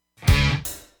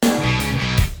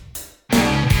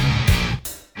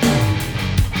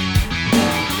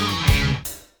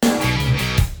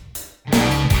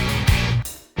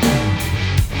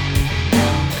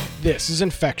This is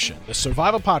Infection, the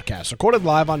survival podcast recorded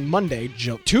live on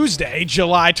Tuesday,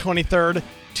 July 23rd,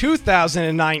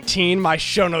 2019. My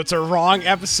show notes are wrong.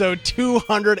 Episode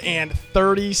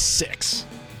 236.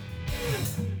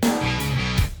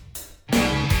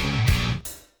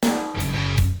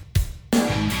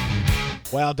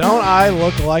 Well, don't I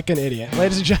look like an idiot?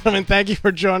 Ladies and gentlemen, thank you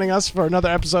for joining us for another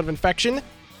episode of Infection,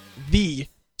 the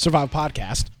survival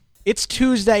podcast. It's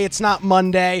Tuesday, it's not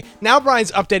Monday. Now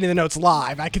Brian's updating the notes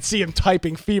live. I can see him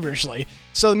typing feverishly.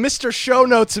 So Mr. Show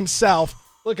Notes himself,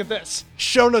 look at this.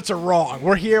 Show notes are wrong.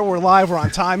 We're here, we're live, we're on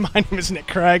time. My name is Nick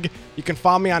Craig. You can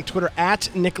follow me on Twitter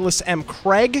at Nicholas M.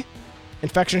 Craig.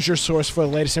 Infection is your source for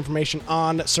the latest information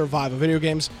on survival video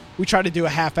games. We try to do a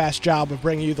half-assed job of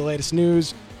bringing you the latest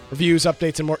news, reviews,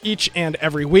 updates, and more each and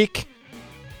every week.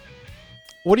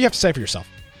 What do you have to say for yourself?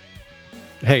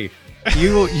 Hey,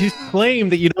 you claim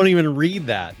that you don't even read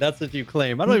that. That's what you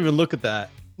claim. I don't even look at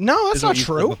that. No, that's not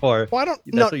true. Well, I don't.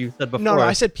 That's what you said before. No,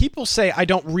 I said people say I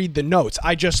don't read the notes.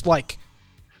 I just like.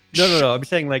 No. I'm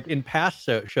saying like in past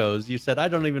shows, you said I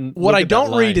don't even. What I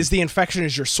don't read is the infection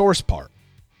is your source part.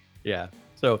 Yeah.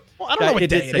 So well, I don't know what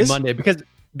day it is. Monday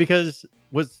because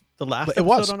was the last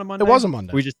episode on a Monday? It was a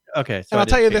Monday. We just okay. So and I'll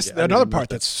tell you this: another part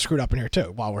that's screwed up in here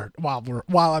too. While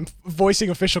I'm voicing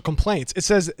official complaints, it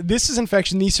says this is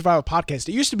Infection, the survival podcast.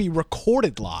 It used to be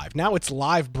recorded live. Now it's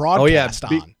live broadcast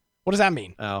on. What does that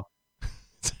mean? Oh,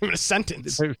 it's not even a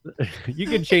sentence. You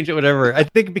can change it whatever. I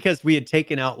think because we had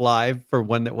taken out live for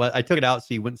one that was, I took it out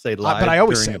so you wouldn't say live. But I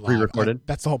always say pre-recorded. Like,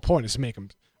 that's the whole point, is to make them.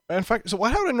 In fact, so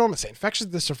how would I normally say?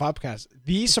 Infection, the survival podcast,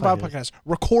 the survival podcast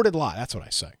recorded live. That's what I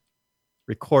say.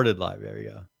 Recorded live. There you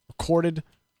go. Recorded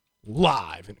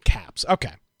live in caps.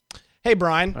 Okay. Hey,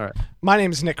 Brian. All right. My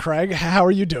name is Nick Craig. How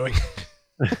are you doing?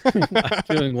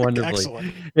 I'm doing wonderfully.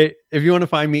 Excellent. Hey, if you want to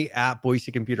find me at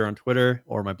Boise Computer on Twitter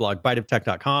or my blog,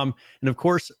 biteoftech.com. And of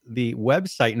course, the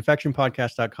website,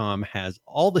 infectionpodcast.com, has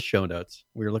all the show notes.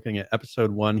 We were looking at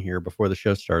episode 1 here before the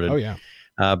show started. Oh, yeah.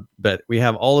 But we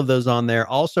have all of those on there.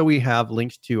 Also, we have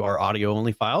links to our audio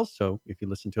only files. So if you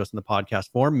listen to us in the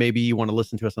podcast form, maybe you want to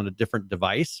listen to us on a different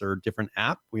device or different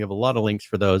app. We have a lot of links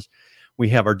for those. We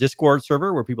have our Discord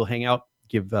server where people hang out,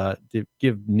 give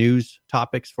news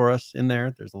topics for us in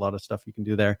there. There's a lot of stuff you can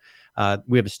do there.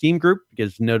 We have a Steam group. It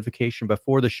gives notification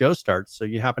before the show starts. So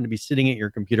you happen to be sitting at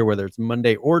your computer, whether it's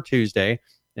Monday or Tuesday,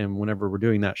 and whenever we're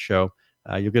doing that show,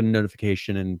 you'll get a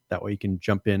notification, and that way you can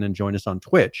jump in and join us on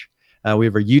Twitch. We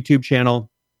have our YouTube channel,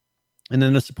 and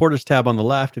then the supporters tab on the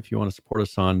left if you want to support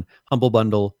us on Humble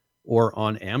Bundle or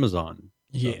on Amazon.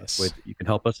 Yes. So you can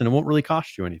help us, and it won't really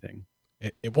cost you anything.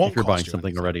 It won't if you're cost buying you something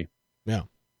anything. already. Yeah.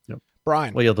 Yep.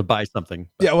 Brian. Well, you have to buy something.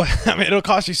 But. Yeah, well, I mean, it'll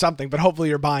cost you something, but hopefully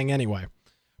you're buying anyway.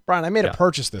 Brian, I made a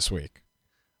purchase this week.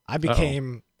 I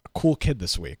became a cool kid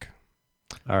this week.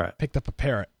 All right. Picked up a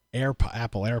pair of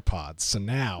Apple AirPods. So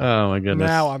now, oh my goodness.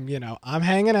 Now I'm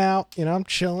hanging out, I'm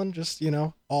chilling, just,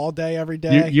 all day, every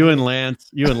day. You and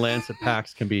Lance at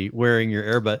PAX can be wearing your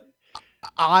earbud.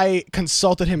 I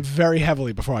consulted him very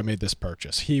heavily before I made this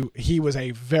purchase. He was a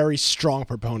very strong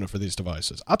proponent for these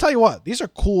devices. I'll tell you what, these are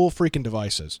cool freaking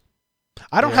devices.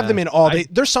 I don't have them in all day.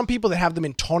 There's some people that have them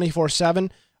in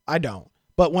 24/7. I don't.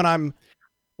 But when I'm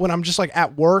just like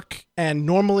at work, and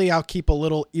normally I'll keep a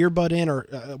little earbud in or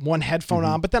one headphone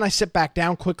on, but then I sit back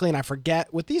down quickly and I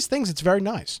forget. With these things, it's very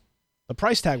nice. The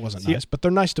price tag wasn't nice, but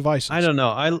they're nice devices. I don't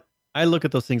know. I look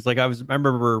at those things like I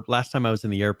remember last time I was in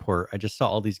the airport, I just saw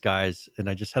all these guys and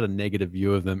I just had a negative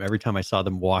view of them every time I saw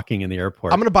them walking in the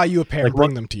airport. I'm going to buy you a pair and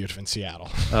bring them to you in Seattle.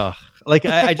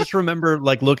 I just remember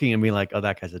like looking and being like, oh,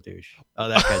 that guy's a douche. Oh,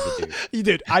 that guy's a douche. You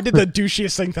did. I did the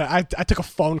douchiest thing today. I took a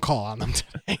phone call on them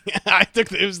today.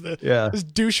 It was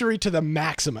douchery to the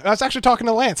maximum. I was actually talking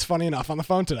to Lance, funny enough, on the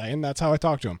phone today, and that's how I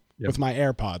talked to him with my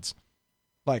AirPods.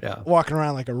 Walking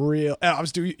around like a real. I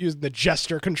was using the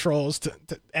gesture controls to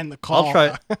end the call.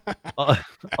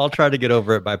 I'll try to get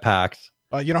over it by PAX.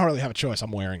 You don't really have a choice.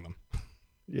 I'm wearing them.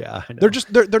 Yeah, I know.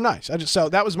 They're nice.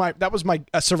 That was my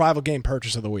survival game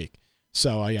purchase of the week.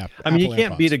 So yeah. I mean, you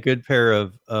can't beat a good pair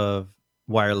of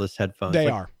wireless headphones. They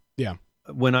are. Yeah.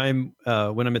 When I'm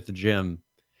at the gym,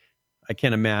 I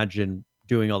can't imagine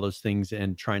doing all those things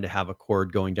and trying to have a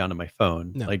cord going down to my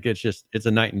phone. No. Like it's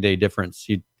a night and day difference.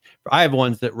 I have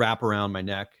ones that wrap around my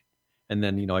neck, and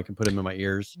then I can put them in my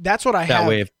ears. That's what I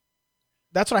have.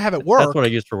 That's what I have at work. That's what I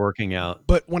use for working out.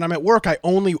 But when I'm at work, I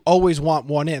always want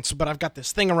one in. But I've got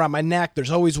this thing around my neck.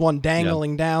 There's always one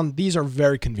dangling down. These are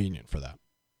very convenient for that.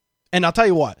 And I'll tell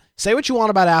you what. Say what you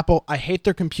want about Apple. I hate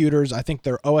their computers. I think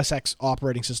their OS X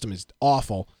operating system is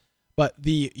awful. But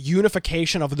the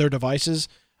unification of their devices,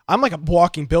 I'm like a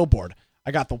walking billboard.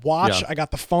 I got the watch, I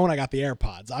got the phone, I got the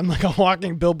AirPods. I'm like a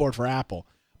walking billboard for Apple.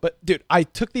 But dude, I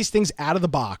took these things out of the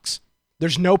box.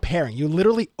 There's no pairing. You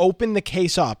literally open the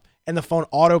case up and the phone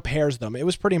auto pairs them. It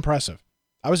was pretty impressive.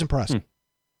 I was impressed.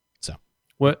 So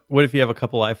what if you have a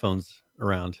couple iPhones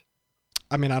around?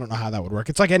 I mean, I don't know how that would work.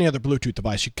 It's like any other Bluetooth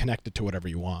device. You connect it to whatever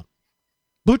you want.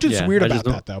 Bluetooth's weird about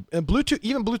that though. And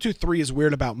even Bluetooth 3 is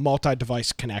weird about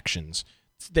multi-device connections.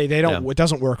 They don't. It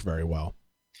doesn't work very well.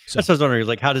 So. That's what I was wondering.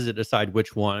 Like, how does it decide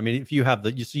which one? I mean, if you have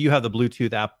the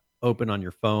Bluetooth app open on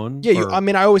your phone. Yeah,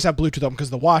 I always have Bluetooth open because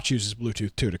the watch uses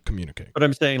Bluetooth too to communicate. But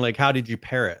I'm saying, like, how did you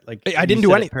pair it? Like, I didn't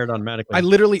do anything. Paired automatically. I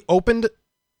literally opened.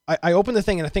 I opened the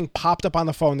thing and a thing popped up on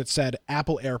the phone that said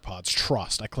Apple AirPods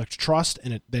Trust. I clicked Trust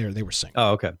and they were synced.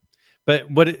 Oh, okay. But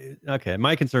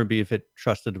my concern would be if it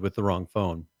trusted with the wrong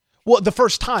phone. Well, the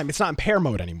first time it's not in pair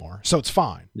mode anymore, so it's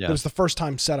fine. Yeah. It was the first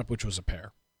time setup, which was a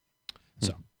pair.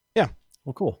 So yeah.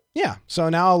 Well, cool. Yeah. So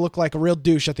now I'll look like a real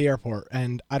douche at the airport,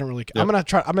 and I don't really. Yep. I'm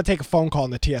gonna take a phone call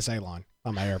in the TSA line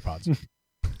on my AirPods.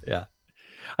 Yeah.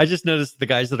 I just noticed the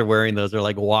guys that are wearing those are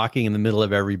like walking in the middle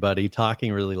of everybody,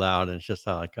 talking really loud, and it's just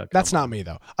like that's not me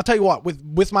though. I'll tell you what.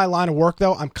 With my line of work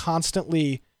though, I'm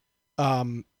constantly,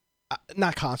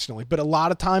 not constantly, but a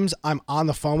lot of times I'm on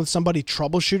the phone with somebody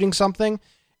troubleshooting something,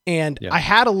 and I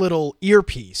had a little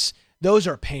earpiece. Those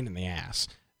are a pain in the ass.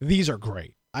 These are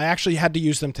great. I actually had to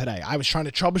use them today. I was trying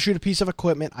to troubleshoot a piece of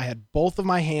equipment. I had both of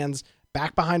my hands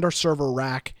back behind our server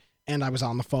rack, and I was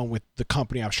on the phone with the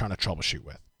company I was trying to troubleshoot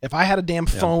with. If I had a damn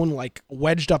phone like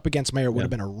wedged up against my ear, it would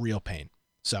have been a real pain.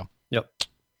 So,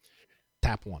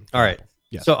 tap one. All right.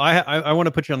 Yes. So I want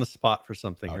to put you on the spot for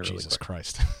something. Oh, here Jesus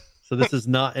Christ. So this is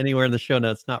not anywhere in the show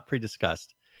notes, not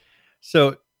pre-discussed.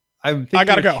 So I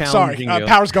gotta go. Sorry.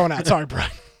 Power's going out. Sorry,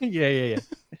 Brian. Yeah.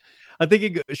 I'm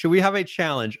thinking, should we have a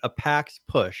challenge, a PAX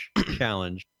push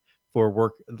challenge for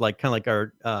work, like kind of like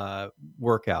our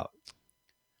workout?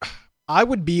 I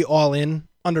would be all in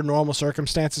under normal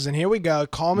circumstances. And here we go.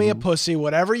 Call me a pussy,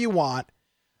 whatever you want.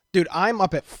 Dude, I'm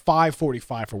up at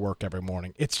 5:45 for work every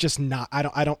morning. It's just not,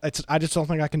 I just don't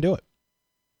think I can do it.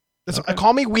 Okay.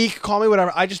 Call me weak, call me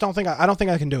whatever. I just don't think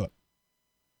I can do it.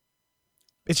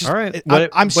 It's just, all right.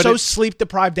 I'm so sleep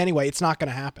deprived anyway. It's not going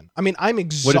to happen. I mean, I'm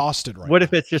exhausted right now. What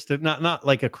if it's just not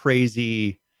like a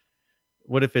crazy,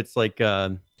 what if it's like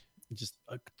just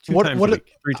 2 times a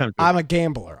week, 3 times a week? I'm a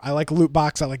gambler. I like loot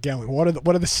box. I like gambling. What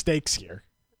are the stakes here?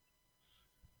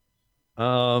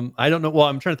 I don't know. Well,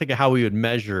 I'm trying to think of how we would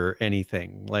measure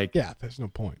anything. Like, yeah, there's no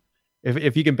point.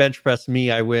 If you can bench press me,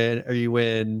 I win, or you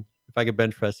win. If I can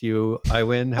bench press you, I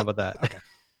win. How about that? Okay.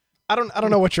 I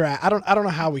don't know what you're at. I don't know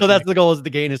how we. So that's the goal, is to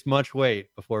gain as much weight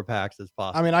before PAX as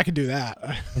possible. I mean, I could do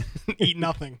that. Eat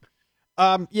nothing.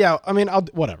 Yeah. I mean,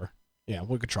 whatever. Yeah,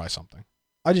 we could try something.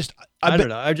 I don't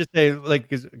know. I just say, like,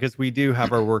 because we do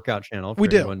have our workout channel. We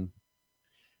do.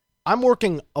 I'm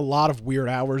working a lot of weird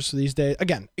hours these days.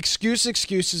 Again,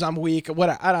 excuses. I'm weak. What?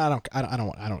 I don't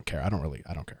care. I don't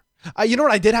care. You know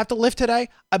what I did have to lift today?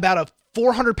 About a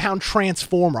 400-pound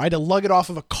transformer. I had to lug it off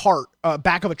of a cart,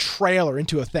 back of a trailer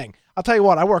into a thing. I'll tell you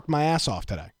what, I worked my ass off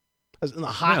today. I was in the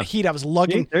hot heat. I was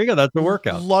lugging. There you go. That's the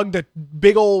workout. Lugged a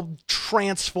big old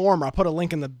transformer. I put a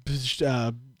link in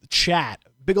the chat.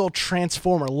 Big old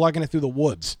transformer, lugging it through the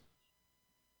woods.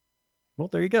 Well,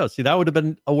 there you go. See, that would have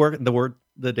been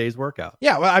the day's workout.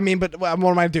 Yeah, well, I mean, but what am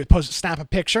I going to do? Snap a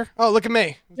picture? Oh, look at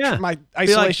me. Yeah. My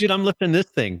isolation. Like, dude, I'm lifting this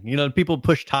thing. You know, people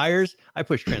push tires. I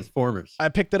push transformers. I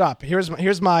picked it up.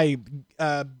 Here's my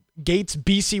Gates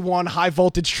BC1 high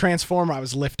voltage transformer I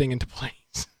was lifting into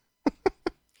place.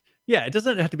 Yeah, it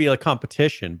doesn't have to be a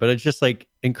competition, but it's just like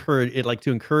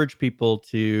to encourage people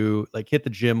to like hit the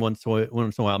gym once in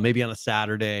a while, maybe on a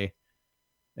Saturday,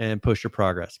 and push your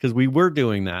progress. Because we were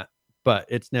doing that, but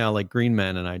it's now like Green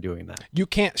Man and I doing that. You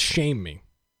can't shame me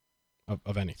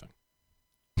of anything.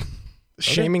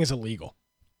 Shaming is illegal.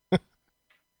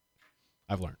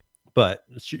 I've learned. But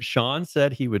Sean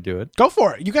said he would do it. Go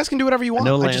for it. You guys can do whatever you want.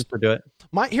 No Lance would do it.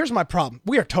 Here's my problem.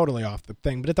 We are totally off the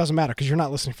thing, but it doesn't matter because you're not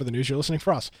listening for the news. You're listening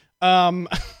for us.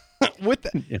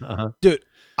 Dude,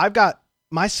 I've got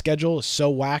my schedule is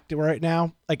so whacked right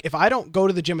now. Like if I don't go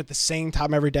to the gym at the same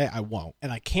time every day, I won't, and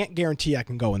I can't guarantee I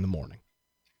can go in the morning,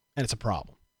 and it's a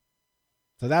problem.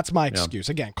 So that's my excuse.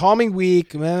 Again, call me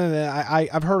weak.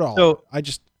 I've heard all. So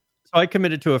I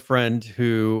committed to a friend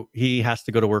who he has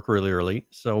to go to work really early.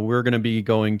 So we're going to be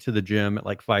going to the gym at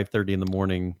like 5:30 in the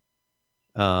morning,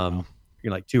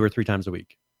 like 2 or 3 times a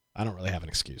week. I don't really have an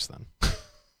excuse then.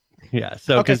 Yeah.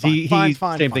 So because he same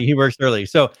thing. He works early.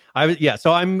 So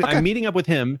I'm meeting up with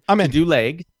him to do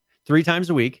legs 3 times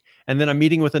a week. And then I'm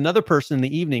meeting with another person in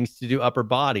the evenings to do upper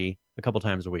body a couple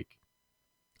times a week.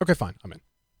 Okay, fine. I'm in.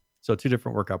 So 2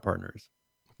 different workout partners.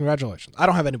 Congratulations. I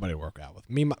don't have anybody to work out with.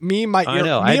 Me, my I ear,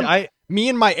 know. me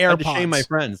and my I had to AirPods. shame my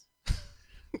friends. I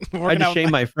had Working to out shame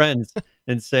with my friends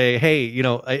and say, hey,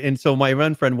 and so my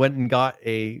one friend went and got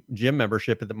a gym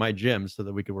membership at my gym so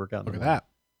that we could work out. Look at that.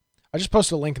 I just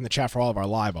posted a link in the chat for all of our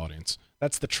live audience.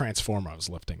 That's the transformer I was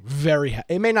lifting. Very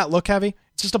it may not look heavy.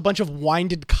 It's just a bunch of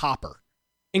winded copper.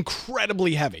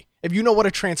 Incredibly heavy. If you know what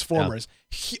a transformer is,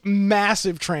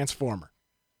 massive transformer.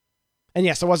 And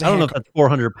yes, there was a I don't know if that's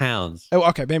 400 pounds. Oh,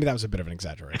 okay, maybe that was a bit of an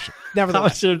exaggeration. I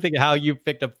Nevertheless, was sort of thinking how you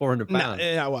picked up 400 pounds.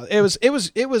 well, it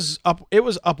was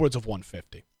upwards of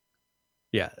 150.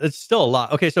 Yeah, it's still a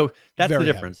lot. Okay, so that's Very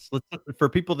the difference. For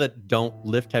people that don't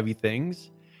lift heavy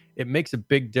things, it makes a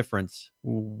big difference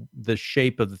the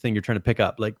shape of the thing you're trying to pick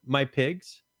up. Like my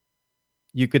pigs,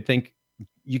 you could think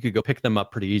you could go pick them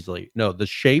up pretty easily. No, the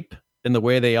shape and the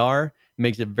way they are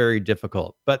makes it very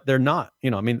difficult. But they're not,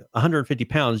 150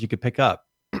 pounds you could pick up,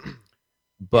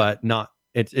 but not.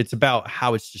 It's about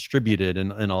how it's distributed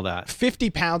and all that. 50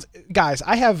 pounds, guys.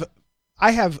 I have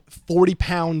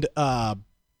 40-pound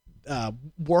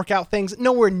workout things.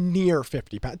 Nowhere near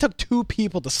 50 pounds. It took 2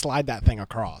 people to slide that thing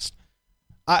across.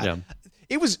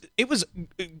 It was.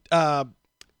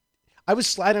 I was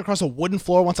sliding across a wooden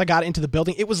floor once I got into the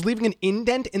building. It was leaving an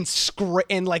indent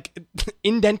and like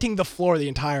indenting the floor the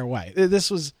entire way. This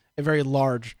was a very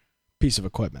large piece of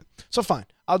equipment. So fine,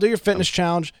 I'll do your fitness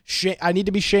challenge. I need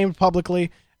to be shamed publicly,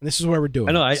 and this is where we're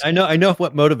doing. I know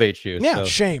what motivates you. Yeah, so.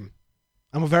 Shame.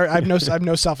 I have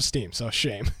no self-esteem, so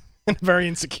shame. And very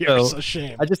insecure, so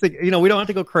shame. I just think we don't have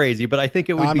to go crazy, but I think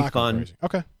it would be fun.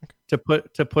 Okay. To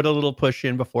put a little push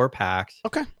in before PAX.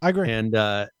 Okay, I agree.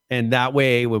 And that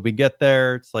way, when we get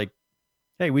there, it's like,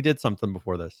 hey, we did something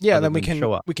before this. Yeah, then we can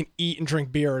show up. We can eat and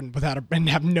drink beer and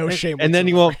have no shame. And then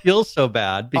you won't feel so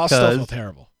bad because I'll still feel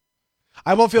terrible.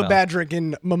 I won't feel bad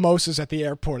drinking mimosas at the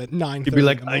airport at 9:30. You'd be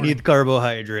like, I need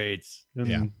carbohydrates. And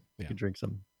yeah. You can drink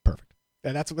some. Perfect.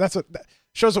 And that's what that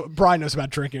shows what Brian knows about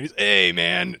drinking. He's, hey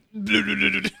man,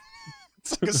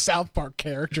 it's like a South Park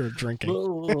character of drinking.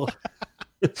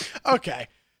 Okay.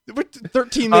 We're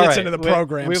 13 minutes into the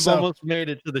program. We've almost made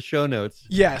it to the show notes.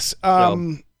 Yes.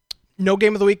 No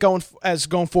game of the week going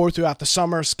forward throughout the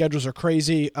summer. Schedules are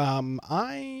crazy.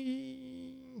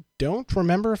 I don't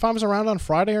remember if I was around on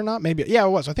Friday or not. Maybe. Yeah, I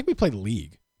was. I think we played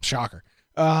League. Shocker.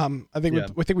 I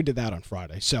think we did that on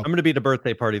Friday. So I'm going to be at a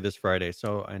birthday party this Friday,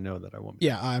 so I know that I won't be.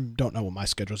 Yeah, I don't know what my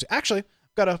schedule is. Actually,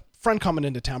 I've got a friend coming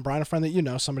into town, Brian, a friend that you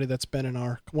know, somebody that's been in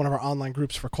one of our online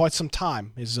groups for quite some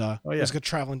time. He's good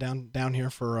traveling down here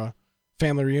for a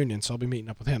family reunion, so I'll be meeting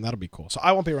up with him. That'll be cool. So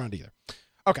I won't be around either.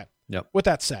 Okay. Yep. With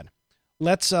that said,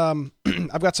 let's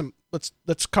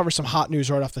let's cover some hot news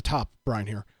right off the top, Brian,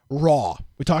 here. Raw.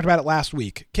 We talked about it last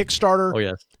week. Kickstarter. Oh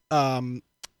yes.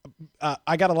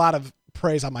 I got a lot of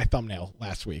praise on my thumbnail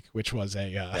last week, which was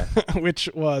which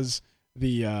was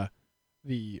the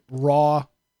raw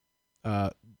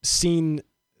scene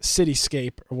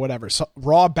cityscape or whatever. So,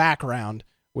 raw background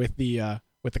with the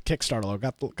Kickstarter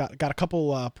logo. Got a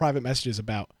couple private messages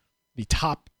about the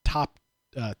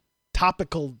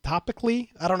topically.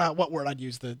 I don't know what word I'd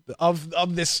use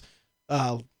of this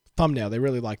thumbnail. They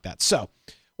really like that. So,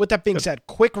 with that being said,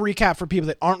 quick recap for people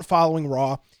that aren't following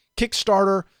Raw.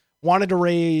 Kickstarter wanted to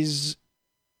raise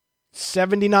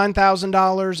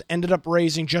 $79,000, ended up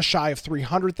raising just shy of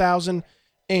 $300,000,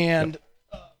 and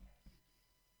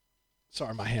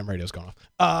sorry, my ham radio's going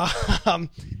off.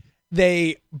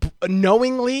 They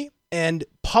knowingly and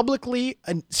publicly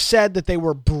said that they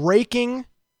were breaking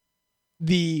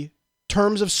the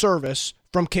terms of service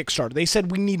from Kickstarter. They said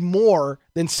we need more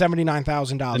than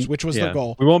 $79,000, which was the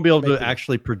goal. We won't be able to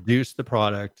actually produce the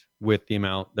product with the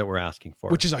amount that we're asking for,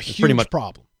 which is a huge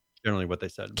problem. Generally what they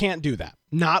said. Can't do that.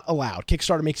 Not allowed.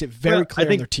 Kickstarter makes it very clear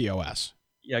in their TOS.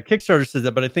 Yeah, Kickstarter says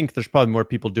that, but I think there's probably more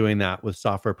people doing that with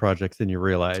software projects than you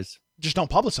realize. Just don't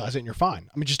publicize it and you're fine.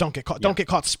 I mean, just don't get caught. Yeah. Don't get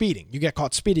caught speeding. You get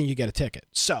caught speeding, you get a ticket.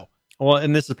 So. Well,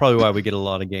 and this is probably why we get a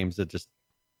lot of games that just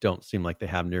don't seem like they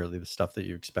have nearly the stuff that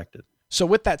you expected. So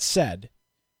with that said,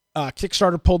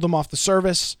 Kickstarter pulled them off the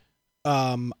service.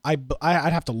 I'd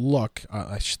have to look.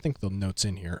 I think the note's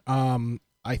in here.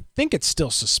 I think it's still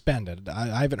suspended.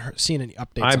 I haven't seen any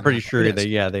updates. I'm pretty sure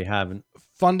they haven't.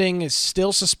 Funding is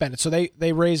still suspended. So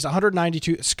they raised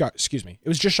 192. Excuse me. It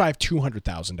was just shy of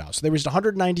 $200,000. So they raised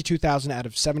 192,000 out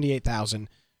of 78,000.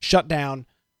 Shut down.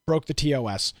 Broke the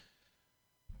TOS.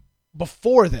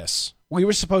 Before this, we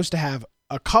were supposed to have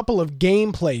a couple of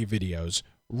gameplay videos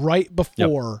right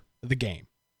before the game.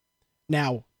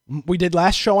 Now, we did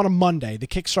last show on a Monday. The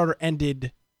Kickstarter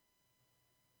ended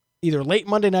either late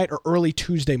Monday night or early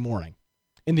Tuesday morning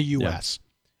in the U.S.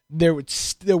 there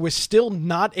was still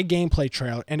not a gameplay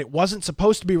trailer, and it wasn't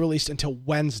supposed to be released until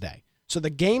Wednesday. So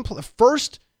the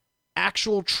first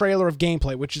actual trailer of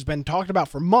gameplay, which has been talked about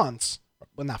for months,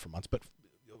 well, not for months, but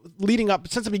leading up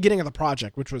since the beginning of the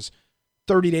project, which was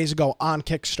 30 days ago on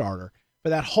Kickstarter. For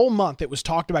that whole month, it was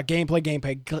talked about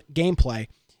gameplay.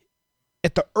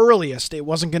 At the earliest, it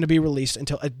wasn't going to be released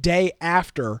until a day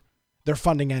after their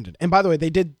funding ended. And by the way,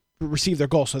 they did receive their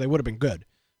goal, so they would have been good.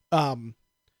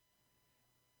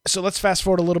 So let's fast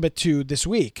forward a little bit to this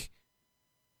week.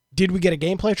 Did we get a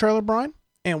gameplay trailer, Brian?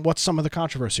 And what's some of the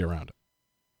controversy around it?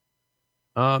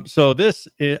 So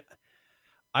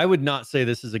I would not say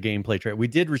this is a gameplay trailer. We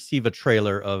did receive a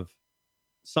trailer of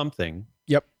something.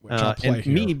 Yep. Which I'll play and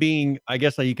here. me being, I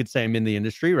guess you could say I'm in the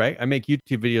industry, right? I make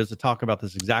YouTube videos to talk about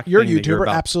this exact You're a thing. YouTuber,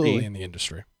 absolutely in the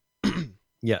industry.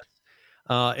 Yes.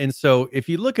 And so if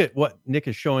you look at what Nick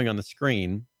is showing on the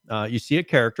screen, you see a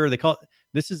character.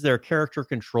 This is their character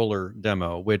controller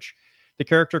demo, which the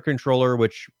character controller,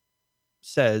 which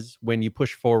says when you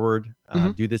push forward,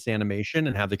 do this animation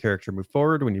and have the character move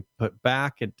forward. When you put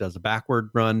back, it does a backward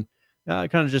run.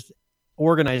 It kind of just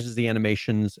organizes the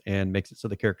animations and makes it so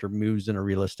the character moves in a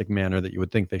realistic manner that you would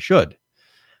think they should.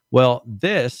 Well,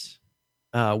 this,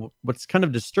 what's kind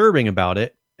of disturbing about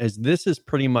it is this is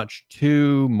pretty much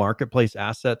two marketplace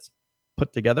assets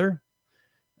put together.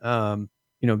 The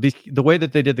way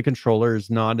that they did the controller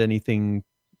is not anything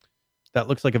that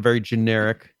looks like a very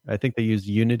generic. I think they use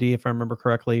Unity, if I remember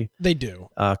correctly. They do.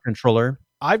 Controller.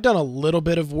 I've done a little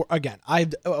bit of work. Again,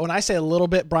 when I say a little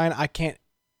bit, Brian, I can't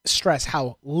stress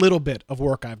how little bit of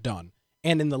work I've done.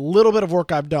 And in the little bit of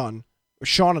work I've done,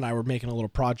 Sean and I were making a little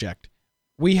project.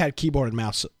 We had keyboard and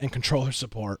mouse and controller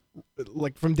support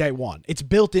like from day one. It's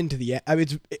built into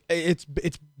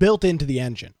it's built into the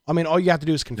engine. I mean, all you have to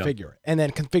do is configure it and then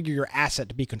configure your asset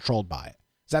to be controlled by it.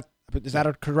 Is that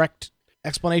a correct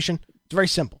explanation? It's very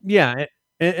simple. Yeah,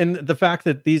 and the fact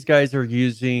that these guys are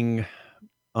using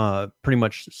pretty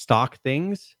much stock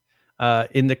things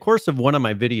in the course of one of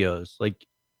my videos, like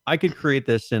I could create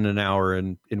this in an hour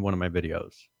in one of my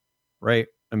videos, right?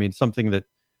 I mean, something that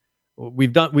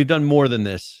we've done more than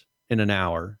this in an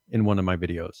hour in one of my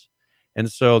videos.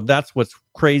 And so that's what's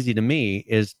crazy to me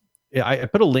is I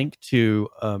put a link to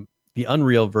the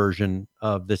Unreal version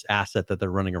of this asset that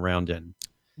they're running around in.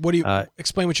 What do you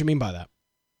explain what you mean by that?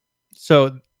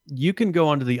 So you can go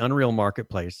onto the Unreal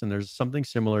Marketplace, and there's something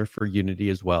similar for Unity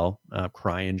as well.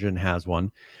 CryEngine has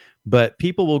one, but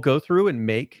people will go through and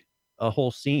make a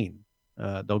whole scene.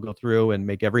 They'll go through and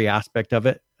make every aspect of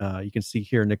it. You can see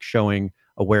here Nick showing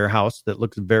a warehouse that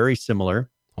looks very similar.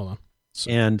 Hold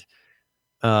on.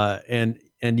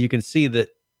 And you can see that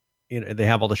they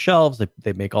have all the shelves.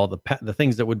 They make all the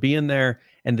things that would be in there,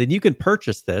 and then you can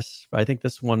purchase this. I think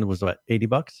this one was what,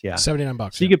 $80? Yeah,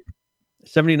 $79. So you could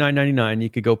 $79.99.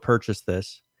 You could go purchase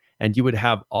this, and you would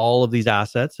have all of these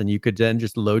assets, and you could then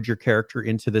just load your character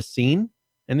into the scene.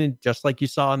 And then just like you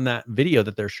saw in that video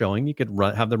that they're showing, you could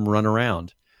have them run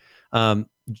around.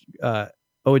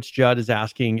 It's Judd is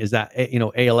asking, is that,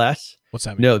 ALS? What's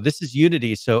that mean? No, this is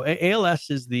Unity. So ALS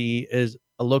is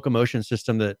a locomotion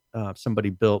system that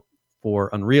somebody built for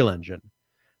Unreal Engine.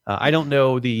 I don't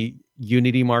know the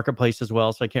Unity marketplace as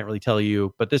well, so I can't really tell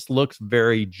you, but this looks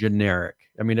very generic.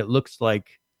 I mean, it looks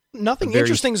like nothing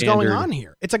interesting is going on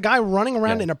here. It's a guy running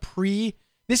around in a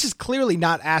This is clearly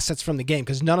not assets from the game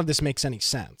because none of this makes any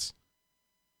sense.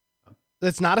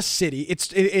 It's not a city.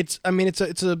 It's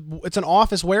an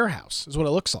office warehouse is what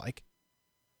it looks like.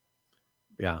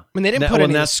 Yeah. I mean, they didn't put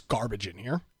any of this garbage in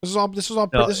here. This is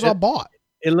all bought.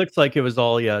 It looks like it was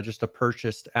all just a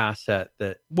purchased asset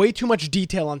that way too much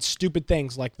detail on stupid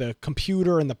things like the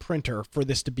computer and the printer for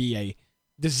this to be a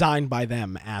designed by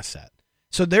them asset.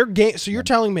 So you're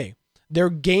telling me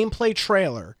their gameplay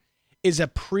trailer is a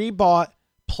pre-bought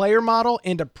player model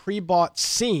and a pre-bought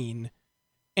scene,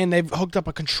 and they've hooked up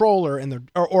a controller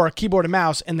and or a keyboard and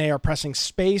mouse, and they are pressing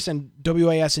space and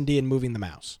WASD and moving the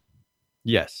mouse.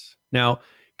 Yes. Now,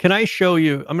 can I show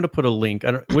you? I'm going to put a link.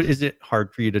 Is it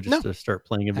hard for you to start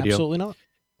playing a video? Absolutely not.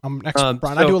 I'm expert,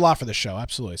 Brian. I do a lot for this show.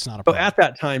 Absolutely, it's not a problem. So at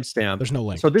that timestamp, there's no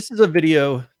link. So this is a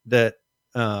video that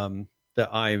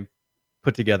I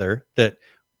put together that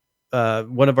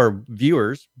one of our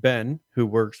viewers, Ben, who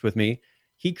works with me,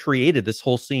 he created this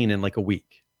whole scene in like a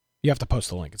week. You have to post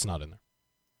the link. It's not in there.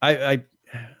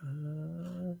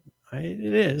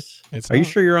 It is. Are you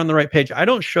sure you're on the right page? I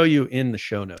don't show you in the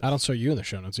show notes. I don't show you in the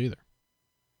show notes either.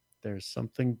 There's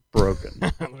something broken.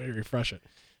 Let me refresh it.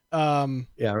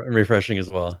 Yeah, I'm refreshing as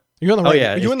well. You're on the right.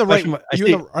 Yeah, are you in the right?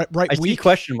 I see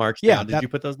question marks. Yeah, now. Did you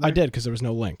put those in there? I did because there was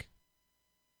no link.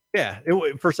 Yeah,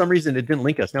 for some reason it didn't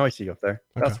link us. Now I see you up there.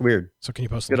 Okay. That's weird. So can you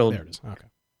post Good it? old- There it is. Okay.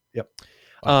 Yep.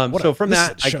 So from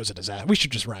that, shows a disaster. We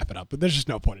should just wrap it up. But there's just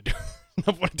no point in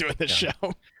doing this show.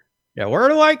 Yeah, where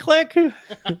do I click?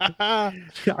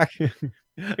 I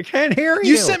can't hear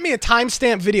you. You sent me a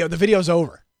timestamp video. The video's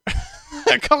over.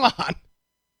 Come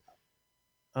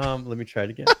on. Let me try it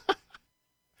again.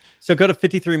 So go to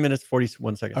 53 minutes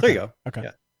 41 seconds. Okay. There you go. Okay.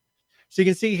 Yeah. So you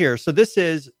can see here. So this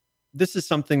is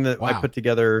something that I put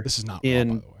together. This is not raw, by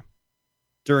the way.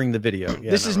 During the video. Yeah,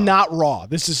 this is not raw.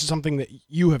 This is something that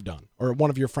you have done or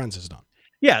one of your friends has done.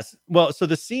 Yes. Well, so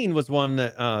the scene was one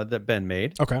that Ben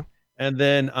made. Okay. And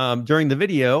then during the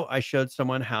video, I showed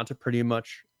someone how to pretty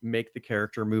much make the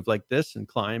character move like this and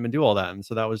climb and do all that. And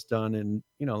so that was done in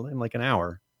like an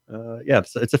hour.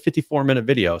 It's a 54-minute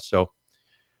video. So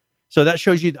that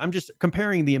shows you, I'm just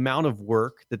comparing the amount of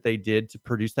work that they did to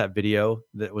produce that video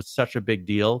that was such a big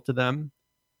deal to them.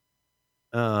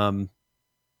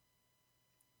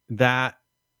 That's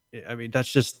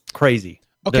just crazy.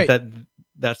 Okay.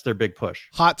 That's their big push.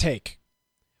 Hot take.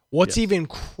 What's even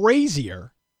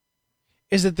crazier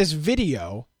is that this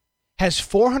video has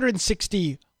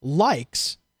 460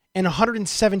 likes and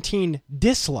 117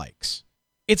 dislikes.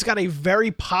 It's got a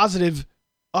very positive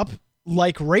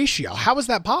like ratio. How is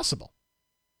that possible?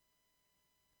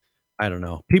 I don't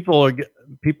know. People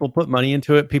put money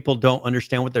into it. People don't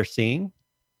understand what they're seeing,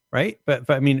 right? But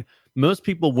I mean, most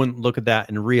people wouldn't look at that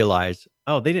and realize,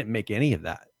 oh, they didn't make any of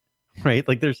that, right?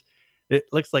 Like it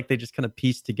looks like they just kind of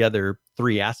pieced together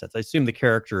 3 assets. I assume the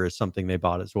character is something they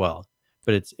bought as well,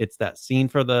 but it's that scene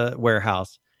for the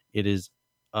warehouse. It is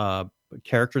a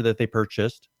character that they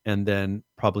purchased, and then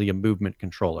probably a movement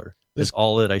controller. That's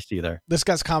all that I see there. This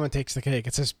guy's comment takes the cake.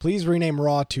 It says, please rename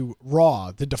Raw to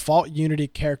Raw, the default Unity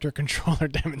character controller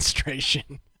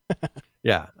demonstration.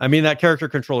 Yeah. I mean, that character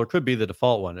controller could be the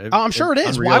default one. I'm sure it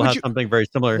is. Unreal Why would has you something very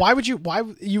similar?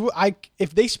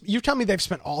 You tell me they've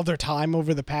spent all their time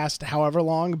over the past however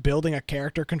long building a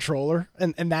character controller,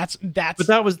 and that's But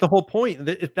that was the whole point.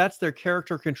 If that's their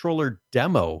character controller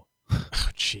demo. Oh,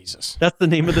 Jesus. That's the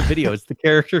name of the video. It's the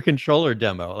character controller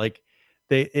demo. Like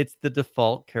it's the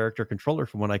default character controller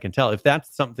from what I can tell. If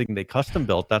that's something they custom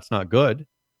built, that's not good.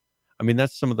 I mean,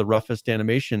 that's some of the roughest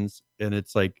animations, and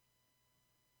it's like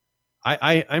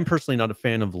I'm personally not a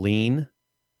fan of lean.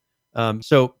 When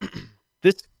you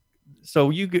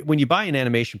buy an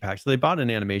animation pack, so they bought an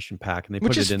animation pack and they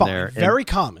put it in there. Very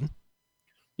common.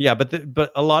 Yeah,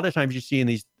 but a lot of times you see in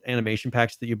these animation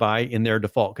packs that you buy in their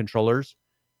default controllers,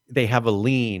 they have a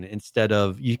lean instead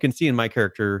of, you can see in my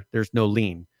character, there's no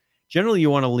lean. Generally, you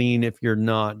want to lean if you're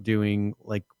not doing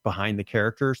like behind the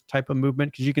characters type of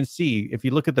movement, because you can see, if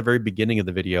you look at the very beginning of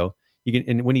the video,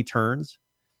 and when he turns,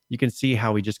 you can see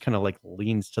how he just kind of like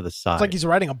leans to the side. It's like he's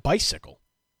riding a bicycle.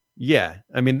 Yeah.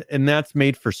 I mean, and that's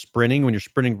made for sprinting when you're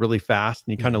sprinting really fast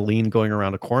and you kind of lean going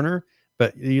around a corner.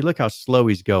 But you look how slow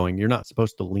he's going. You're not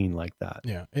supposed to lean like that.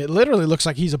 Yeah. It literally looks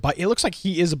like it looks like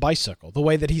he is a bicycle, the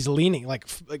way that he's leaning, like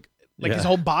his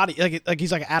whole body, like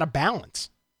he's like out of balance.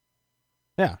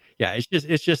 Yeah. Yeah.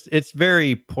 It's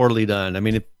very poorly done. I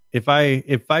mean, if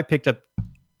I picked up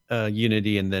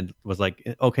Unity and then was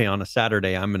like, okay, on a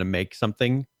Saturday, I'm going to make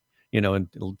something, and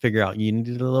figure out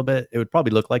Unity a little bit, it would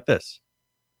probably look like this.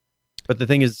 But the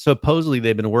thing is, supposedly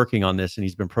they've been working on this and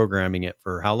he's been programming it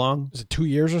for how long? Is it 2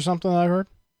 years or something that I heard?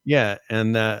 Yeah.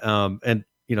 And they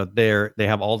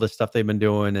have all this stuff they've been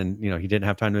doing, and, he didn't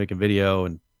have time to make a video,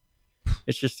 and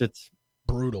it's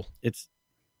brutal.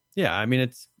 I mean,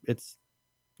 it's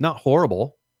not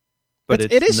horrible, but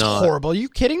it is not horrible. Are you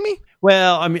kidding me?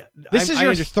 Well, I mean, this is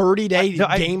your 30-day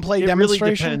gameplay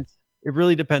demonstration. It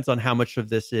really depends on how much of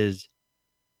this is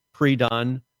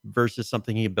pre-done versus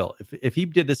something he built. If he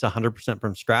did this 100%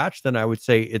 from scratch, then I would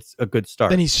say it's a good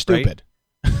start. Then he's stupid.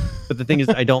 Right? But the thing is,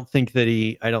 I don't think that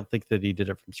he did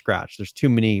it from scratch. There's too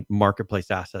many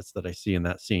marketplace assets that I see in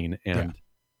that scene, and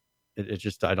it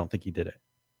just, I don't think he did it.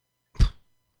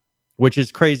 Which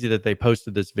is crazy that they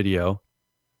posted this video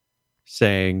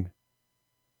saying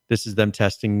this is them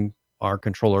testing our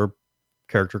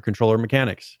character controller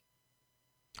mechanics.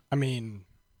 I mean,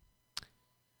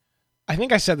 I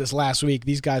think I said this last week.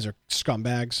 These guys are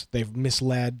scumbags. They've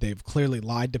misled. They've clearly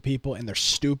lied to people, and they're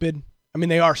stupid. I mean,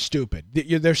 they are stupid.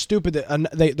 They're stupid. And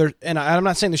I'm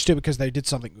not saying they're stupid because they did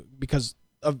something because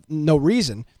of no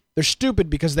reason. They're stupid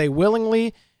because they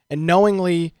willingly and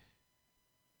knowingly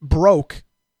broke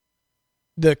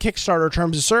the Kickstarter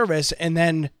terms of service and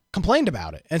then complained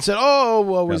about it and said, "Oh,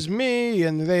 well, it was me,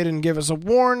 and they didn't give us a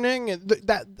warning." And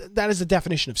that is the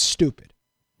definition of stupid.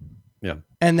 Yeah.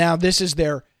 And now this is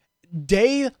their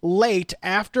day late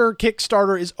after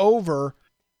Kickstarter is over,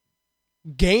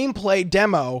 gameplay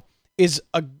demo is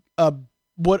a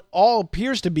what all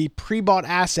appears to be pre-bought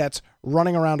assets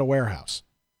running around a warehouse.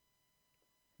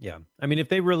 Yeah. I mean, if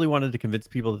they really wanted to convince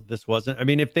people that this wasn't, I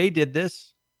mean, if they did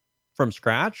this from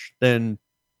scratch, then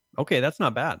okay, that's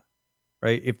not bad,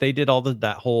 right? If they did all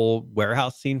that whole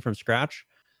warehouse scene from scratch,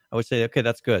 I would say, okay,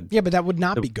 that's good. Yeah, but that would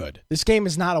not be good. This game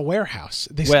is not a warehouse.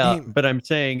 But I'm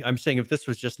saying if this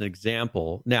was just an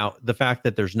example. Now, the fact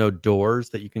that there's no doors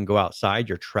that you can go outside,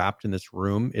 you're trapped in this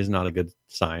room, is not a good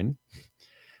sign.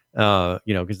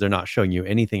 Because they're not showing you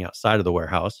anything outside of the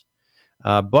warehouse.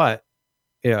 But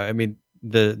yeah, I mean,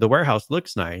 the warehouse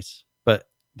looks nice, but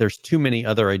there's too many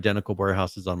other identical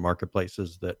warehouses on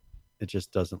marketplaces that it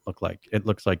just doesn't look like. It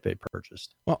looks like they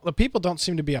purchased. Well, the people don't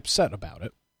seem to be upset about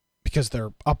it because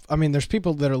they're up. I mean, there's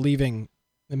people that are leaving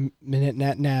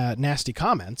nasty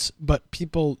comments, but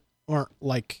people aren't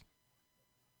like.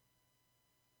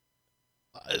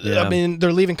 Yeah. I mean,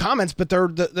 they're leaving comments, but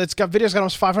it's got videos got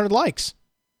almost 500 likes.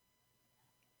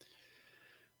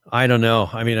 I don't know.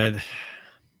 I mean,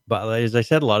 but as I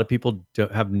said, a lot of people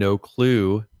don't have no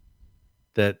clue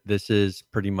that this is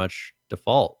pretty much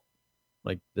default.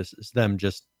 Like, this is them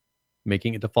just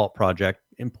making a default project,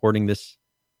 importing this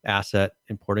asset,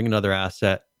 importing another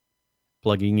asset,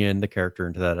 plugging in the character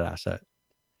into that asset.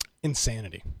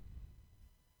 Insanity.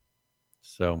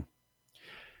 So,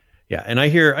 yeah. And I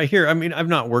hear, I mean, I've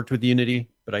not worked with Unity,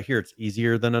 but I hear it's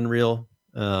easier than Unreal.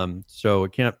 So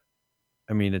it can't,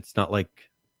 I mean, it's not like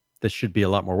this should be a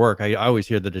lot more work. I always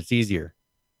hear that it's easier.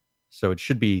 So it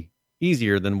should be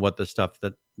easier than what the stuff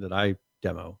that I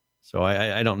demo. So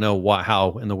I don't know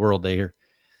how in the world they are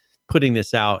putting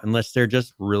this out, unless they're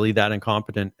just really that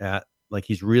incompetent at, like,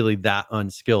 he's really that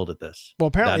unskilled at this. Well,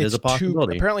 apparently that is a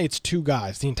possibility. Apparently it's 2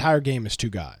 guys. The entire game is 2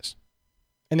 guys.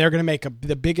 And they're going to make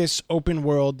the biggest open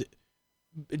world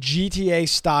GTA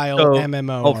style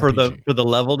MMO. Oh, for the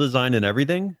level design and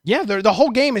everything? Yeah, the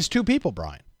whole game is 2 people,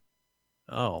 Brian.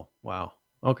 Oh, wow.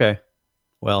 Okay.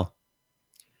 Well,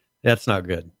 that's not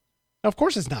good. Of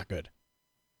course it's not good.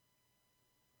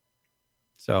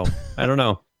 So, I don't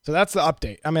know. So that's the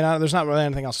update. I mean, there's not really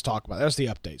anything else to talk about. That's the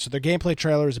update. So their gameplay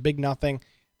trailer is a big nothing.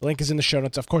 The link is in the show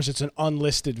notes. Of course, it's an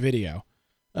unlisted video.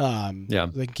 Yeah.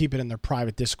 They can keep it in their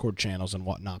private Discord channels and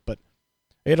whatnot. But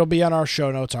it'll be on our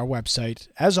show notes. Our website,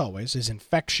 as always, is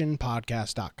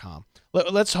infectionpodcast.com.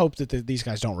 Let's hope that these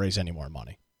guys don't raise any more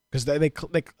money, because they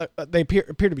appear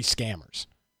to be scammers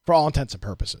for all intents and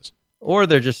purposes. Or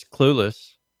they're just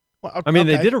clueless. Well, I mean,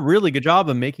 okay. they did a really good job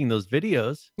of making those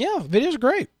videos. Yeah, videos are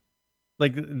great.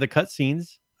 Like the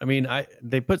cutscenes. I mean,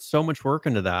 they put so much work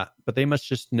into that, but they must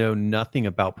just know nothing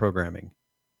about programming.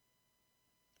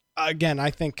 Again, I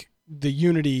think the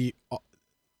Unity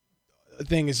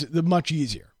thing is much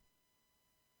easier.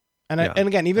 And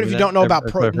again, even if you don't know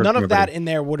about none of that in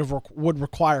there would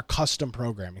require custom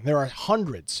programming. There are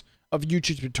hundreds of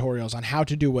YouTube tutorials on how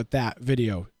to do what that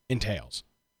video entails.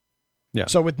 Yeah.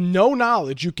 So with no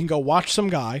knowledge, you can go watch some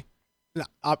guy,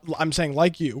 I'm saying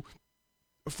like you,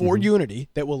 for Unity,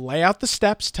 that will lay out the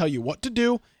steps, tell you what to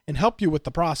do, and help you with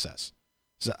the process.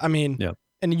 So, I mean,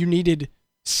 and you needed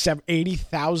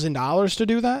 $80,000 to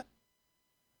do that?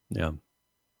 Yeah.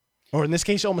 Or in this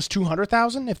case, almost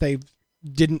 $200,000 if they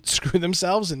didn't screw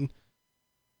themselves and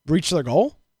reach their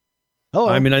goal? Hello.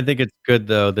 I mean, I think it's good,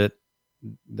 though, that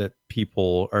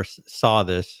people saw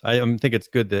this. I think it's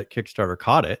good that Kickstarter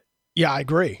caught it. Yeah, I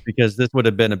agree. Because this would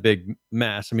have been a big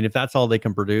mess. I mean, if that's all they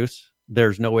can produce,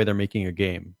 there's no way they're making a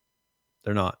game.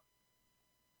 They're not.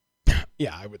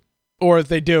 Yeah, I would. Or if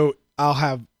they do, I'll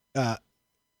have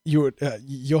you'll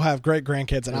have great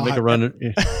grandkids, and I'll have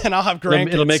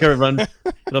grandkids. It'll make a run.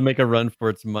 It'll make a run for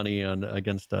its money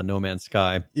against No Man's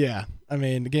Sky. Yeah, I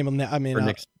mean the game will.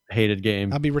 Nick's hated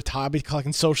game. I'll be retired. I'll be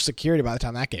collecting Social Security by the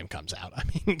time that game comes out. I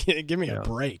mean, give me a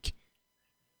break.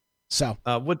 So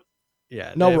what?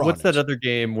 Yeah, no. What's that other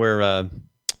game where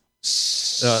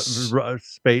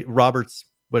Robert's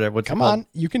whatever? What's Come on,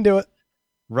 you can do it.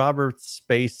 Robert's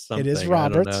Space something. It is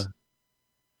Robert's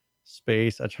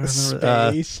Space. I try to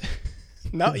remember. Space.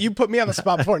 No, you put me on the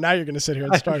spot before. Now you're going to sit here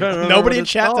and start. Nobody in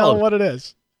chat tell them what it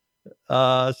is.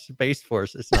 Space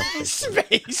Force. It's not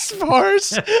Space Force.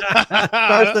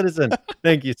 Star Citizen.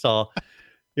 Thank you, Saul.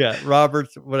 Yeah,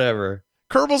 Robert's whatever.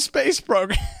 Kerbal Space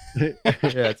Program. Yeah,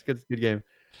 it's a good game.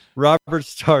 Robert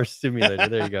Star Simulator.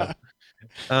 There you go.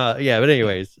 Yeah, but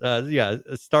anyways,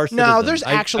 Star Citizen. No, there's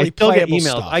actually I still playable get emails.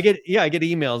 stuff. I get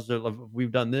emails of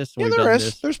we've done this. Yeah, we've done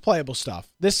this. There's playable stuff.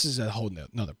 This is a whole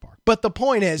another part. But the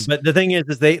point is, but the thing is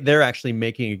they're actually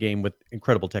making a game with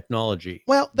incredible technology.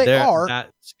 Well, they are.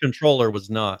 That controller was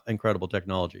not incredible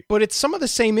technology. But it's some of the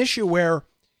same issue where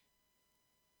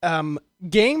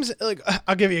games, like,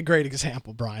 I'll give you a great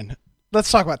example, Brian.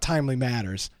 Let's talk about timely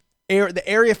matters. The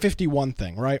Area 51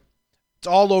 thing, right? It's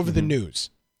all over the news.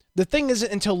 The thing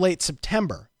isn't until late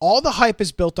September. All the hype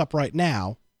is built up right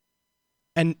now,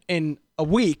 and in a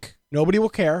week, nobody will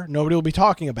care. Nobody will be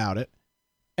talking about it,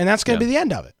 and that's going to be the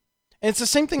end of it. And it's the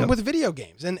same thing with video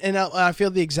games. And I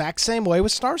feel the exact same way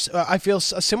with I feel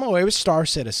a similar way with Star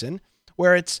Citizen,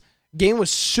 where game was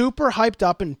super hyped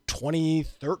up in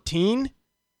 2013.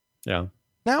 Yeah.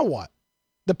 Now what?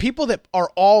 The people that are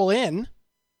all in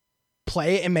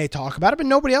play it and may talk about it, but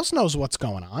nobody else knows what's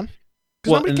going on.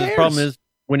 Well, nobody and cares. the problem is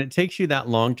when it takes you that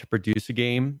long to produce a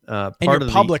game, part you're of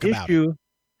the public about issue,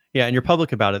 and you're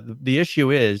public about it. The issue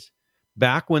is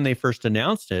back when they first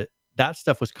announced it, that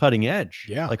stuff was cutting edge.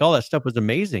 Yeah. Like all that stuff was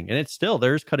amazing. And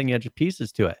there's cutting edge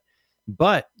pieces to it.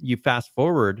 But you fast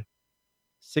forward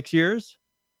 6 years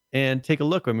and take a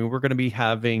look. I mean, we're going to be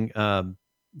having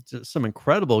some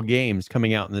incredible games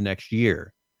coming out in the next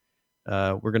year.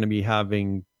 We're going to be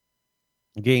having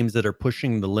games that are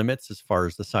pushing the limits as far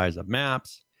as the size of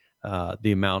maps,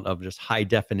 the amount of just high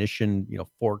definition,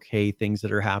 4K things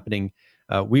that are happening.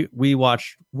 We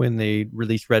watched when they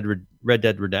released Red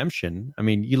Dead Redemption. I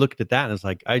mean, you looked at that and it's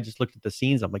like, I just looked at the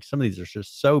scenes. I'm like, some of these are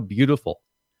just so beautiful.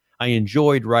 I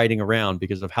enjoyed riding around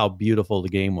because of how beautiful the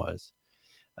game was.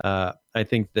 I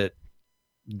think that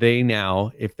they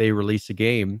now, if they release a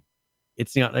game,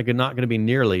 it's not going to be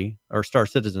nearly, or Star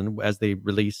Citizen, as they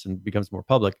release and becomes more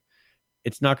public,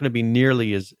 it's not going to be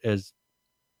nearly as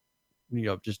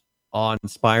just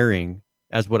awe-inspiring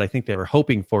as what I think they were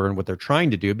hoping for and what they're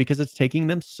trying to do, because it's taking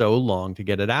them so long to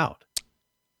get it out.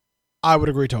 I would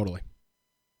agree totally.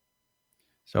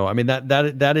 So I mean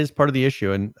that is part of the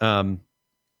issue. And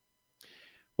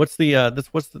what's the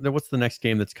next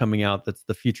game that's coming out that's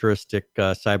the futuristic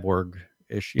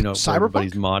cyborg-ish?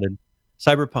 Everybody's modded.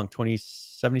 Cyberpunk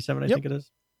 2077, I think it is.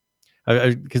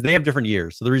 Because they have different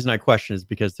years. So the reason I question is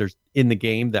because there's in the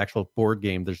game, the actual board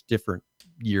game, there's different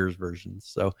years versions.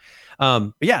 So,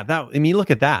 but yeah,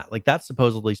 look at that. Like that's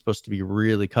supposedly supposed to be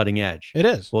really cutting edge. It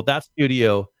is. Well, that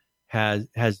studio has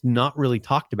not really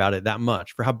talked about it that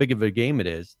much for how big of a game it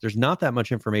is. There's not that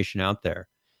much information out there.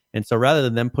 And so rather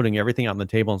than them putting everything out on the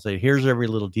table and say, here's every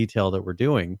little detail that we're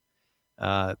doing,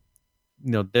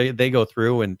 they go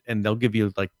through and they'll give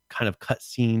you like kind of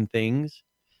cutscene things.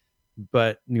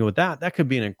 But with that could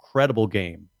be an incredible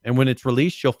game. And when it's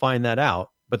released, you'll find that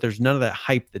out. But there's none of that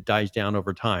hype that dies down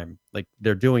over time. Like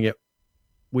they're doing it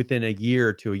within a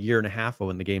year to a year and a half of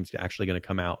when the game's actually going to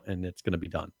come out and it's going to be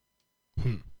done.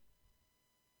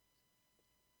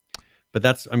 But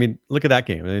look at that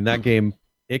game. I mean, that game,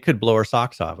 it could blow our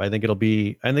socks off. I think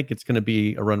it's going to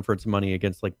be a run for its money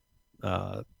against like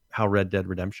how Red Dead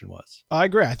Redemption was. I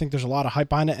agree. I think there's a lot of hype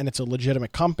behind it, and it's a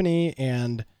legitimate company,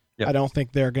 and I don't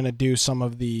think they're going to do some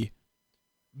of the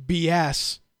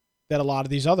BS that a lot of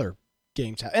these other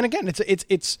games have. And again,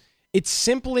 it's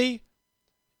simply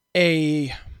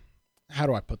how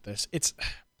do I put this? It's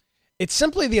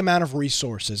simply the amount of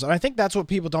resources. And I think that's what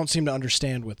people don't seem to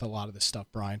understand with a lot of this stuff,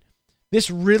 Brian. This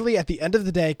really, at the end of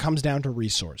the day, comes down to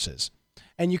resources.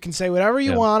 And you can say whatever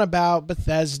you want about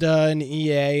Bethesda and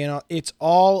EA, it's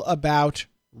all about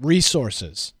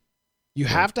resources. You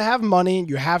have to have money.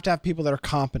 You have to have people that are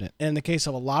competent. And in the case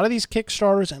of a lot of these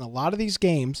Kickstarters and a lot of these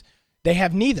games, they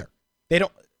have neither. They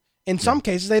don't. In some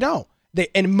cases, they don't.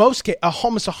 In most cases,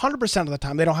 almost 100% of the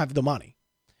time, they don't have the money.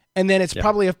 And then it's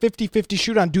probably a 50-50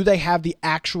 shoot on, do they have the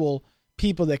actual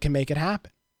people that can make it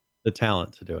happen? The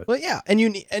talent to do it. Well, yeah.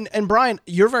 And Brian,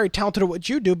 you're very talented at what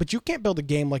you do, but you can't build a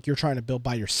game like you're trying to build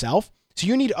by yourself. So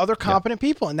you need other competent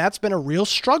people. And that's been a real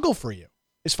struggle for you,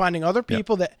 is finding other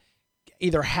people that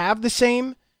either have the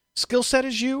same skill set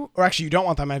as you, or actually you don't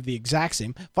want them to have the exact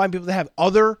same. Find people that have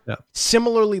other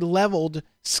similarly leveled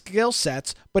skill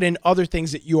sets, but in other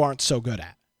things that you aren't so good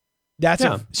at. It's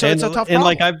a tough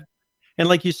problem. And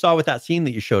like you saw with that scene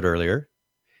that you showed earlier,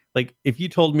 like if you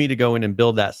told me to go in and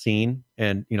build that scene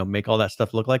and make all that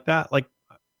stuff look like that, like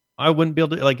I wouldn't be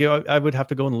able to. I would have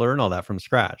to go and learn all that from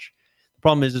scratch. The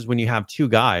problem is when you have two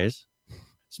guys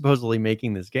supposedly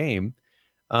making this game.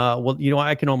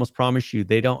 I can almost promise you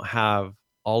they don't have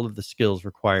all of the skills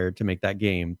required to make that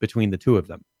game between the two of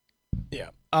them. Yeah.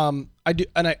 I do,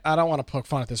 and I don't want to poke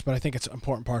fun at this, but I think it's an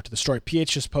important part to the story.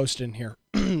 PH just posted in here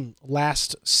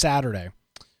last Saturday,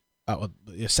 a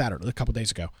couple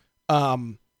days ago.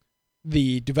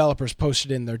 The developers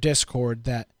posted in their Discord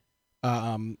that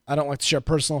I don't like to share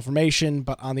personal information,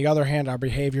 but on the other hand, our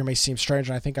behavior may seem strange,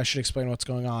 and I think I should explain what's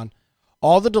going on.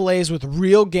 All the delays with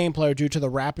real gameplay are due to the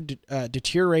rapid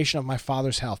deterioration of my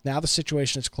father's health. Now the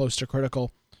situation is close to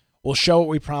critical. We'll show what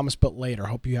we promised, but later.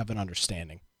 Hope you have an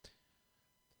understanding.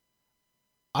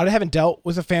 I haven't dealt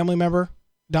with a family member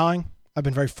dying. I've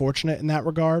been very fortunate in that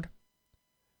regard.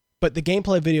 But the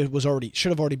gameplay video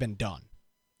should have already been done.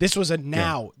 This was a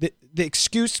now. Yeah. The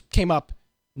excuse came up.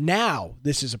 Now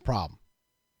this is a problem.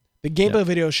 The gameplay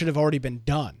video should have already been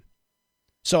done.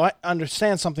 So I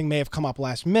understand something may have come up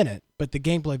last minute, but the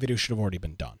gameplay video should have already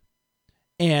been done.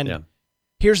 And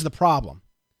here's the problem.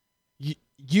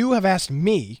 You have asked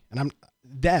me, and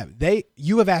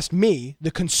you have asked me,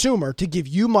 the consumer, to give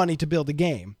you money to build a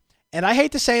game. And I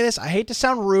hate to say this, I hate to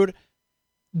sound rude.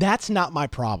 That's not my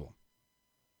problem.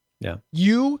 Yeah.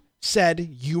 You said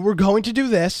you were going to do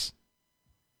this.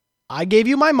 I gave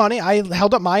you my money. I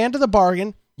held up my end of the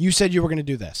bargain. You said you were going to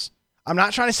do this. I'm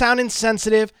not trying to sound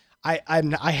insensitive. I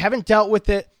haven't dealt with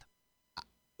it.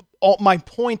 My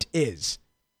point is,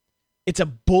 it's a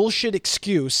bullshit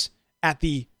excuse at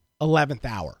the 11th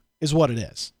hour is what it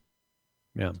is.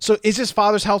 Yeah. So is his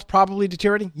father's health probably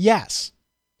deteriorating? Yes.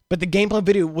 But the gameplay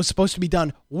video was supposed to be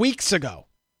done weeks ago.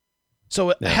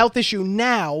 So a health issue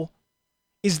now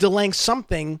is delaying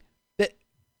something that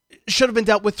should have been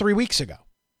dealt with 3 weeks ago.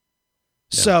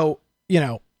 Yeah. So,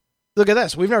 look at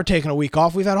this. We've never taken a week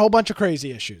off. We've had a whole bunch of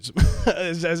crazy issues,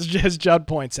 as Judd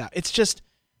points out. It's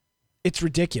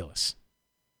ridiculous.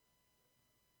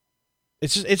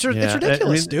 It's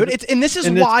ridiculous, dude. And this is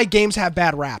why games have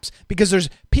bad raps, because there's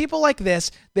people like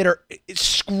this that are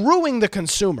screwing the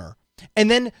consumer, and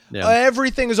then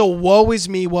everything is a woe is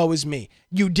me, woe is me.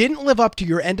 You didn't live up to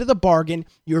your end of the bargain.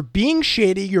 You're being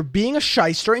shady. You're being a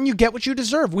shyster, and you get what you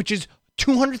deserve, which is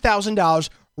 $200,000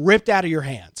 ripped out of your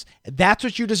hands. That's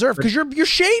what you deserve because you're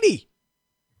shady.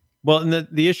 Well, and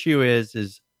the issue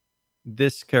is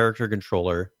this character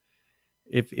controller.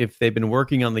 If they've been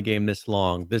working on the game this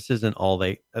long, this isn't all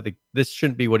I think this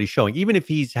shouldn't be what he's showing. Even if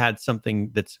he's had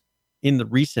something that's in the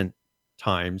recent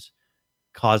times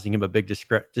causing him a big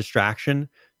distraction,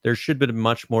 there should be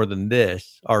much more than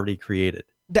this already created.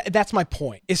 That's my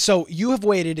point. So you have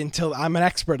waited until I'm an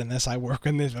expert in this. I work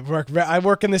in this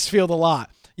field a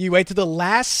lot. You wait to the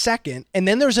last second, and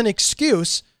then there's an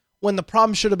excuse when the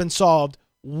problem should have been solved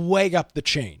way up the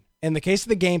chain. In the case of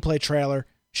the gameplay trailer,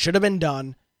 should have been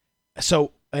done.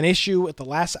 So an issue at the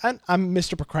last, I'm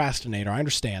Mr. Procrastinator, I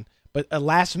understand, but a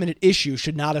last minute issue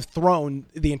should not have thrown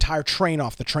the entire train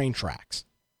off the train tracks,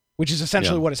 which is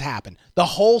essentially what has happened. The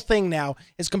whole thing now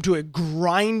has come to a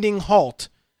grinding halt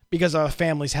because of a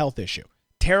family's health issue.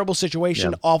 Terrible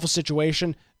situation, awful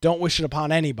situation. Don't wish it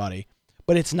upon anybody,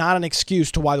 but it's not an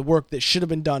excuse to why the work that should have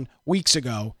been done weeks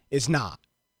ago is not,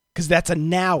 because that's a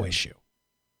now issue.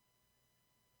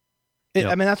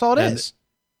 I mean, that's all it is.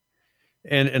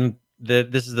 And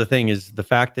this is the thing, is the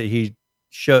fact that he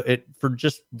showed it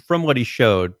from what he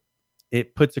showed,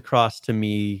 it puts across to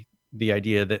me the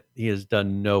idea that he has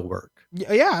done no work.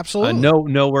 Yeah, absolutely.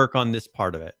 No work on this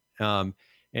part of it.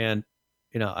 And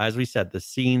as we said, the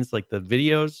scenes, like the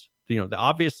videos,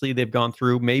 obviously they've gone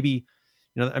through, maybe,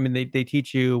 they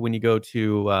teach you when you go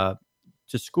to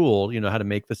school, how to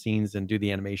make the scenes and do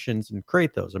the animations and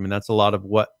create those. I mean, that's a lot of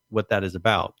what that is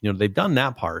about. They've done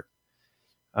that part.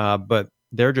 But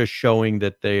they're just showing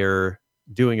that they're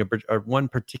doing a one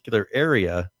particular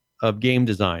area of game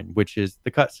design, which is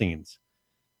the cutscenes.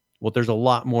 Well, there's a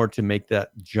lot more to make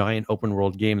that giant open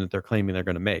world game that they're claiming they're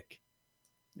going to make.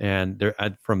 And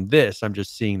from this, I'm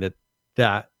just seeing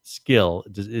that skill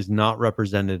is not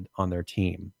represented on their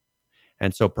team.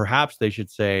 And so perhaps they should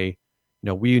say,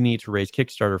 we need to raise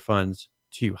Kickstarter funds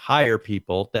to hire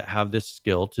people that have this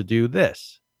skill to do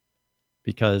this,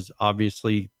 because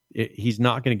obviously he's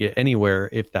not going to get anywhere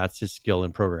if that's his skill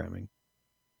in programming.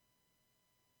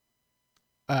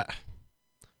 I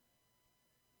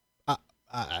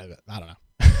don't know.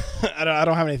 I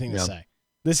don't have anything to say.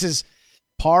 This is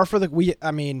par for the we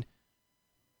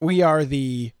are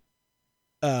the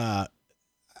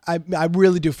I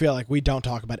really do feel like we don't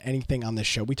talk about anything on this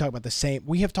show. We talk about the same.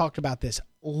 We have talked about this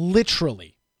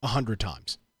literally 100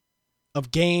 times,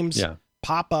 of games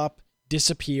pop up,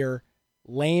 disappear,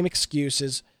 lame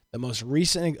excuses. The most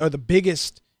recent, or the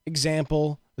biggest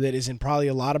example that is in probably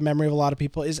a lot of memory of a lot of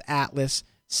people, is Atlas.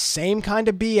 Same kind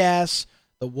of BS.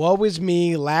 The woe is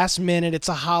me, last minute, it's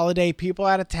a holiday, people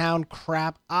out of town,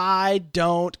 crap. I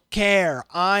don't care.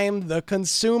 I'm the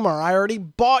consumer. I already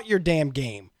bought your damn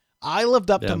game. I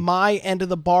lived up to my end of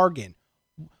the bargain.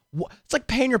 It's like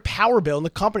paying your power bill, and the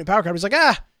power company's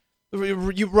like,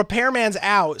 your repairman's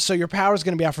out, so your power's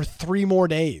going to be out for 3 more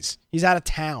days. He's out of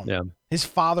town. Yeah. His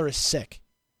father is sick.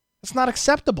 That's not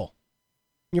acceptable.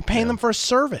 You're paying them for a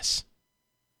service.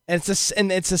 And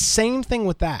it's the same thing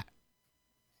with that.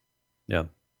 Yeah.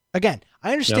 Again,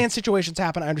 I understand situations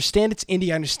happen. I understand it's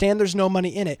indie. I understand there's no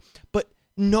money in it. But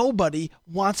nobody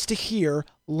wants to hear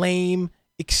lame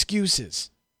excuses.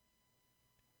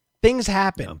 Things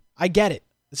happen. Yeah. I get it.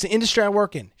 It's the industry I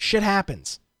work in. Shit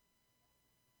happens.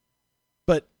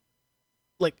 But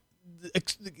like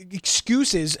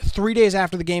excuses 3 days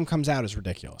after the game comes out is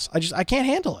ridiculous. I can't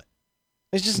handle it.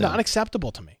 It's just not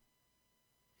acceptable to me.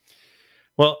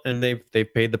 Well, and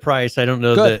they've paid the price. I don't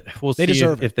know Good. that we'll They see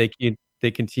deserve if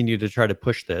they continue to try to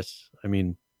push this. I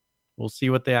mean, we'll see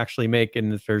what they actually make,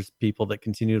 and if there's people that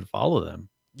continue to follow them.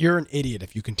 You're an idiot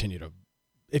if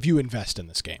you invest in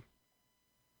this game.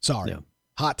 Sorry. Yeah.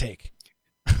 Hot take.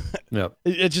 Yeah.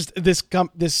 It just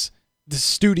this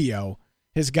studio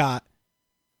has got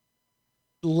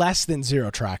less than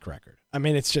zero track record. I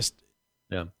mean, it's just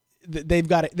they've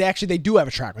got it. They do have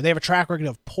a track record. They have a track record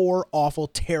of poor, awful,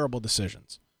 terrible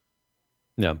decisions.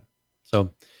 Yeah.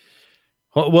 So,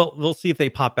 well, we'll see if they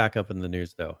pop back up in the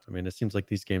news, though. I mean, it seems like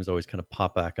these games always kind of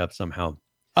pop back up somehow.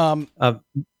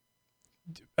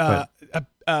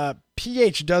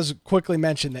 PH does quickly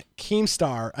mention that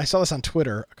Keemstar, I saw this on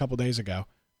Twitter a couple days ago.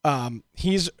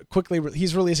 He's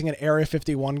releasing an Area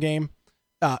 51 game.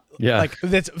 Like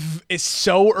it's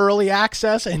so early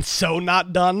access and so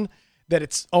not done that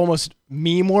it's almost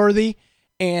meme worthy.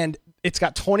 And it's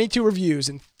got 22 reviews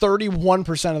and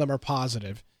 31% of them are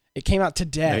positive. It came out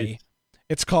today. Nice.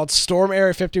 It's called Storm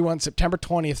Area 51, September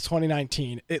 20th,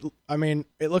 2019. It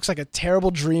looks like a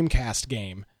terrible Dreamcast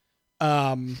game.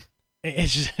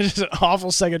 It's just an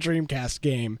awful Sega Dreamcast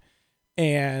game,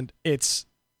 and it's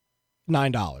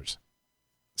 $9.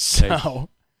 So nice.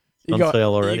 you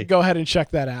go ahead and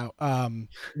check that out.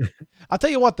 I'll tell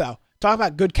you what, though. Talk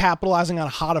about good capitalizing on a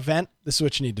hot event. This is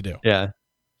what you need to do. Yeah.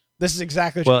 This is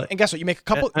exactly what and guess what? You make a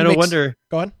couple. I don't wonder.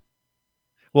 Go ahead.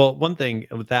 Well, one thing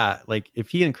with that, like if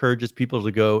he encourages people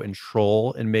to go and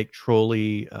troll and make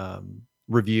trolly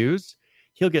reviews,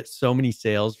 he'll get so many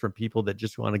sales from people that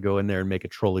just want to go in there and make a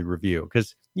trolley review.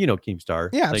 Because Keemstar.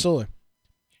 Yeah, absolutely.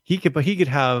 He could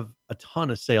have a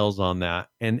ton of sales on that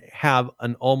and have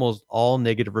an almost all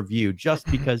negative review just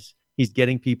because he's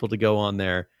getting people to go on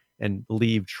there and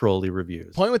leave trolley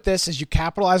reviews. Point with this is you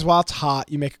capitalize while it's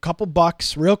hot. You make a couple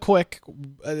bucks real quick.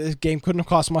 This game couldn't have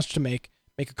cost much to make.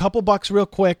 Make a couple bucks real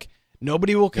quick.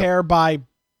 Nobody will care by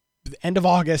the end of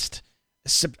August.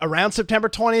 Around September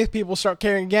 20th, people start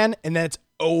caring again, and then it's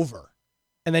over.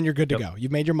 And then you're good to go.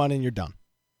 You've made your money and you're done.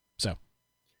 So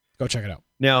go check it out.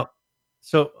 Now,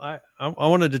 so I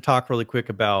wanted to talk really quick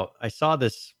about, I saw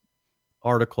this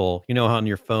article, on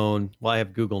your phone. Well, I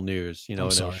have Google News, and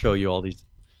it'll show you all these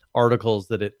articles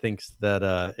that it thinks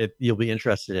that you'll be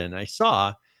interested in. I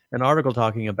saw an article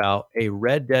talking about a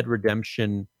Red Dead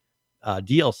Redemption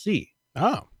DLC.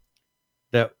 Oh,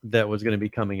 that was going to be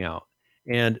coming out,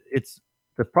 and it's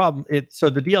the problem. So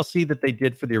the DLC that they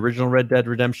did for the original Red Dead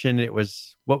Redemption, it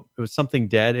was something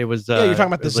dead. It was you're talking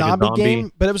about the zombie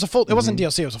game, but it was a full. It wasn't Mm-hmm.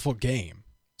 DLC. It was a full game.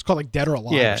 It's called like Dead or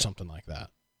Alive or something like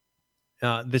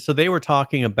that. So they were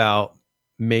talking about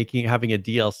having a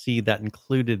DLC that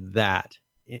included that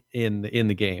in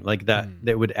the game, like that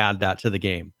would add that to the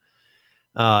game.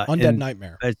 Undead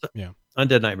Nightmare.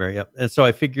 Undead Nightmare, yep. And so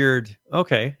I figured,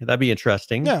 okay, that'd be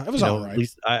interesting. Yeah, it was all right. At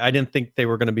least I didn't think they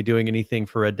were going to be doing anything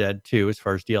for Red Dead 2 as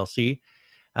far as DLC.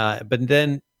 But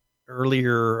then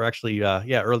earlier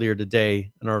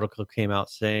today, an article came out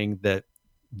saying that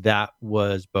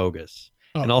was bogus.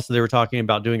 Oh. And also they were talking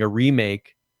about doing a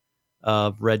remake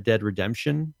of Red Dead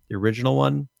Redemption, the original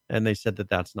one. And they said that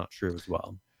that's not true as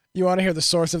well. You want to hear the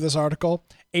source of this article?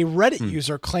 A Reddit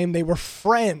user claimed they were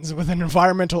friends with an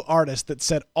environmental artist that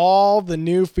said all the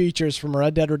new features from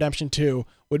Red Dead Redemption 2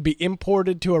 would be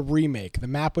imported to a remake. The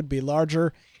map would be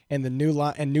larger, and the new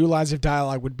lines of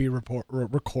dialogue would be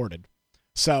recorded.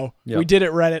 So we did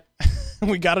it, Reddit.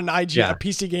 We got an a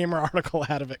PC Gamer article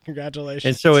out of it. Congratulations.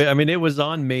 And so, I mean, it was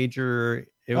on major.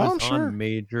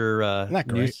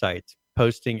 News sites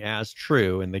posting as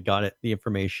true, and they got the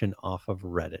information off of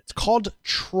Reddit. It's called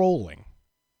trolling.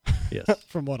 Yes.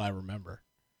 From what I remember.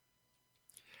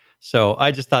 So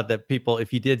I just thought that people,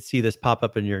 if you did see this pop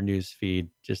up in your news feed,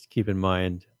 just keep in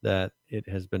mind that it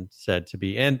has been said to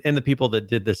be, and the people that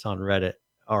did this on Reddit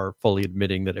are fully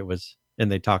admitting that it was,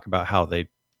 and they talk about how they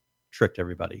tricked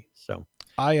everybody. So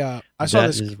I saw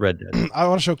this. Is Red Dead. I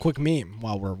want to show a quick meme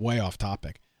while we're way off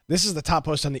topic. This is the top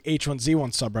post on the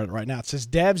H1Z1 subreddit right now. It says,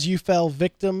 Devs, you fell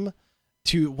victim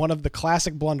to one of the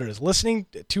classic blunders, listening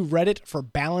to Reddit for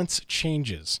balance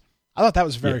changes. I thought that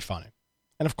was very funny.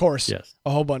 And of course, a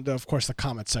whole bunch, of course, the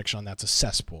comment section on that's a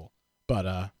cesspool. But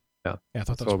I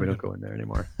thought that was we don't go in there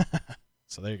anymore.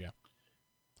 So there you go.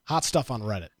 Hot stuff on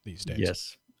Reddit these days.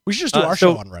 Yes. We should just do our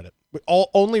show on Reddit.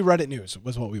 Only Reddit news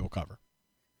was what we will cover.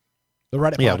 The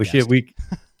Reddit Yeah, podcast.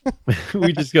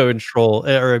 we just go and scroll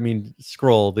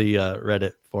the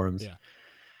Reddit forums. Yeah.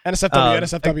 NSFW,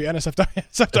 NSFW, NSFW,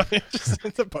 NSFW,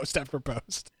 just the post after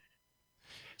post.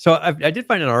 So I did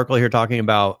find an article here talking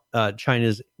about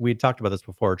China's, we talked about this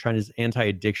before, China's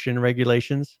anti-addiction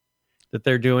regulations that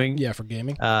they're doing. Yeah, for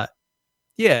gaming.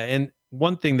 Yeah, and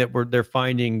one thing that they're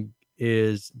finding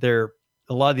is a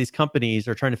lot of these companies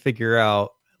are trying to figure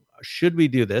out, should we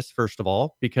do this, first of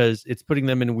all, because it's putting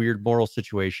them in weird moral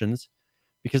situations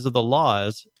because of the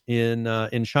laws in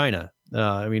China.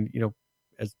 I mean, you know,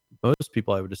 as most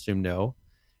people I would assume know,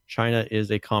 China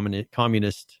is a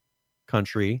communist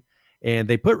country, and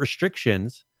they put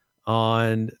restrictions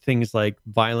on things like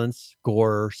violence,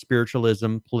 gore,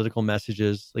 spiritualism, political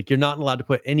messages. Like, you're not allowed to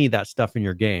put any of that stuff in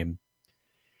your game.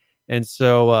 And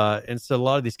so a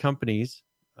lot of these companies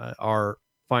are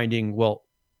finding, well,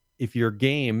 if your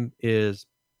game is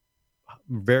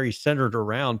very centered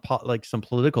around like some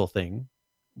political thing,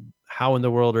 how in the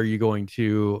world are you going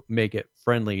to make it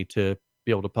friendly to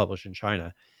be able to publish in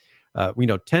China? We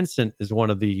know Tencent is one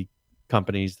of the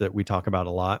companies that we talk about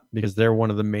a lot because they're one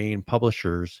of the main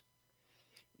publishers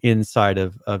inside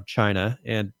of China.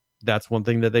 And that's one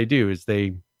thing that they do is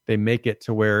they make it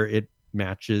to where it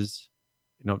matches,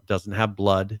 you know, doesn't have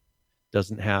blood,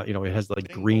 doesn't have, you know, it has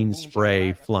like green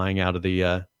spray flying out of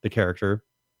the character.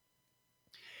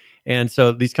 And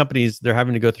so these companies, they're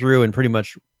having to go through and pretty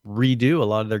much redo a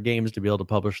lot of their games to be able to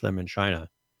publish them in China.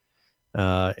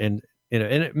 And you know,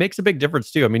 and it makes a big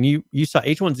difference too. I mean, you saw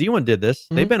H1Z1 did this.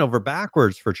 Mm-hmm. They bent over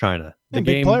backwards for China. The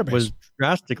game was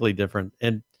drastically different.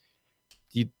 And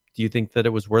do you think that it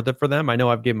was worth it for them? I know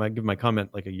I've given my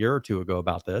comment like a year or two ago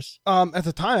about this. At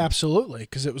the time, absolutely,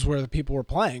 because it was where the people were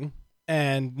playing,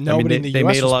 and nobody in the they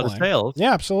US made a lot of sales.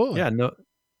 Yeah, absolutely. Yeah, no,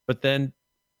 but then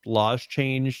laws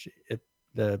changed.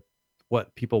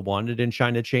 What people wanted in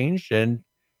China changed, and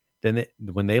then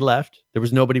when they left, there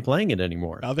was nobody playing it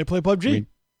anymore. Now they play PUBG. I mean,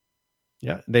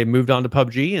 yeah, they moved on to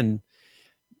PUBG, and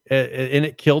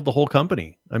it killed the whole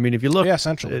company. I mean, if you look, yeah,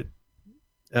 essentially,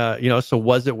 you know, so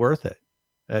was it worth it?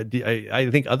 I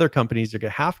think other companies are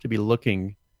going to have to be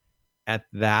looking at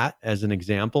that as an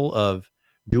example of,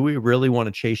 do we really want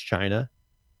to chase China,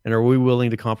 and are we willing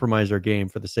to compromise our game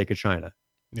for the sake of China?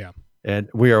 Yeah, and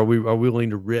are we willing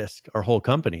to risk our whole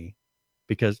company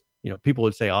because, you know, people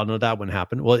would say, "Oh no, that wouldn't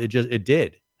happen." Well, it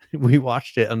did. We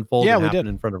watched it unfold and happen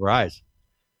in front of our eyes.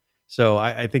 So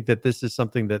I think that this is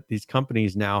something that these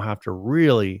companies now have to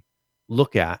really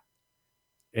look at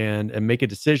and make a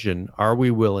decision. Are we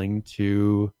willing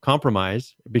to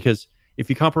compromise? Because if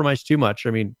you compromise too much,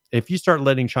 I mean, if you start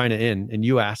letting China in, and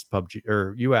you asked PUBG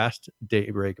or you asked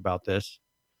Daybreak about this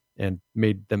and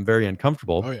made them very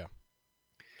uncomfortable. Oh yeah.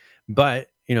 But,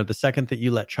 you know, the second that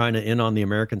you let China in on the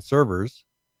American servers,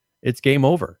 it's game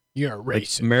over. You're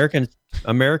racist. Like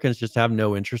Americans just have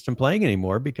no interest in playing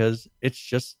anymore because it's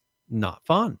just not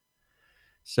fun.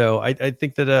 So I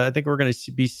think that I think we're going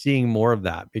to be seeing more of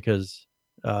that because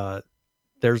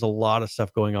there's a lot of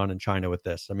stuff going on in China with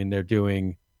this. I mean,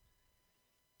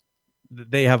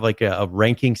 they have like a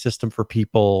ranking system for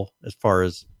people as far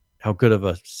as how good of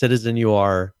a citizen you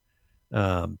are.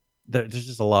 There's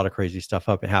just a lot of crazy stuff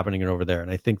happening over there.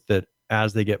 And I think that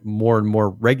as they get more and more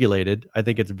regulated, I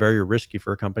think it's very risky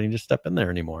for a company to step in there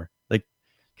anymore. Like,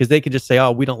 because they could just say,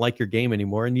 "Oh, we don't like your game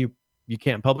anymore," and you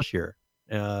can't publish here,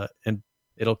 and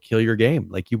it'll kill your game.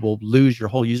 Like, you will lose your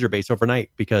whole user base overnight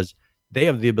because they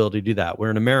have the ability to do that.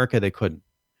 Where in America, they couldn't.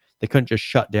 They couldn't just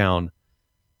shut down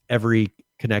every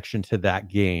connection to that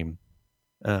game,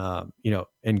 you know,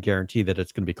 and guarantee that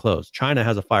it's going to be closed. China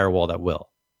has a firewall that will.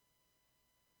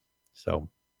 So,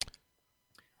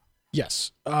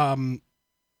 yes,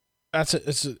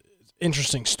 it's an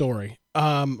interesting story.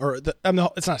 It's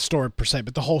not a story per se,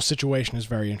 but the whole situation is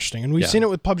very interesting, and we've seen it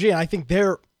with PUBG. And I think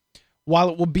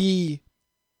while it'll be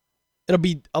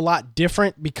a lot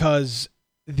different because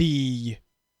the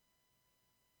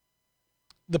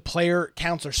player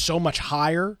counts are so much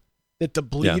higher that the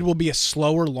bleed will be a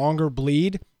slower, longer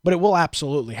bleed, but it will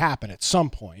absolutely happen at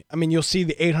some point. I mean, you'll see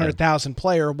the 800,000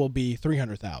 player will be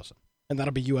 300,000, and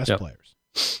that'll be U.S. players.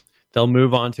 They'll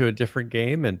move on to a different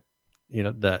game, and you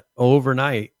know that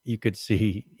overnight you could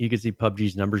see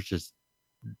PUBG's numbers just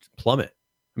plummet.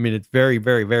 I mean, it's very,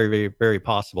 very, very, very, very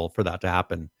possible for that to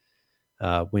happen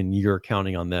when you're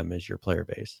counting on them as your player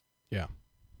base. Yeah.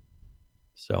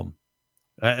 So,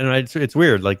 it's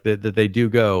weird, like that they do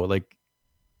go like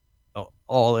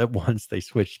all at once. They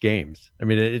switch games. I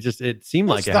mean, it seemed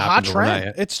like it happened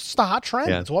overnight. It's just the hot trend.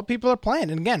 It's what people are playing.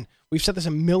 And again, we've said this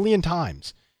a million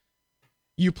times.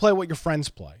 You play what your friends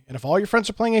play. And if all your friends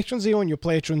are playing H1Z1, you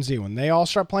play H1Z1. They all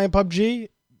start playing PUBG,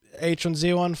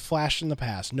 H1Z1, flash in the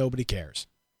past. Nobody cares.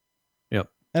 Yep.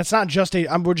 And it's not just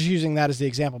we're just using that as the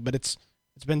example, but it's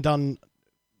been done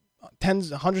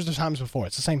hundreds of times before.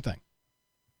 It's the same thing.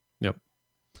 Yep.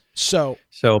 So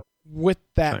with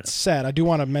that said, I do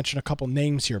want to mention a couple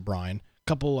names here, Brian. A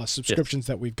couple subscriptions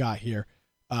that we've got here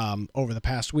over the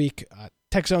past week.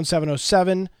 TechZone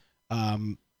 707,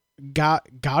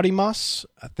 Gaudimus,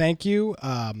 thank you.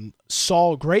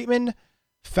 Saul Greatman,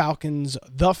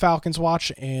 The Falcons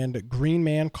Watch, and Green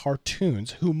Man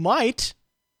Cartoons, who might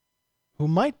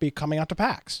be coming out to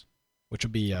PAX, which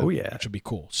would be which would be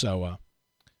cool. So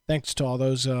thanks to all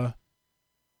those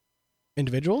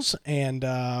individuals, and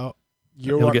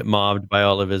he'll get mobbed by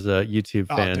all of his YouTube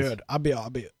fans. Oh,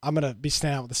 dude, I'm gonna be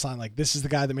standing out with a sign like, "This is the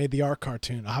guy that made the art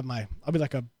cartoon." I'll be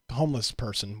like a homeless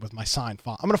person with my sign.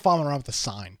 I'm gonna follow him around with a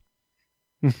sign.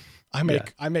 I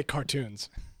make cartoons.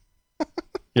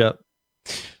 Yep.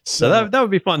 So that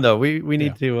would be fun though. We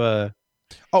need to.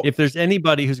 If there's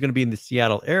anybody who's going to be in the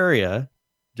Seattle area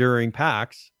during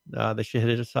PAX, they should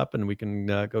hit us up and we can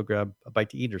go grab a bite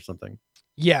to eat or something.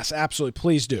 Yes, absolutely.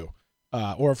 Please do.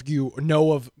 Or if you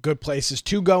know of good places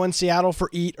to go in Seattle for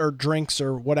eat or drinks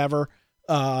or whatever,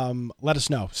 let us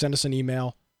know. Send us an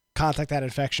email,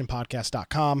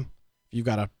 contact@infectionpodcast.com. If you've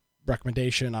got a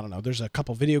recommendation, I don't know. There's a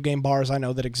couple video game bars I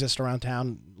know that exist around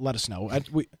town. Let us know.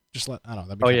 That'd be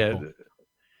cool.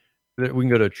 We can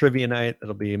go to a trivia night.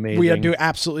 That'll be amazing. We are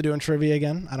absolutely doing trivia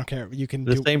again. I don't care. You can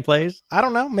do the same place. I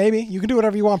don't know. Maybe you can do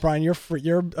whatever you want, Brian. You're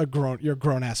a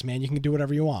grown ass man. You can do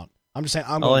whatever you want. I'm just saying.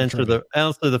 I'll answer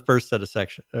the first set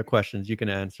of questions. You can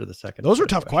answer the second. Those were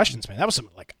tough questions, man. That was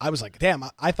something like I was like, damn.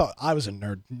 I thought I was a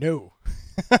nerd. No,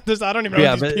 I don't even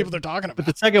know what these people they're talking about. But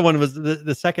the second one was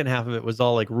the second half of it was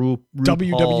all like WWE.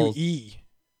 It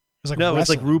was like no,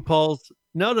 wrestling. it was like RuPaul's.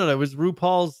 No, it was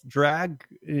RuPaul's drag.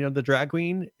 The drag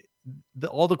queen.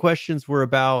 All the questions were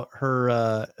about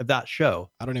her that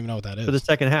show. I don't even know what that is. For the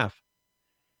second half.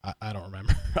 I don't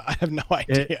remember. I have no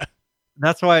idea.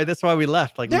 That's why we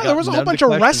left. Like, there was a whole bunch of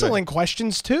wrestling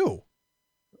questions too.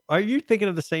 Are you thinking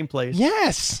of the same place?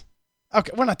 Yes.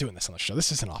 Okay, we're not doing this on the show.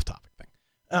 This is an off-topic thing.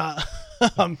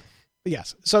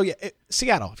 Yes. So yeah,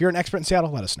 Seattle. If you're an expert in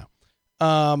Seattle, let us know.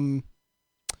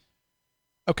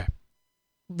 Okay.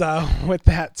 With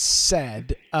that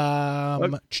said,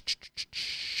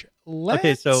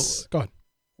 let's go ahead.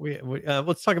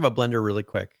 Let's talk about Blender really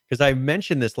quick because I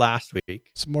mentioned this last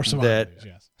week. Some more news,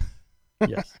 yes.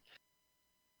 Yes.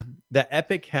 That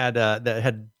Epic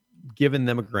had given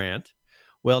them a grant.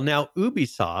 Well, now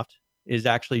Ubisoft is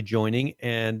actually joining,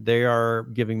 and they are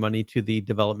giving money to the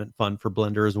development fund for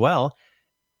Blender as well.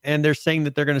 And they're saying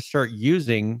that they're going to start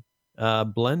using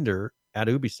Blender at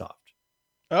Ubisoft.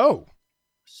 Oh.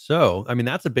 So, I mean,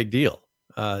 that's a big deal.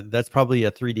 That's probably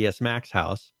a 3DS Max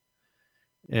house.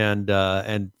 And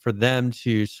for them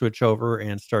to switch over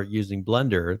and start using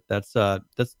Blender, that's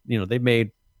they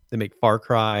make Far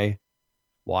Cry,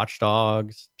 Watch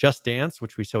Dogs, Just Dance,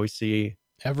 which we always see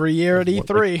every year at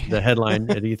E3. Like the headline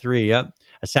at E3, yep.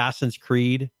 Assassin's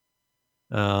Creed,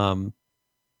 all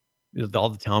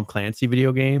the Tom Clancy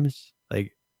video games.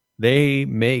 Like they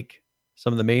make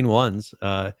some of the main ones.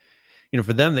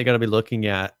 For them, they got to be looking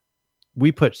at.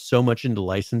 We put so much into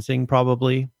licensing,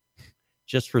 probably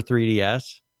just for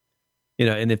 3DS.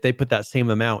 And if they put that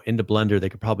same amount into Blender, they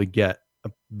could probably get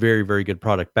a very, very good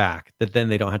product back that then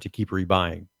they don't have to keep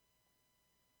rebuying.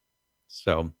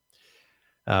 So,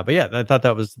 but yeah, I thought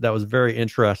that was very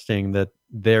interesting that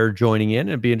they're joining in.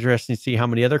 It'd be interesting to see how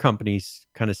many other companies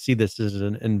kind of see this as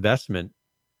an investment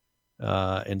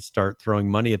and start throwing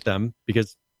money at them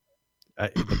because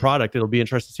the product, it'll be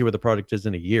interesting to see where the product is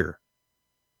in a year.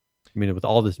 I mean, with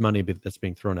all this money that's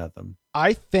being thrown at them.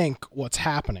 I think what's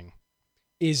happening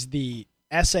is the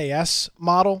SAS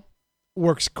model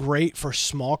works great for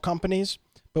small companies,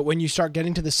 but when you start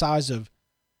getting to the size of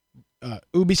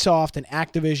Ubisoft and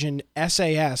Activision,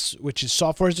 SAS, which is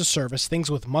software as a service,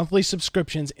 things with monthly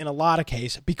subscriptions in a lot of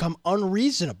cases become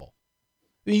unreasonable.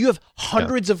 I mean, you have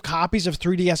hundreds of copies of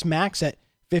 3DS Max at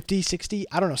 $50, $60,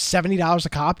 I don't know, $70 a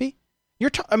copy.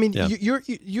 You're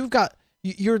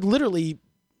literally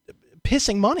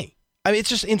pissing money. I mean,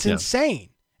 it's insane.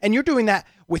 And you're doing that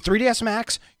with 3DS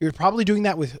Max. You're probably doing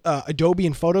that with Adobe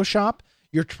and Photoshop.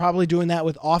 You're probably doing that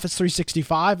with Office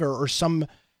 365 or some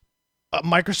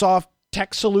Microsoft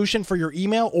tech solution for your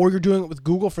email, or you're doing it with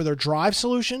Google for their Drive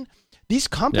solution. These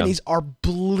companies are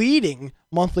bleeding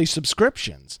monthly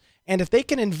subscriptions. And if they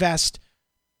can invest,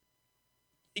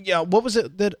 what was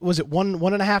it? Was it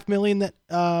 $1.5 million that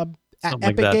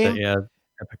Epic Game?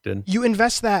 Epic did. You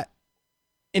invest that.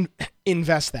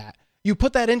 You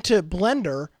put that into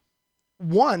Blender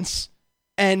once,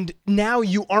 And now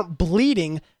you aren't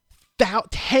bleeding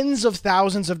tens of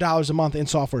thousands of dollars a month in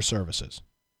software services.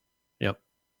 Yep.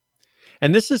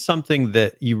 And this is something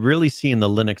that you really see in the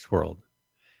Linux world.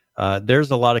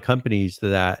 There's a lot of companies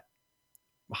that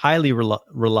highly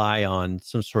rely on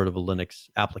some sort of a Linux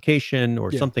application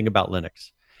or something about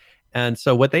Linux. And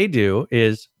so what they do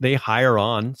is they hire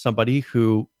on somebody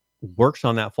who works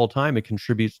on that full time and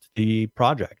contributes to the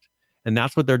project. And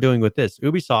that's what they're doing with this.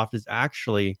 Ubisoft is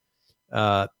actually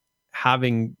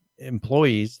having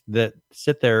employees that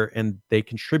sit there and they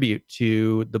contribute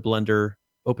to the Blender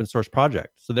open source project.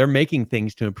 So they're making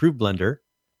things to improve Blender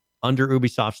under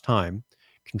Ubisoft's time,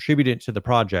 contribute it to the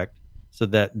project so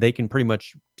that they can pretty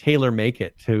much tailor make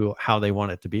it to how they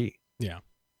want it to be. Yeah.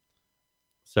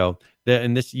 So,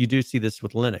 and this, you do see this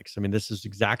with Linux. I mean, this is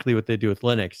exactly what they do with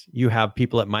Linux. You have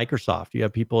people at Microsoft, you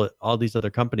have people at all these other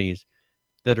companies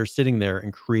that are sitting there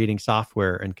and creating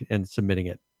software and submitting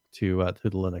it to the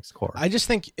Linux core. I just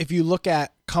think if you look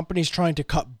at companies trying to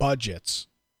cut budgets,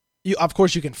 of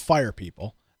course you can fire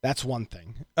people. That's one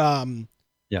thing.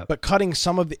 Yeah. But cutting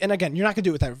some of the, and again, you're not going to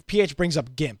do it with that. PH brings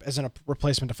up GIMP as a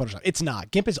replacement to Photoshop. It's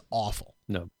not. GIMP is awful.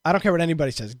 No. I don't care what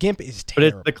anybody says. GIMP is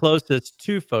terrible. But it's the closest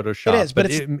to Photoshop. It is, but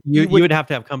you would have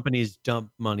to have companies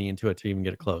dump money into it to even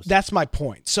get it close. That's my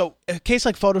point. So a case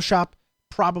like Photoshop,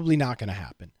 probably not going to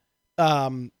happen.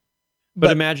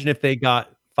 But imagine if they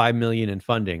got $5 million in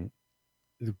funding,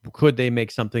 could they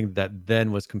make something that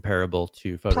then was comparable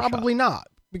to Photoshop? Probably not,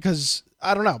 because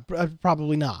I don't know.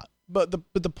 Probably not. But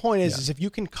the point is if you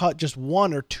can cut just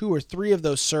one or two or three of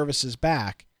those services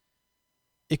back,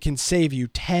 it can save you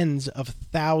tens of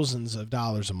thousands of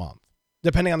dollars a month,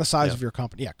 depending on the size of your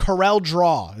company. Yeah, Corel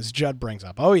Draw, as Judd brings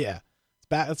up. Oh yeah,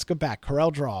 let's go back.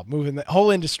 Corel Draw, moving the whole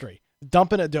industry,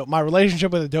 dumping Adobe. My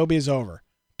relationship with Adobe is over.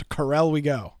 To Corel we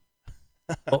go.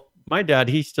 Well, my dad,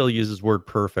 he still uses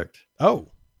WordPerfect. Oh,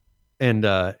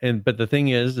 but the thing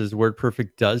is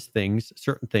WordPerfect does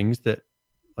certain things that,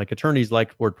 like, attorneys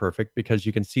like WordPerfect because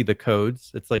you can see the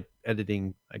codes. It's like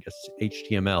editing, I guess,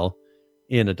 HTML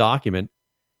in a document,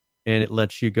 and it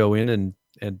lets you go in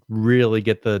and really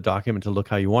get the document to look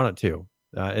how you want it to.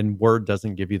 And Word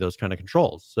doesn't give you those kind of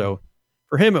controls. So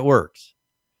for him, it works.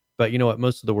 But you know what?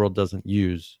 Most of the world doesn't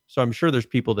use. So I'm sure there's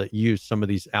people that use some of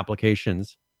these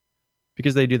applications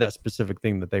because they do that specific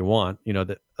thing that they want, you know,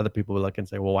 that other people will look and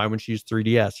say, well, why wouldn't you use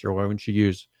 3DS or why wouldn't you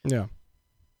use? Yeah.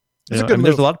 There's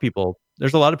a lot of people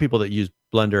that use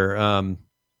Blender.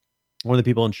 One of the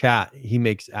people in chat, he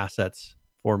makes assets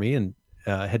for me, and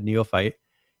Head Neophyte,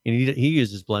 and he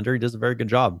uses Blender. He does a very good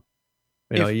job.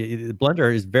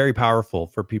 Blender is very powerful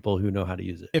for people who know how to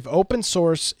use it. If open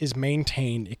source is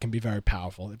maintained, it can be very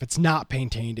powerful. If it's not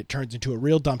maintained, it turns into a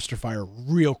real dumpster fire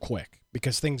real quick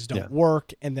because things don't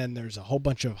work, and then there's a whole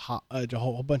bunch of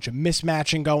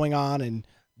mismatching going on and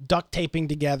duct taping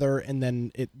together, and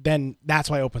then that's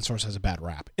why open source has a bad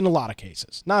rap in a lot of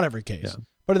cases. Not every case,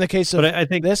 but in the case of I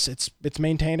think this, it's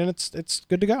maintained and it's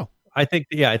good to go. I think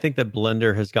that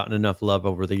Blender has gotten enough love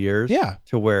over the years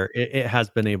to where it has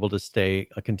been able to stay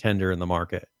a contender in the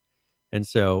market. And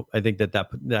so I think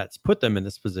that's put them in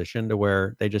this position to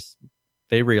where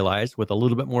they realize with a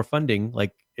little bit more funding,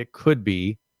 like, it could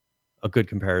be a good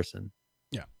comparison.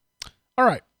 Yeah. All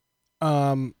right.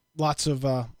 Lots of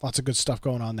good stuff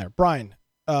going on there. Brian,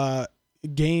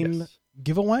 game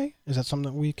giveaway, is that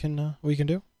something that we can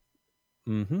do?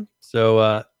 Mm-hmm. So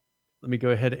let me go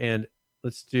ahead and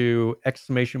let's do !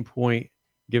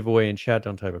 giveaway in chat.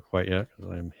 Don't type it quite yet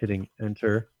because I'm hitting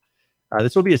enter.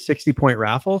 This will be a 60-point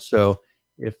raffle. So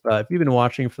if you've been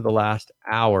watching for the last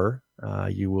hour,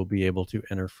 you will be able to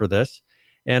enter for this.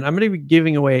 And I'm going to be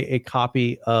giving away a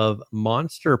copy of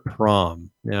Monster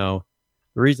Prom. Now,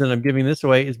 the reason I'm giving this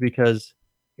away is because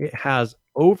it has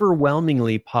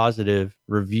overwhelmingly positive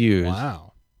reviews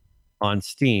on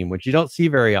Steam, which you don't see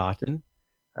very often.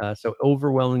 So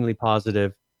overwhelmingly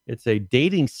positive. It's a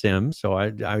dating sim. So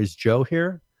I was Joe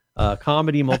here.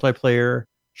 Comedy multiplayer,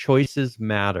 choices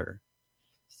matter.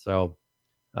 So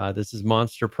this is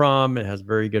Monster Prom. It has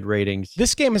very good ratings.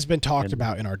 This game has been talked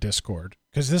about in our Discord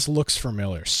because this looks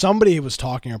familiar. Somebody was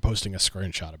talking or posting a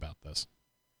screenshot about this.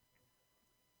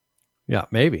 Yeah,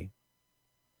 maybe.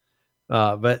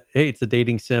 But hey, it's a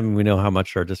dating sim. We know how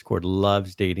much our Discord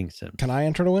loves dating sims. Can I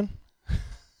enter to win?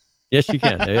 Yes, you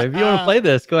can. If you want to play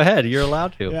this, go ahead. You're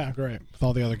allowed to. Yeah, great. With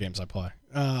all the other games I play.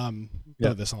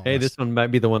 This on this one might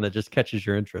be the one that just catches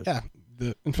your interest. Yeah,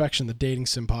 the Infection, the dating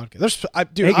sim podcast.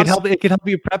 It can help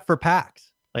you prep for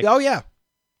PAX. Oh yeah,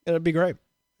 it'd be great.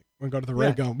 We go to the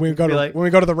Ray Gun. When we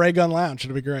go to the Ray Gun Lounge,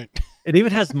 it'll be great. It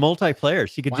even has multiplayer.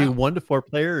 So you could do 1 to 4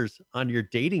 players on your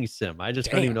dating sim. I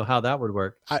just don't even know how that would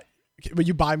work. Will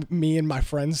you buy me and my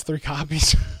friends 3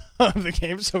 copies of the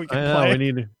game so we can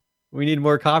play? We need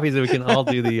more copies so we can all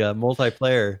do the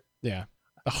multiplayer. Yeah.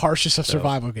 The harshest of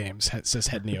survival games, says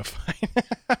Head Neophyte.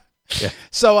 Yeah.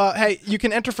 So, hey, you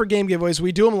can enter for game giveaways.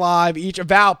 We do them live each.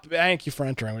 Val, thank you for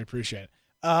entering. We appreciate it.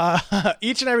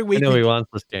 Each and every week, I know he wants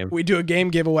this game. We do a game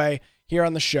giveaway here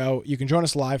on the show. You can join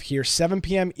us live here, 7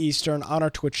 p.m. Eastern on our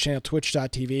Twitch channel,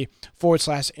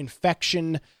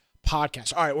 twitch.tv/Infection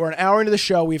Podcast. All right, we're an hour into the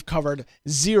show. We've covered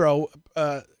 0,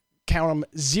 count them,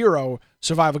 0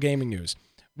 survival gaming news.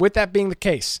 With that being the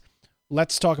case,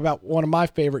 let's talk about one of my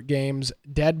favorite games,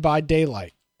 Dead by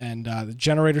Daylight, and the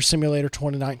Generator Simulator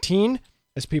 2019,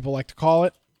 as people like to call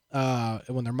it,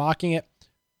 when they're mocking it.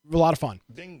 A lot of fun.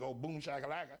 Bingo, boom,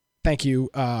 shakalaka. Thank you.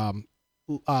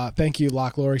 Thank you,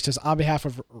 Lock Lori says on behalf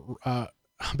of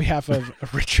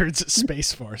Richard's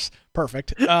Space Force.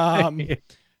 Perfect.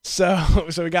 So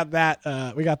we got that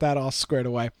all squared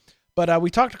away. But we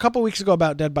talked a couple weeks ago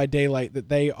about Dead by Daylight, that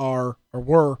they are or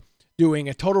were doing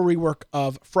a total rework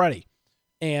of Freddy,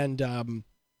 and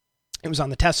it was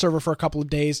on the test server for a couple of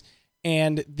days,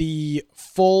 and the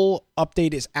full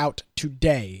update is out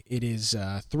today. It is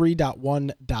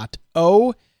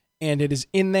 3.1.0, and it is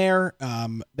in there.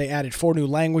 They added 4 new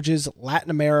languages: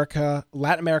 Latin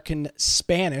American,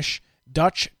 Spanish,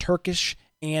 Dutch, Turkish,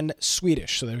 and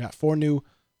Swedish. So they've got 4 new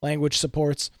language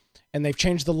supports, and they've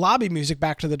changed the lobby music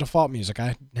back to the default music.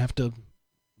 I have to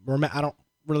I don't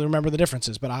really remember the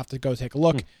differences, but I'll have to go take a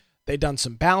look. They've done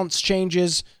some balance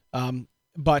changes,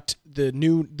 but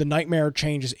the Nightmare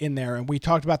changes in there, and we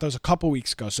talked about those a couple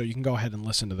weeks ago, so you can go ahead and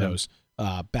listen to those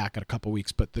back at a couple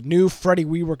weeks. But the new Freddy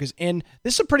rework is in.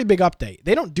 This is a pretty big update.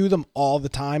 They don't do them all the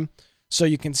time, so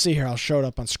you can see here. I'll show it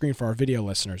up on screen for our video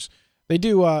listeners. They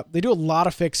do a lot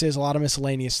of fixes, a lot of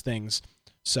miscellaneous things.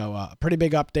 So a pretty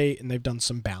big update, and they've done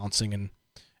some balancing and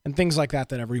things like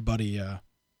that everybody.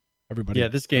 Yeah,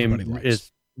 this game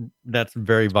that's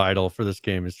very vital for this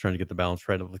game, is trying to get the balance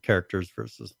right of the characters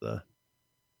versus the.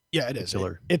 Yeah, it is.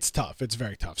 It's tough. It's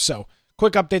very tough. So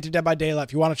quick update to Dead by Daylight.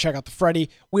 If you want to check out the Freddy,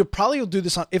 we'll probably do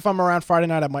this if I'm around Friday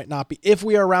night. I might not be. If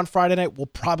we are around Friday night, we'll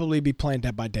probably be playing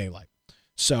Dead by Daylight.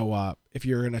 So if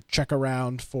you're gonna check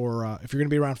around for, if you're gonna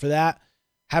be around for that,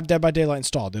 have Dead by Daylight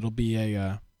installed. It'll be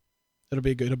a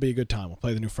good time. We'll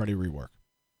play the new Freddy rework.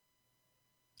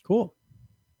 Cool.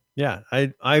 Yeah,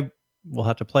 I will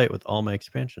have to play it with all my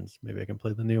expansions. Maybe I can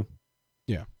play the new.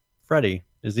 Yeah. Freddy,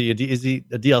 is he a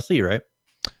DLC, right?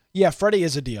 Yeah, Freddy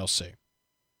is a DLC.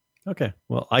 Okay.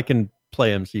 Well, I can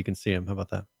play him so you can see him. How about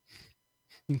that?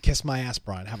 And kiss my ass,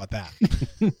 Brian. How about that?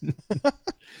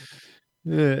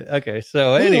 Okay.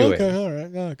 So anyway. Okay. All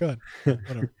right. Oh, go ahead.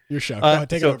 Whatever. Your show. Go ahead.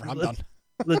 Take it over. I'm done.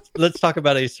 let's talk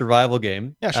about a survival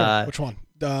game. Yeah, sure. Which one?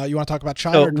 You want to talk about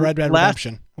China or Red Dead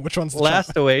Redemption? Which one's the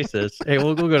Last Oasis? Hey,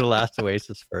 we'll go to Last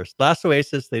Oasis first. Last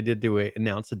Oasis, they did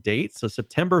announce a date. So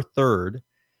September 3rd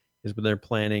is when they're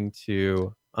planning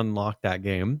to unlock that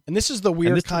game. And this is the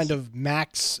weird kind of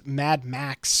Mad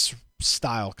Max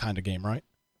style kind of game, right?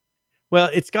 Well,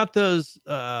 it's got those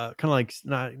kind of like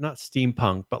not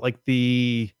steampunk, but like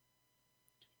the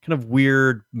kind of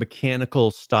weird mechanical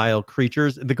style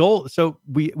creatures. The goal, so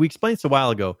we explained this a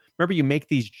while ago. Remember, you make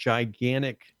these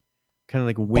gigantic kind of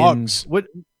like winds. Bugs.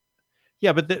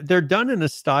 Yeah, but they're done in a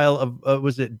style of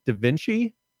was it Da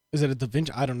Vinci? Is it a Da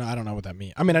Vinci? I don't know what that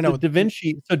means. I mean, I know Da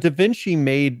Vinci. So Da Vinci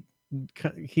made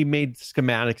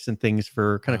schematics and things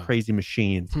for kind of crazy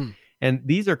machines. And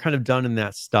these are kind of done in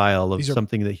that style of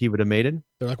something that he would have made it.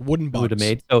 They're like wooden bugs. Would have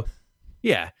made. So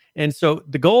yeah. And so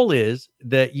the goal is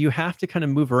that you have to kind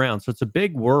of move around. So it's a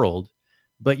big world,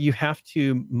 but you have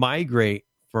to migrate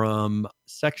from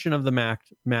section of the map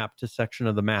to section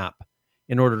of the map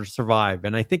in order to survive.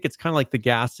 And I think it's kind of like the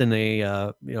gas in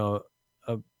a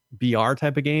BR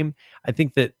type of game. I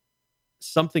think that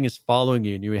something is following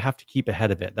you and you have to keep ahead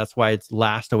of it. That's why it's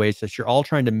Last Oasis. You're all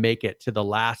trying to make it to the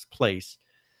last place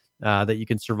that you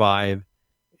can survive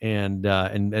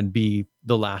and be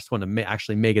the last one to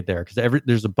actually make it there, because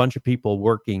there's a bunch of people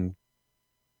working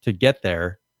to get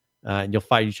there, and you'll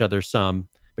fight each other some,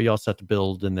 but you also have to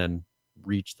build and then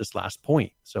reach this last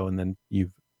point. So, and then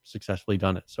you've successfully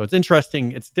done it. So it's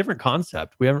interesting. It's a different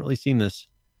concept. We haven't really seen this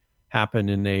happen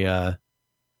in a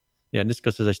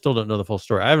Nisko says, I still don't know the full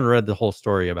story. I haven't read the whole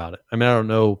story about it. I mean, I don't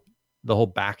know the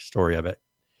whole backstory of it.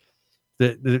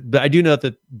 I do know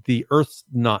that the Earth's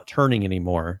not turning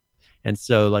anymore. And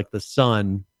so like the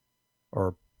sun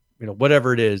or,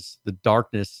 whatever it is, the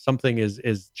darkness, something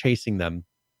is chasing them.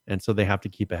 And so they have to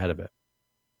keep ahead of it.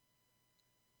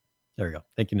 There we go.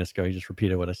 Thank you, Nisko. You just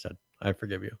repeated what I said. I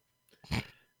forgive you.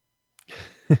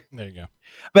 There you go.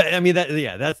 But I mean,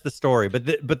 that's the story. But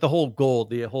the whole goal,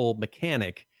 the whole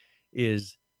mechanic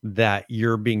is that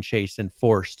you're being chased and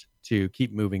forced to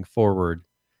keep moving forward,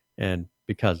 and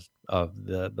because of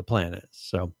the planet.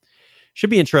 So should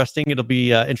be interesting. It'll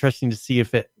be interesting to see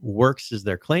if it works as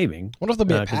they're claiming. What if they'll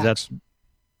be at PAX?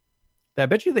 I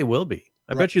bet you they will be.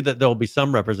 I bet you that there'll be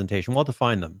some representation. We'll have to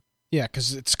find them. Yeah,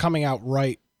 because it's coming out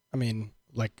right. I mean,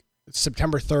 like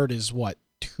September 3rd is what,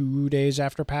 2 days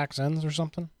after PAX ends or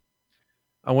something?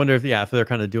 I wonder if they're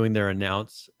kind of doing their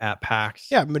announce at PAX.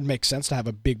 Yeah, it would make sense to have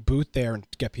a big booth there and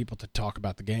get people to talk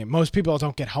about the game. Most people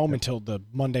don't get home until the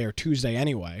Monday or Tuesday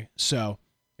anyway, so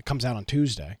it comes out on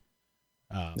Tuesday.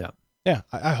 Yeah.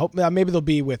 I hope maybe they'll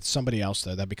be with somebody else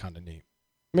there. That'd be kind of neat.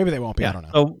 Maybe they won't be. I don't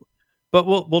know. Oh, but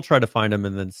we'll try to find them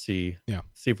and then see if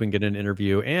we can get an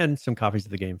interview and some copies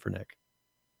of the game for Nick.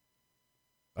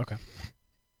 Okay.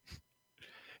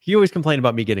 You always complain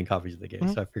about me getting copies of the game,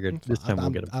 so I figured this time we'll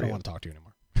get them. I don't want to talk to you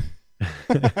anymore.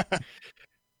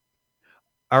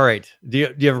 All right. Do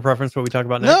you have a preference for what we talk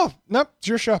about next? No, it's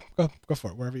your show. Go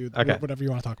for it. Whatever you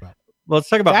want to talk about. Well, let's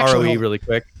talk about ROE really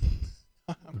quick.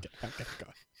 Okay, go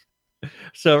ahead.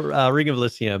 So Ring of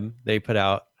Elysium, they put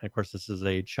out, of course, this is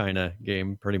a China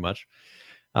game pretty much,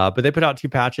 but they put out 2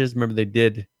 patches. Remember, they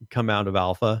did come out of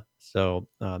alpha, so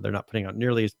they're not putting out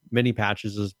nearly as many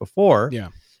patches as before. Yeah.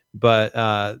 But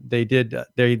they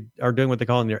are doing what they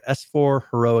call their S4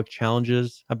 heroic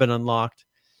challenges have been unlocked,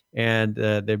 and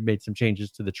they've made some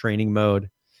changes to the training mode.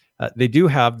 They do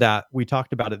have that, we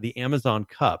talked about it, the Amazon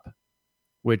Cup,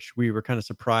 which we were kind of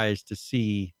surprised to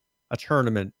see a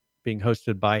tournament being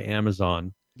hosted by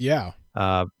Amazon. Yeah.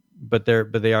 But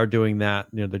they are doing that.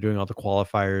 They're doing all the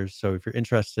qualifiers. So if you're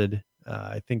interested,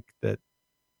 I think that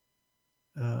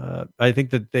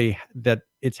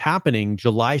it's happening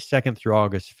July 2nd through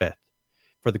August 5th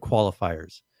for the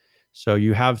qualifiers. So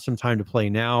you have some time to play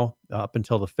now up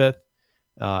until the 5th.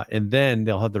 And then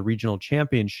they'll have the regional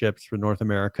championships for North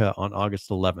America on August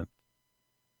 11th.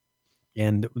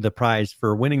 And the prize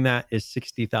for winning that is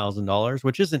 $60,000,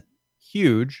 which isn't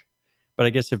huge, but I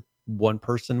guess if one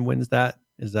person wins that,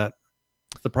 is that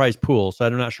the prize pool. So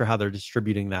I'm not sure how they're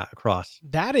distributing that across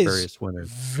various winners.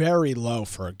 Very low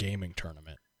for a gaming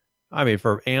tournament. I mean,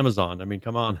 for Amazon,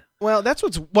 come on. Well,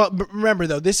 remember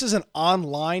though, this is an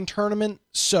online tournament.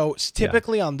 So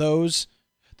typically on those,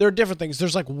 there are different things.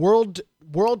 There's like world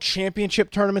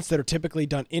championship tournaments that are typically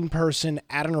done in person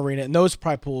at an arena, and those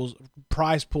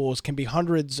prize pools can be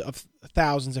hundreds of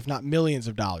thousands, if not millions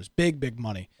of dollars. Big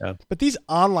money. Yeah. But these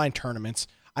online tournaments,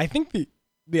 I think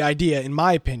the idea, in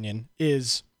my opinion,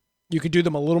 is you could do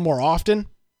them a little more often,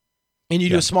 and you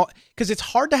do a small, because it's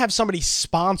hard to have somebody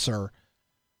sponsor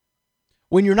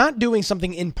when you're not doing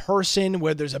something in person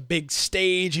where there's a big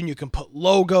stage and you can put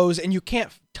logos and you can't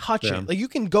touch it. Like you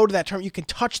can go to that tournament, you can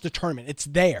touch the tournament. It's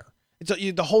there. It's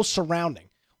the whole surrounding.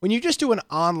 When you just do an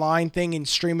online thing and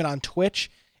stream it on Twitch,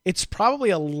 it's probably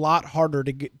a lot harder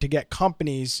to get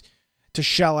companies to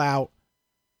shell out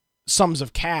sums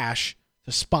of cash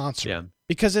to sponsor,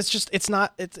 because it's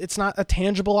not a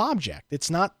tangible object.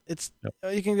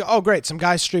 You can go, oh great, some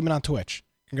guys streaming on Twitch.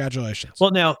 Congratulations.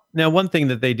 Well, now one thing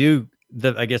that they do,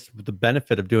 that I guess the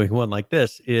benefit of doing one like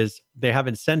this is they have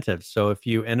incentives. So if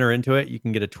you enter into it, you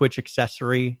can get a Twitch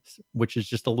accessory, which is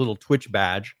just a little Twitch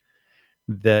badge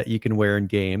that you can wear in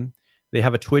game. They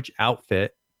have a Twitch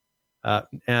outfit, but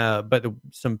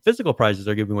some physical prizes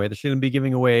are giving away. They're going to be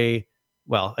giving away,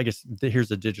 well, I guess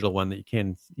here's a digital one that you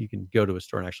can go to a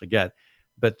store and actually get.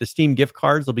 But the Steam gift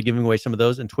cards, they'll be giving away some of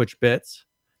those, and Twitch bits.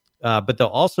 But they'll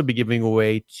also be giving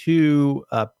away 2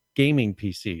 gaming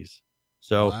PCs.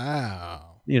 So,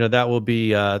 wow. That will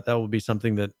be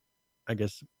something that I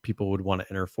guess people would want to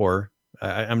enter for.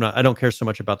 I don't care so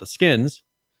much about the skins.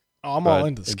 Oh, I'm all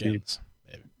into the skins.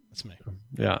 That's me.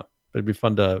 Yeah, but it'd be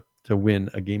fun to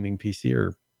win a gaming PC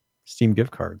or Steam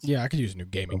gift cards. Yeah, I could use a new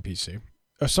gaming PC.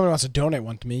 If somebody wants to donate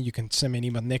one to me, you can send me an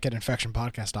email,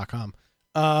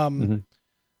 nick@infectionpodcast.com.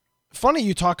 Funny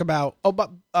you talk about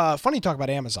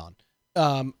Amazon.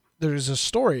 There's a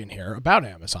story in here about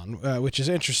Amazon, which is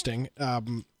interesting.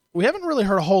 We haven't really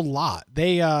heard a whole lot.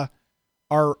 They,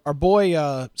 our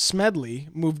boy Smedley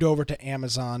moved over to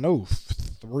Amazon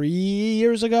 3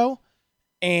 years ago,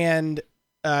 and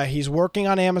he's working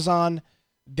on Amazon.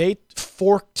 They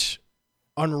forked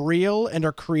Unreal and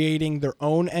are creating their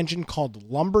own engine called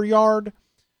Lumberyard.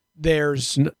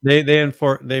 There's they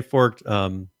forked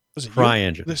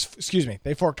CryEngine.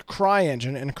 They forked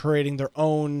CryEngine and creating their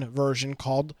own version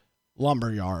called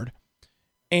Lumberyard.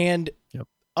 And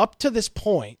up to this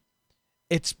point,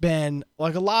 it's been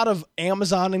like a lot of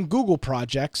Amazon and Google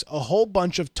projects, a whole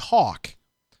bunch of talk,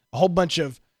 a whole bunch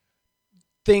of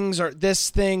things are this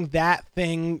thing, that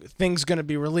thing's going to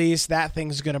be released, that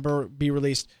thing's going to be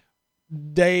released.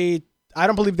 I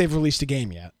don't believe they've released a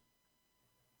game yet.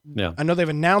 Yeah. I know they've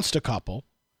announced a couple,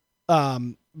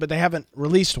 but they haven't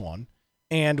released one.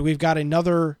 And we've got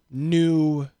another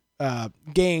new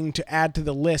game to add to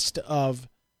the list of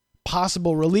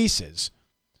possible releases.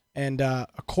 And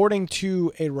according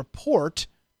to a report,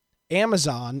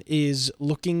 Amazon is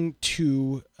looking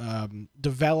to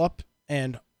develop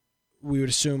and we would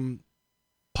assume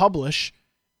publish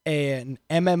an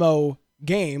MMO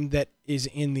game that is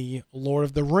in the Lord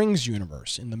of the Rings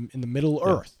universe in the Middle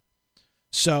Earth.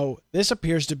 So this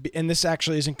appears to be, and this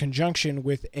actually is in conjunction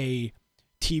with a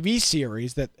TV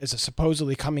series that is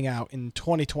supposedly coming out in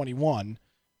 2021.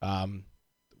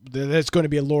 That's going to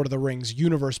be a Lord of the Rings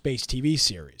universe-based TV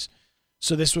series.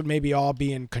 So this would maybe all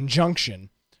be in conjunction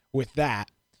with that.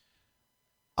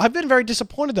 I've been very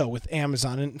disappointed though with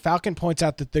Amazon, and Falcon points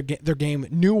out that their game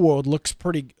New World looks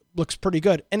pretty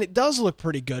good, and it does look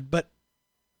pretty good. But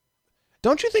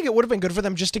don't you think it would have been good for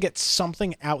them just to get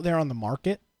something out there on the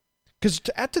market? Because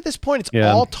to this point, it's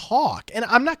all talk, and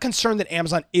I'm not concerned that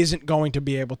Amazon isn't going to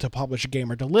be able to publish a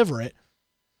game or deliver it,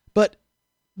 but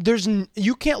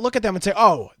you can't look at them and say,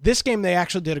 "Oh, this game they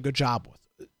actually did a good job with."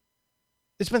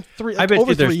 It's been I bet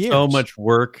over you there's 3 years. so much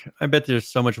work. I bet there's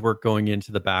so much work going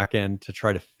into the back end to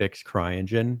try to fix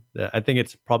CryEngine. I think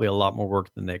it's probably a lot more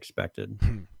work than they expected.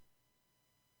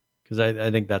 Because I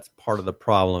think that's part of the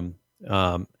problem.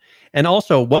 And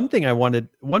also,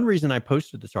 one reason I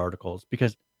posted this article is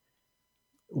because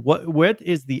what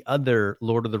is the other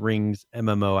Lord of the Rings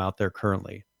MMO out there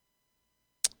currently?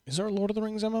 Is there a Lord of the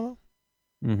Rings MMO?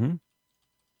 Mm-hmm.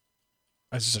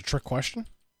 Is this a trick question?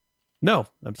 No,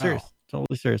 I'm serious.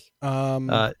 Totally serious.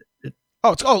 Lord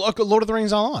of the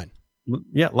Rings Online.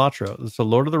 Yeah, LOTRO. So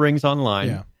Lord of the Rings Online.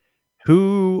 Yeah.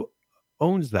 Who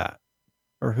owns that,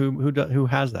 or who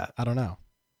has that? I don't know.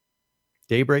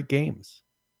 Daybreak Games.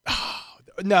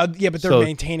 No, yeah, but they're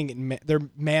maintaining it. They're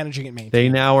managing it. They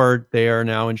are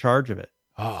now in charge of it.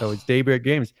 Oh. So it's Daybreak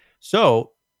Games.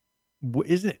 So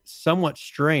isn't it somewhat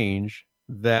strange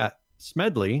that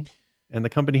Smedley and the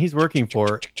company he's working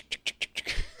for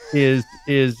is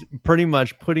pretty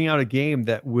much putting out a game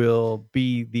that will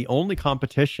be the only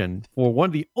competition for one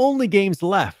of the only games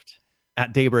left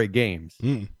at Daybreak Games.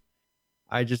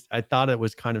 I thought it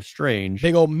was kind of strange.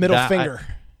 Big old middle finger.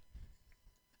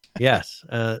 Yes.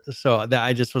 So that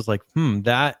I just was like,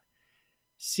 that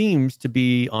seems to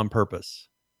be on purpose.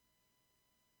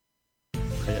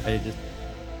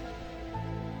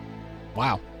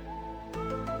 Wow.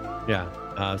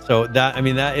 Yeah. So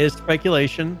that is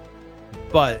speculation,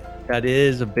 but that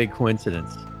is a big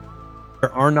coincidence.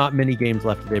 There are not many games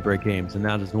left at Daybreak Games, and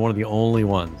that is one of the only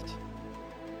ones.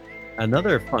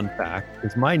 Another fun fact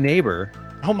is my neighbor.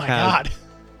 Oh my God.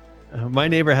 My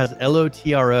neighbor has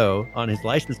LOTRO on his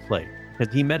license plate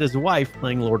because he met his wife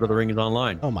playing Lord of the Rings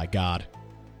Online. Oh my God.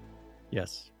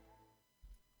 Yes.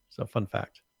 So fun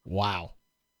fact. Wow.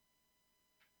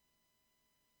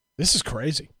 This is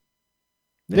crazy.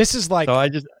 This is like,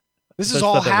 this is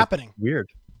all happening. Weird.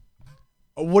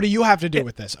 What do you have to do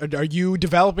with this? Are you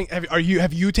developing?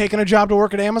 Have you taken a job to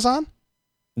work at Amazon?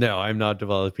 No, I'm not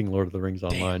developing Lord of the Rings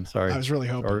Online. Sorry. I was really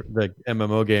hoping. Or the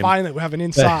MMO game. Finally, we have an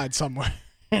inside somewhere.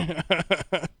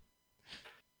 That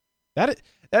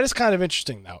is kind of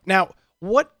interesting, though. Now,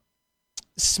 what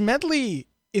Smedley,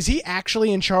 is he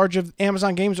actually in charge of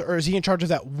Amazon games, or is he in charge of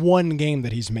that one game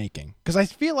that he's making? Because I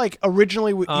feel like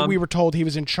originally we were told he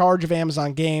was in charge of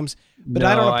Amazon games, but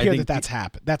I don't appear that's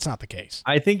happened. That's not the case.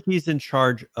 I think he's in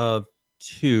charge of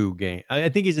 2 games. I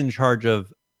think he's in charge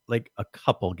of like a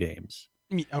couple games.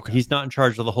 Okay. He's not in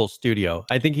charge of the whole studio.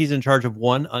 I think he's in charge of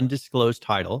one undisclosed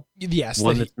title. Yes.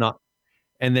 One that's not.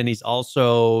 And then he's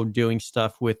also doing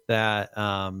stuff with that.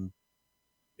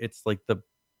 It's like the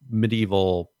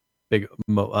medieval big.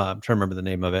 I'm trying to remember the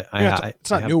name of it. It's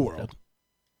not New World.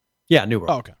 Yeah, New World.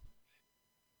 Oh, okay.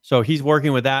 So he's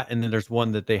working with that, and then there's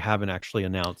one that they haven't actually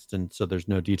announced, and so there's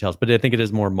no details. But I think it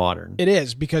is more modern. It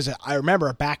is, because I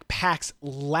remember back PAX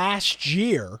last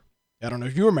year. I don't know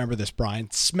if you remember this, Brian.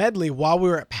 Smedley, while we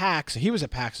were at PAX, he was at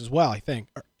PAX as well, I think.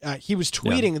 He was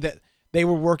tweeting that they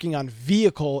were working on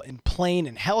vehicle and plane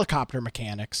and helicopter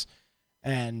mechanics.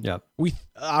 And we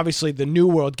obviously the New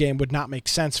World game would not make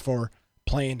sense for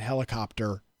plane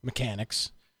helicopter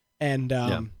mechanics. And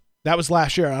that was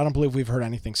last year. I don't believe we've heard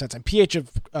anything since. And PH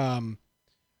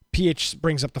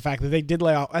brings up the fact that they did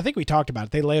lay off. I think we talked about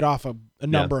it. They laid off a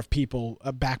number of people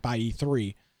back by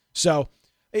E3. So,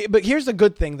 but here's the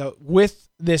good thing though. With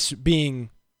this being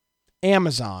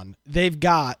Amazon, they've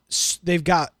got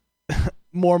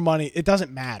more money. It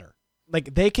doesn't matter.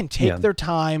 Like, they can take their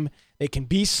time. They can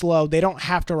be slow. They don't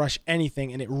have to rush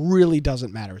anything, and it really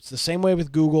doesn't matter. It's the same way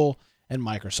with Google and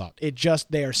Microsoft.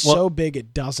 They are so big,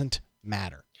 it doesn't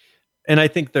matter. And I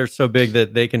think they're so big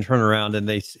that they can turn around and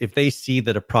if they see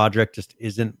that a project just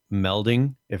isn't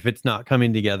melding, if it's not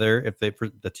coming together, if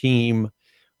the team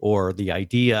or the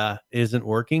idea isn't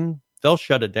working, they'll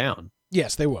shut it down.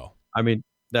 Yes, they will. I mean,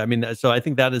 so I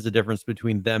think that is the difference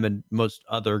between them and most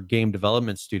other game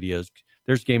development studios.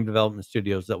 There's game development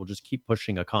studios that will just keep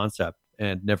pushing a concept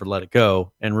and never let it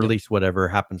go and release whatever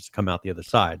happens to come out the other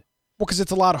side. Well, because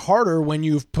it's a lot harder when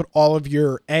you've put all of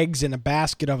your eggs in a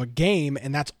basket of a game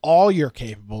and that's all you're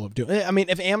capable of doing. I mean,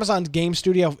 if Amazon's game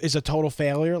studio is a total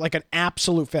failure, like an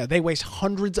absolute failure, they waste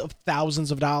hundreds of thousands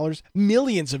of dollars,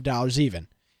 millions of dollars even.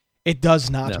 It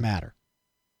does not matter.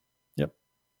 Yep.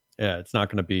 Yeah, it's not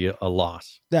going to be a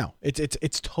loss. No,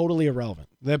 it's totally irrelevant.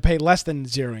 They pay less than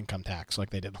zero income tax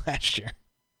like they did last year.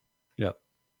 Yep.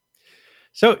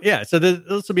 So this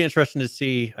will be interesting to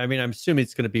see. I mean, I'm assuming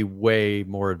it's going to be way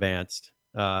more advanced.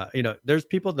 There's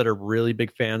people that are really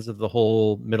big fans of the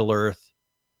whole Middle Earth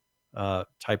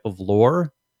type of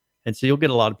lore, and so you'll get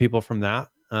a lot of people from that.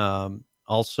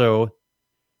 Also,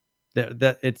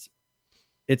 that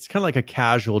it's kind of like a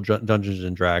casual Dungeons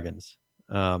and Dragons,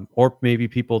 or maybe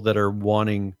people that are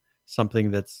wanting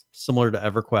something that's similar to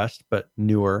EverQuest but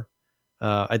newer.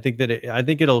 I think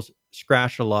it'll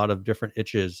scratch a lot of different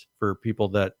itches for people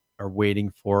that are waiting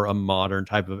for a modern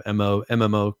type of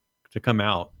MMO to come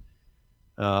out.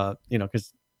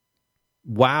 Because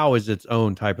WoW is its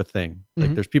own type of thing.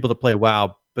 Like there's people that play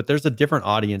WoW, but there's a different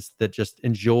audience that just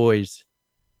enjoys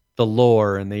the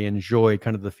lore and they enjoy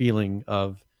kind of the feeling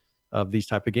of these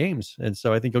type of games. And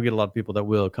so I think you'll get a lot of people that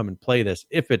will come and play this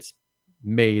if it's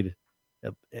made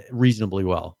reasonably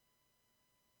well.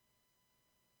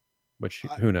 Which,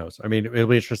 who knows? I mean, it'll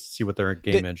be interesting to see what their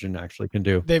game engine actually can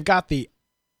do. They've got the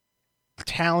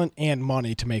talent and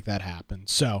money to make that happen.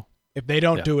 So if they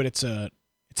don't do it, it's an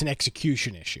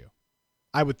execution issue,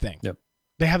 I would think. Yep.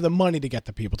 They have the money to get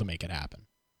the people to make it happen,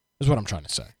 is what I'm trying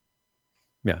to say.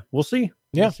 Yeah, we'll see.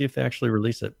 Yeah. We'll see if they actually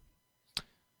release it.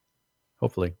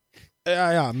 Hopefully.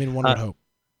 Yeah, I mean, one would hope.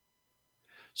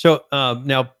 So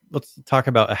now let's talk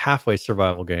about a halfway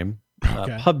survival game.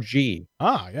 Okay. PUBG.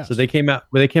 Yeah. So they came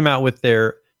out with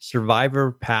their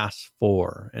Survivor Pass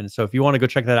 4. And so if you want to go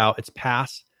check that out, it's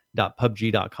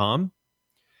pass.pubg.com.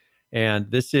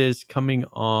 And this is coming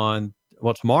on,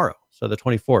 tomorrow. So the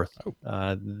 24th.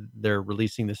 They're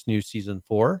releasing this new season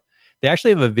 4. They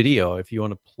actually have a video if you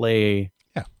want to play.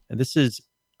 Yeah. And this is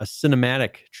a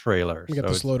cinematic trailer. Let me get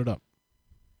this loaded up.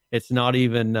 It's not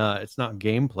even, it's not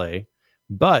gameplay,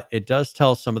 but it does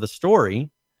tell some of the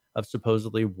story of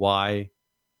supposedly why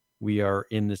we are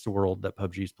in this world that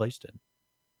PUBG is placed in.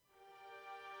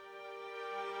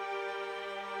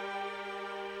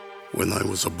 When I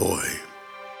was a boy,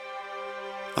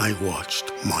 I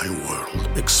watched my world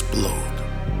explode.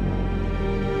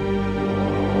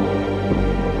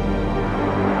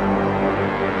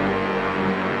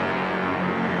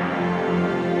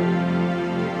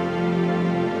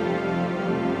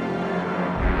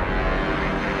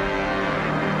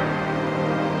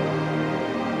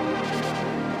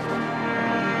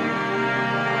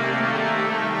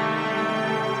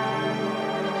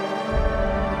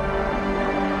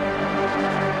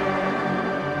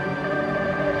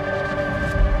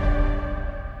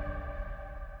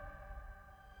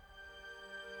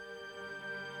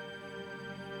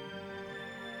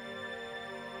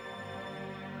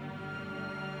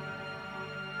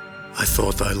 I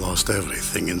thought I lost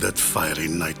everything in that fiery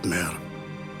nightmare.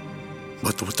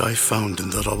 But what I found in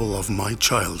the rubble of my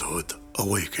childhood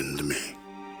awakened me.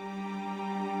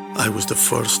 I was the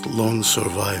first lone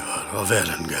survivor of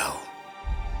Erengel.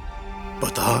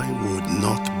 But I would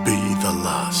not be the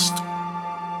last.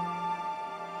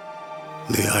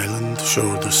 The island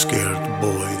showed the scared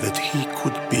boy that he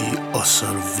could be a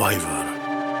survivor.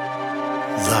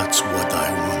 That's what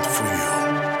I want for you.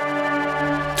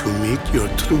 To meet your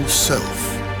true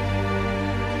self.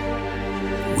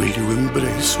 Will you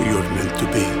embrace who you're meant to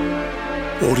be?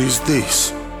 Or is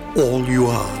this all you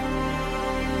are?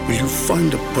 Will you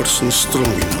find a person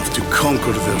strong enough to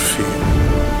conquer their fear?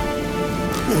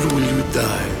 Or will you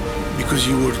die because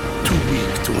you were too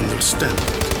weak to understand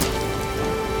it?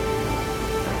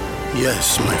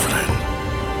 Yes, my friend,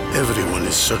 everyone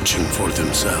is searching for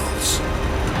themselves.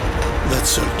 That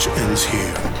search ends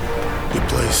here, the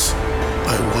place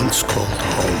I once called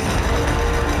home.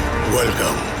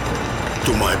 Welcome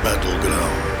to my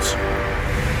battlegrounds.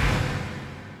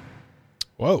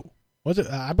 Whoa.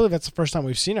 I believe that's the first time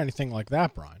we've seen anything like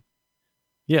that, Brian.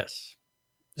 Yes.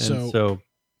 And so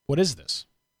What is this?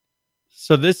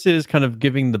 So this is kind of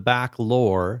giving the back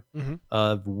lore Mhm.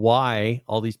 of why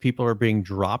all these people are being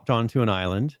dropped onto an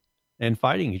island and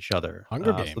fighting each other.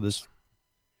 Hunger Games. So this,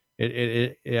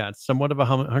 it's somewhat of a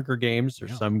Hunger Games.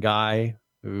 There's Yeah. some guy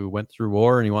who went through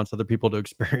war and he wants other people to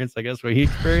experience, I guess, what he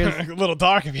experienced. A little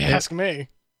dark if you ask me.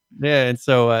 Yeah, and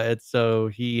so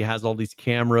he has all these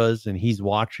cameras and he's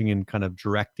watching and kind of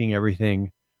directing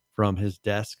everything from his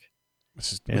desk.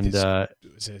 This is, And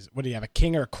what do you have, a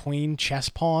king or a queen chess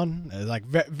pawn? Like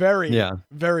very,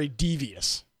 very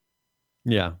devious.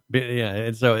 Yeah,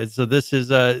 and so this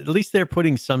is at least they're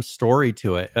putting some story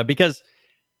to it because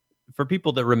for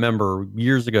people that remember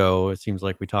years ago, it seems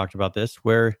like we talked about this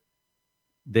where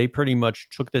they pretty much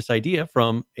took this idea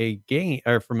from a game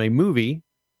or from a movie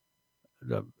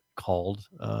called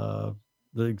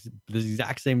the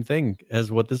exact same thing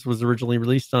as what this was originally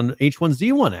released on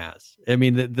H1Z1 as. I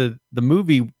mean, the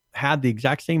movie had the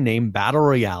exact same name, Battle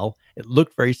Royale. It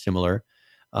looked very similar.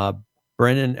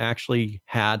 Brennan actually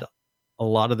had a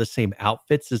lot of the same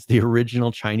outfits as the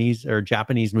original Chinese or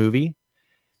Japanese movie.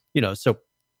 So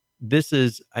this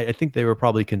is, I think they were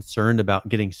probably concerned about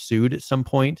getting sued at some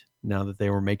point now that they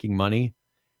were making money.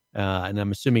 And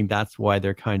I'm assuming that's why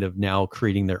they're kind of now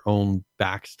creating their own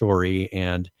backstory,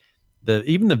 and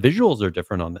even the visuals are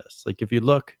different on this. Like if you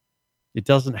look, it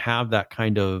doesn't have that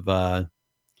kind of,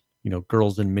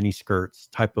 girls in mini skirts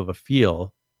type of a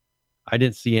feel. I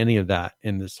didn't see any of that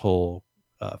in this whole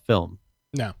film.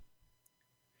 No.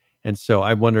 And so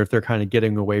I wonder if they're kind of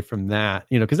getting away from that,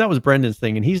 because that was Brendan's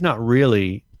thing, and he's not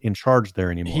really in charge there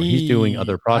anymore. He's doing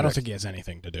other projects. I don't think he has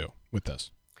anything to do with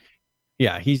this.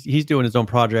 Yeah, he's doing his own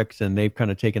projects, and they've kind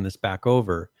of taken this back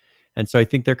over. And so I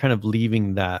think they're kind of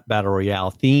leaving that Battle Royale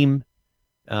theme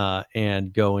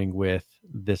and going with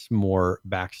this more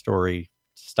backstory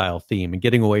style theme and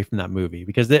getting away from that movie,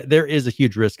 because there is a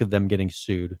huge risk of them getting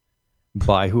sued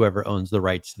by whoever owns the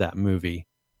rights to that movie,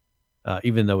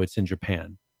 even though it's in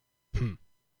Japan.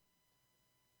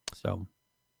 So,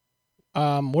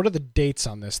 what are the dates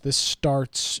on this? This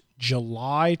starts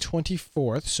July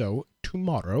 24th, so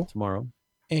tomorrow.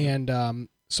 And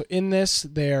so in this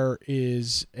there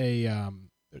is a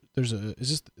is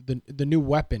this the new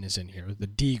weapon is in here, the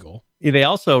Deagle. Yeah, they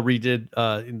also redid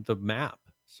the map,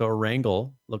 so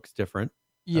Erangel looks different.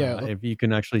 Yeah, if you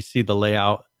can actually see the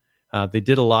layout, they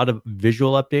did a lot of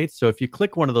visual updates. So if you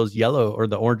click one of those yellow or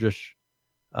the orangish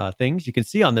things, you can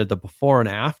see on there the before and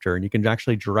after, and you can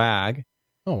actually drag.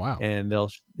 Oh wow! And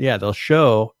they'll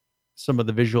show some of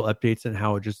the visual updates and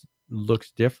how it just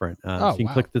looks different. So you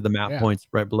can click through the map points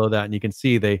right below that, and you can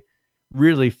see they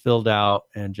really filled out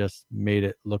and just made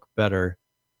it look better.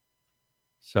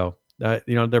 So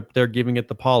they're giving it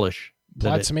the polish.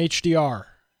 Applied some HDR.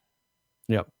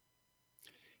 Yep.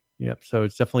 So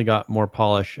it's definitely got more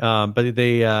polish. But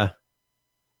they're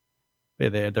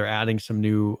adding some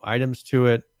new items to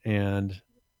it, and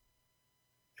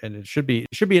it should be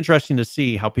interesting to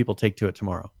see how people take to it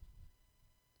tomorrow.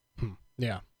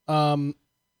 Yeah.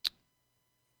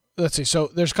 Let's see. So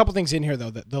there's a couple things in here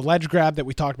though. The ledge grab that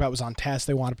we talked about was on test.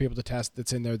 They wanted people to test.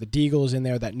 That's in there. The Deagle is in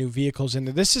there. That new vehicle's in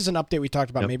there. This is an update we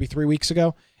talked about maybe 3 weeks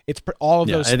ago. It's all of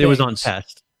those things. It was on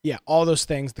test. Yeah, all those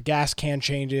things. The gas can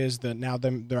changes. Now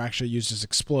they're actually used as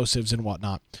explosives and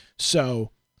whatnot. So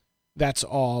that's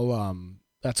all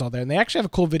there. And they actually have a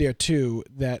cool video too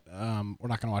that we're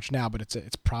not going to watch now, but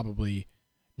it's probably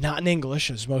not in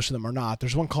English, as most of them are not.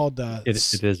 There's one called it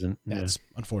isn't. That's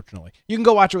unfortunately. You can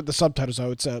go watch it with the subtitles though.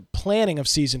 It's a planning of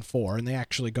season 4, and they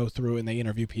actually go through and they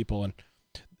interview people. And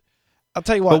I'll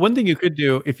tell you what. But one thing you could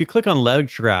do, if you click on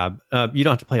ledge grab, you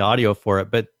don't have to play audio for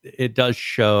it, but it does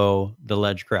show the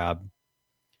ledge grab.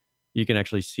 You can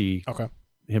actually see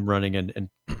him running and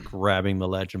grabbing the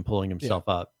ledge and pulling himself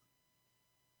up.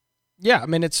 Yeah, I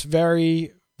mean, it's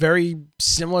very, very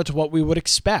similar to what we would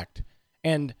expect.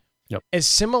 And as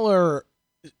similar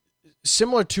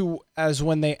to as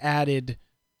when they added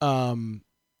the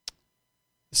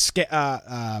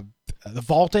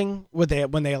vaulting,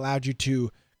 when they allowed you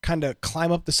to kind of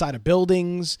climb up the side of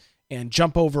buildings and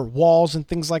jump over walls and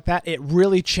things like that. It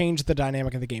really changed the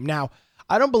dynamic of the game. Now,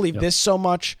 I don't believe this so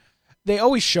much. They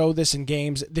always show this in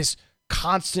games, this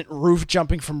constant roof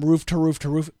jumping from roof to roof to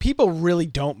roof. People really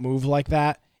don't move like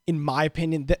that, in my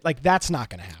opinion. That's not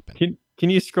going to happen. Can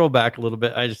you scroll back a little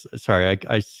bit? I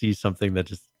see something that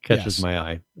just catches my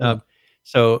eye.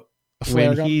 So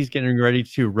when he's getting ready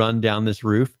to run down this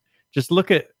roof, just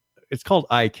look at, it's called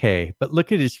IK, but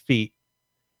look at his feet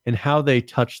and how they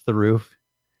touch the roof.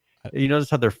 You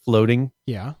notice how they're floating?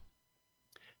 Yeah.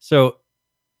 So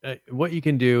what you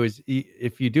can do is,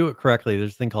 if you do it correctly,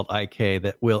 there's a thing called IK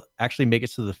that will actually make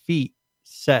it so the feet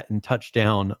set and touch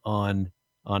down on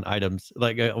items,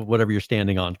 like whatever you're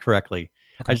standing on correctly.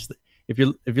 Okay. If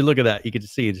you look at that, you can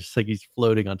just see it's just like he's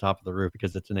floating on top of the roof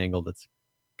because it's an angle that's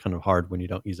kind of hard when you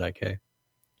don't use IK.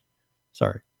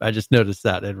 Sorry, I just noticed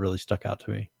that. It really stuck out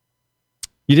to me.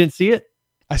 You didn't see it?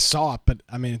 I saw it, but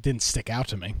I mean, it didn't stick out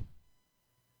to me.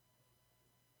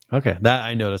 Okay, that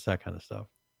I noticed that kind of stuff.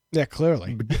 Yeah,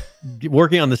 clearly.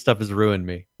 Working on this stuff has ruined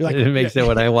me. Like, it makes it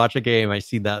when I watch a game, I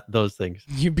see those things.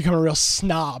 You become a real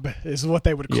snob, is what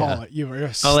they would call it. You're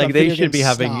like they should be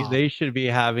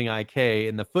having IK,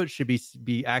 and the foot should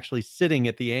be actually sitting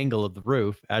at the angle of the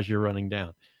roof as you're running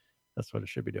down. That's what it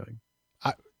should be doing.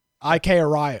 IK or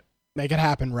Riot, make it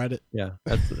happen. Reddit. Yeah,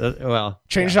 that's well.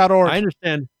 Change.org. I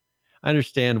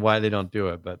understand why they don't do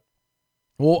it, but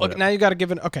well, now you got to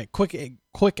give an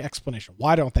quick explanation.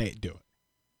 Why don't they do it?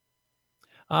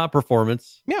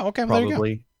 Performance. Yeah, okay, probably. There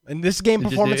you go. In this game,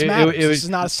 performance matters. This is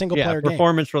not a single player game.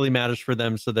 Performance really matters for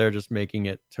them, so they're just making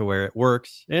it to where it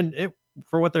works. And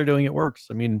for what they're doing, it works.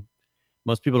 I mean,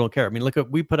 most people don't care. I mean, look,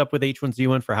 we put up with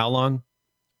H1Z1 for how long?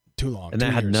 Too long. And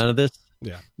that had none of this?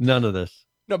 Yeah. None of this.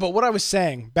 No, but what I was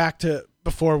saying, back to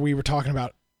before we were talking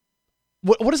about,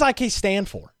 what does IK stand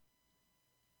for?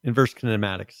 Inverse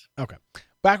kinematics. Okay.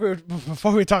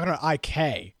 Before we were talking about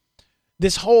IK,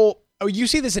 this whole, you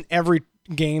see this in every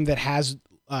game that has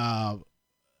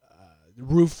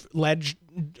roof ledge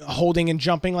holding and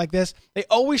jumping like this. They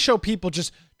always show people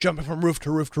just jumping from roof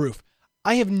to roof to roof.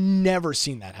 I have never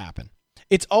seen that happen.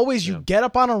 It's always you get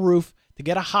up on a roof to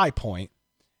get a high point,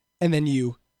 and then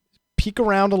you peek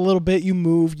around a little bit, you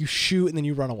move, you shoot, and then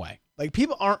you run away. Like,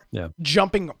 people aren't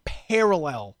jumping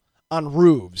parallel on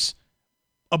roofs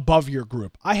above your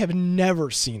group. I have never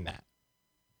seen that.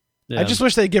 Yeah. I just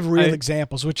wish they'd give real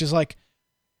examples, which is like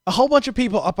a whole bunch of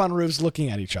people up on roofs looking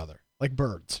at each other like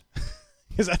birds.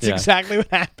 Because that's exactly what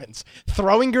happens.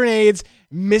 Throwing grenades,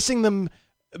 missing them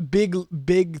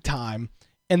big time,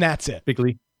 and that's it.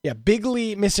 Bigly. Yeah,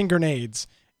 bigly missing grenades,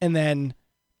 and then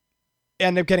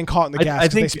end up getting caught in the gas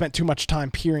because they spent too much time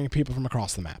peering at people from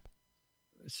across the map.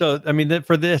 So, I mean,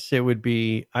 for this, I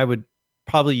would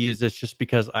probably use this just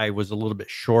because I was a little bit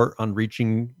short on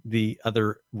reaching the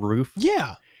other roof.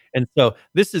 Yeah. And so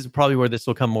this is probably where this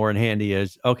will come more in handy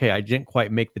is, okay, I didn't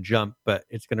quite make the jump, but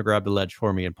it's going to grab the ledge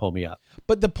for me and pull me up.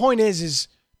 But the point is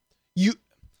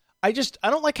I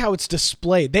don't like how it's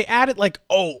displayed. They added like,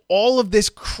 oh, all of this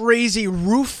crazy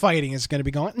roof fighting is going to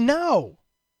be going. No.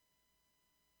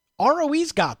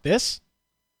 ROE's got this.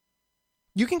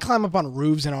 You can climb up on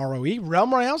roofs in ROE.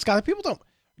 Realm Royale's got it. People don't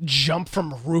jump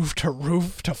from roof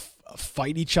to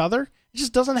fight each other. It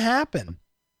just doesn't happen.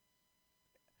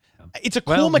 It's a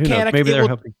cool mechanic. Maybe they're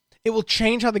hoping. It will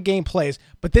change how the game plays.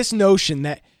 But this notion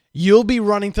that you'll be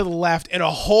running to the left and a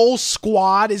whole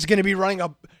squad is going to be running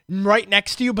up right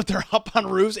next to you, but they're up on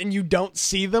roofs and you don't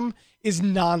see them is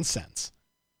nonsense.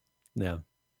 Yeah.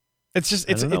 It's just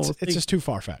just too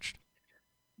far-fetched.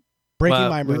 Breaking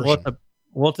my immersion.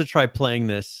 We'll have to try playing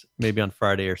this maybe on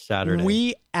Friday or Saturday.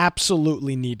 We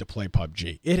absolutely need to play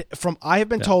PUBG. I have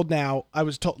been told now, I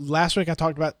was told last week I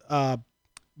talked about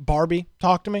Barbie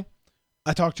talked to me.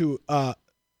 I talked to a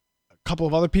couple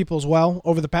of other people as well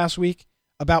over the past week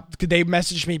about, they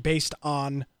messaged me based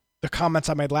on the comments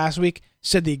I made last week,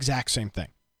 said the exact same thing.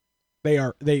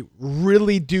 They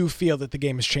really do feel that the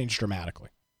game has changed dramatically.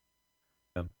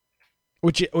 Yeah.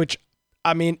 Which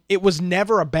I mean, it was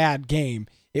never a bad game.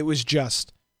 It was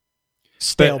just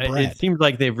stale bread. It seems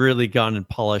like they've really gone and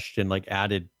polished and like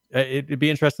added. It'd be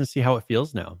interesting to see how it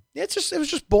feels now. It was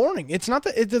just boring. It's not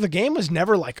that the game was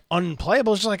never like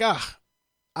unplayable. It's just like,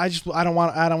 I don't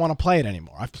want to play it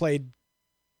anymore. I've played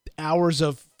hours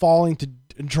of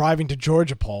driving to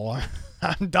Georgia Pole.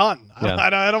 I'm done. Yeah.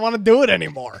 I don't want to do it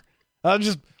anymore. I'll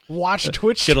just watch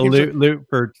Twitch. Get a loot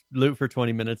for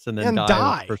 20 minutes and then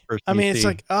die. First I mean, it's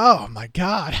like, oh my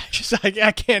God,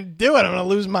 I can't do it. I'm gonna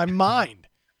lose my mind.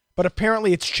 But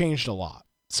apparently, it's changed a lot,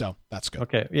 so that's good.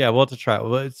 Okay, yeah, we'll have to try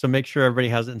it. So make sure everybody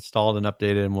has it installed and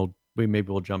updated, and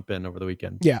maybe we'll jump in over the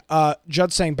weekend. Yeah,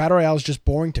 Judd's saying Battle Royale is just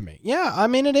boring to me. Yeah, I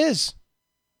mean it is.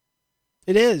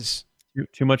 It is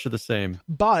too much of the same.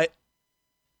 But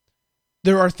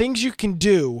there are things you can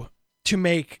do to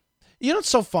make. You know what's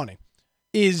so funny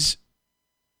is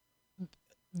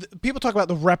people talk about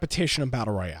the repetition of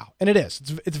Battle Royale, and it is.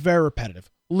 It's very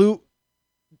repetitive. Loot,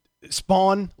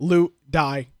 spawn, loot,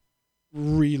 die,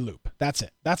 re-loop. That's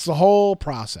it. That's the whole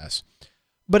process.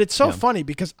 But it's so funny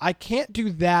because I can't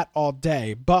do that all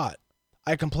day, but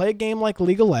I can play a game like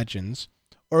League of Legends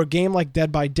or a game like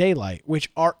Dead by Daylight, which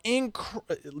are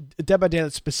Dead by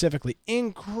Daylight specifically,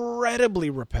 incredibly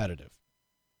repetitive.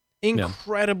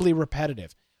 Incredibly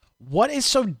repetitive. what is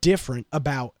so different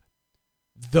about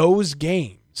those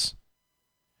games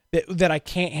that I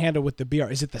can't handle with the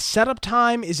BR? Is it the setup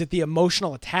time? Is it the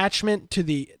emotional attachment to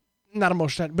the, not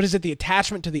emotional, but is it the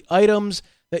attachment to the items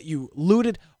that you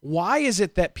looted? Why is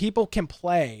it that people can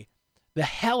play the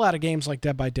hell out of games like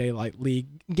Dead by Daylight, League,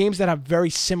 games that have very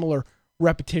similar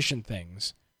repetition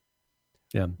things,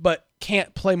 but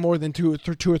can't play more than two or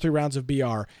three rounds of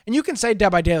BR? And you can say Dead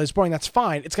by Daylight is boring. That's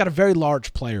fine. It's got a very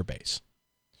large player base.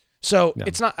 So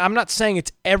it's not, I'm not saying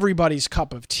it's everybody's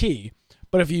cup of tea,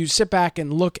 but if you sit back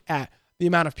and look at the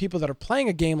amount of people that are playing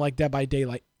a game like Dead by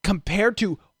Daylight compared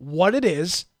to what it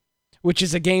is, which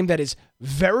is a game that is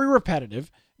very repetitive,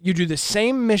 you do the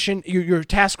same mission, you're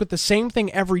tasked with the same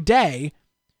thing every day.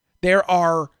 Their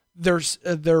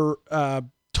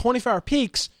 24-hour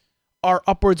peaks are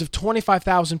upwards of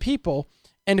 25,000 people,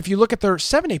 and if you look at their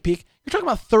 7-day peak, you're talking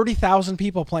about 30,000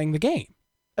 people playing the game.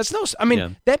 That's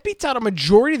that beats out a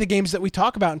majority of the games that we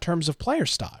talk about in terms of player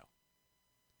style,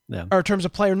 or in terms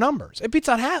of player numbers. It beats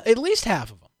out at least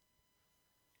half of them.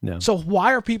 Yeah. So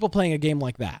why are people playing a game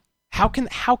like that? How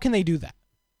can they do that?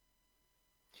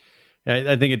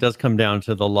 I think it does come down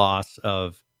to the loss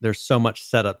of, there's so much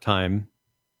setup time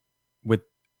with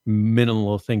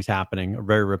minimal things happening, a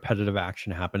very repetitive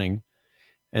action happening,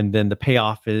 and then the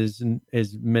payoff is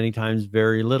many times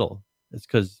very little. It's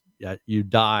because you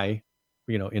die,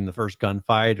 in the first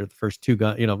gunfight or the first two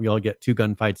gun, we all get 2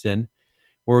 gunfights in.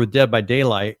 Where with Dead by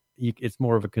Daylight, it's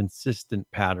more of a consistent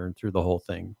pattern through the whole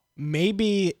thing.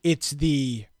 Maybe it's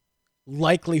the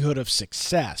likelihood of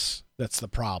success that's the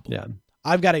problem. Yeah.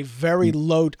 I've got a very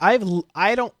low. I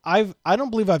don't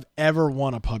believe I've ever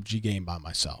won a PUBG game by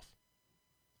myself.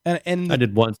 And I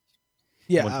did once.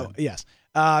 Yeah. Yes.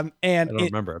 And I don't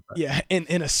remember. But. Yeah.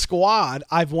 In a squad,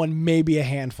 I've won maybe a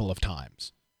handful of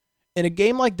times. In a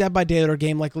game like Dead by Daylight or a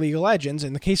game like League of Legends,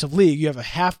 in the case of League, you have a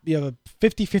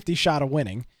 50-50 shot of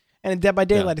winning, and in Dead by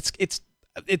Daylight, it's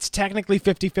technically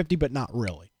 50-50, but not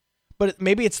really. But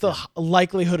maybe it's the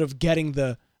likelihood of getting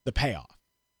the payoff.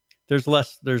 There's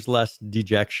less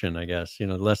dejection, I guess.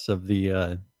 Less of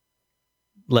the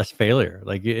less failure.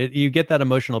 Like you get that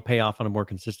emotional payoff on a more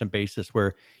consistent basis,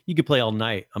 where you could play all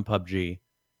night on PUBG,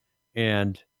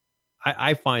 and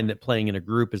I find that playing in a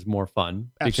group is more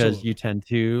fun. Absolutely. Because you tend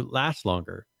to last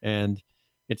longer, and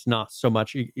it's not so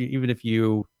much, even if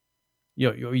you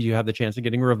have the chance of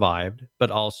getting revived,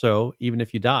 but also even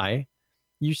if you die,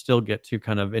 you still get to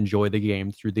kind of enjoy the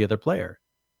game through the other player.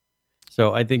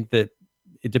 So I think that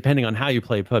depending on how you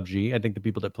play PUBG, I think the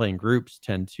people that play in groups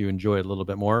tend to enjoy it a little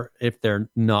bit more if they're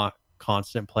not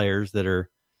constant players that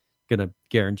are going to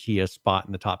guarantee a spot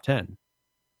in the top 10.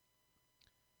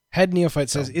 Head Neophyte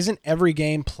says, isn't every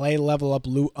game play, level up,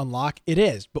 loot, unlock? It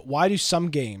is, but why is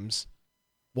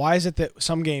it that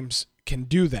some games can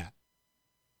do that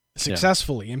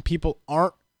successfully and people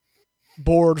aren't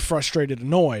bored, frustrated,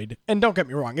 annoyed? And don't get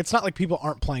me wrong, it's not like people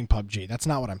aren't playing PUBG. That's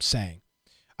not what I'm saying.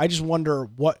 I just wonder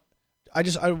I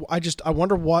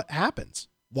wonder what happens.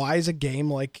 Why is a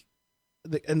game like,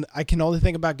 and I can only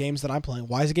think about games that I'm playing,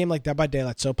 why is a game like Dead by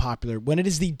Daylight so popular when it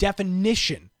is the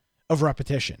definition of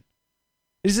repetition?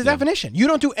 It is the definition. You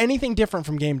don't do anything different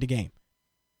from game to game.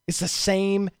 It's the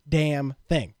same damn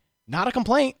thing. Not a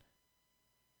complaint.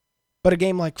 But a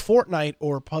game like Fortnite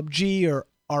or PUBG or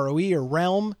ROE or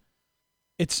Realm,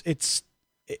 it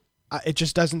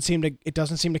just doesn't seem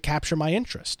to capture my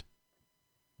interest.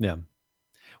 Yeah.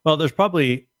 Well, there's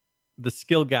probably, the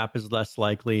skill gap is less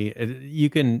likely.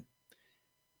 You can,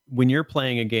 when you're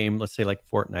playing a game, let's say like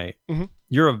Fortnite,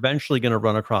 you're eventually going to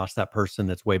run across that person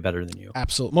that's way better than you.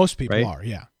 Absolutely. Most people are,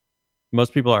 yeah.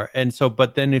 Most people are. And so,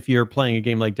 but then if you're playing a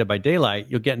game like Dead by Daylight,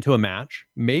 you'll get into a match.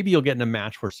 Maybe you'll get in a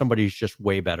match where somebody's just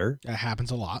way better. That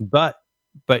happens a lot. But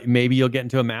maybe you'll get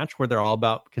into a match where they're all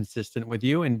about consistent with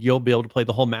you, and you'll be able to play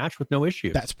the whole match with no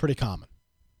issues. That's pretty common.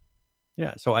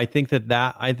 Yeah. So I think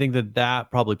that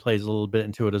probably plays a little bit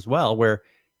into it as well, where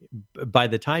by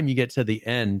the time you get to the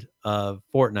end of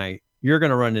Fortnite, you're going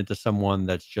to run into someone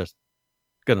that's just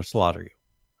going to slaughter you.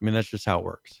 I mean, that's just how it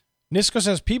works. Nisco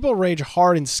says people rage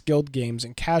hard in skilled games.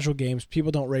 In casual games,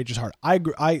 people don't rage as hard. I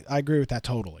agree with that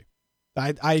totally.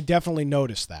 I definitely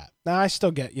noticed that. Now I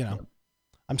still get,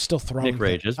 I'm still throwing. Nick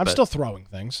rages. I'm still throwing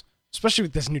things, especially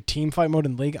with this new team fight mode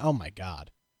in League. Oh my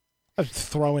god, I'm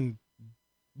throwing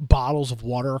bottles of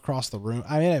water across the room.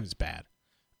 I mean, it was bad.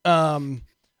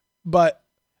 But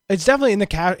it's definitely in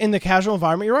the casual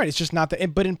environment. You're right. It's just not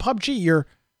that. But in PUBG, you're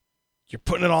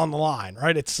putting it on the line,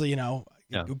 right? It's you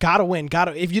gotta win.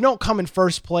 If you don't come in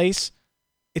first place,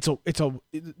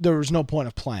 there's no point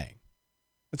of playing.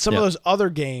 But some of those other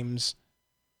games,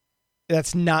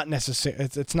 that's not necessary.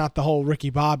 It's not the whole Ricky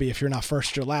Bobby if you're not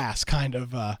first you're last kind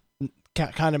of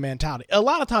mentality. A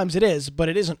lot of times it is, but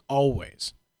it isn't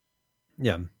always.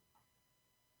 Yeah.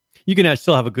 You can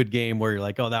still have a good game where you're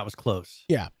like, oh, that was close.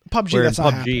 Yeah. PUBG, Where that's in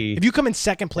not PUBG happening. If you come in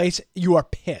second place, you are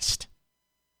pissed.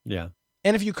 Yeah.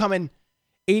 And if you come in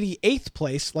 88th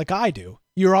place, like I do,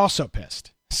 you're also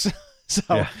pissed. So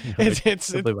Yeah.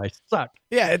 it's I suck.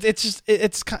 yeah,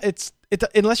 it's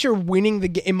unless you're winning the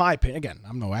game. In my opinion, again,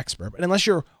 I'm no expert, but unless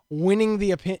you're winning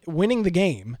the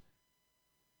game,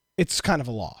 it's kind of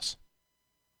a loss.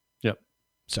 Yep.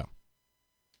 So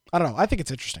I don't know. I think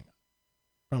it's interesting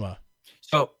from a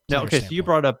So now, okay, so you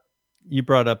brought up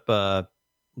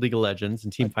League of Legends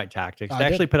and Teamfight Tactics. They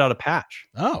actually put out a patch.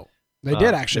 Oh, they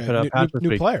did actually. They put out a patch this new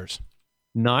week. players.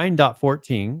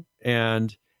 9.14,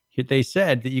 and they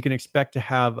said that you can expect to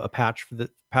have a patch for the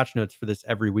patch notes for this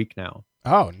every week now.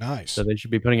 Oh, nice. So they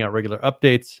should be putting out regular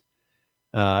updates.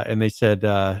 And they said,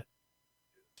 I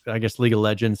guess League of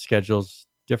Legends schedules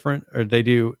different, or they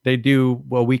do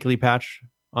a weekly patch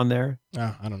on there.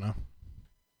 I don't know.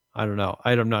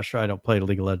 I'm not sure. I don't play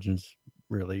League of Legends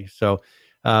really. So,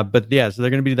 but yeah, so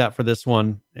they're going to be that for this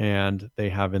one, and they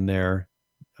have in there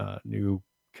new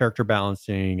character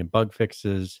balancing and bug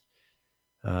fixes,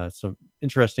 some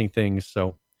interesting things.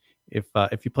 So,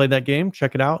 if you played that game,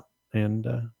 check it out, and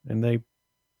they'll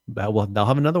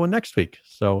have another one next week.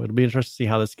 So it'll be interesting to see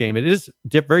how this game. It is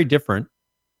very different.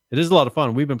 It is a lot of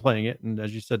fun. We've been playing it, and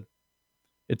as you said,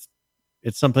 it's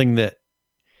something that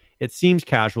it seems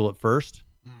casual at first.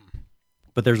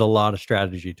 But there's a lot of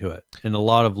strategy to it and a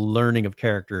lot of learning of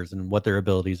characters and what their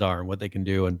abilities are and what they can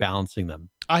do and balancing them.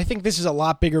 I think this is a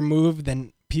lot bigger move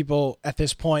than people at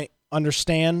this point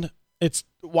understand. It's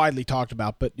widely talked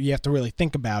about, but you have to really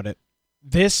think about it.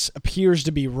 This appears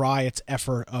to be Riot's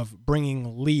effort of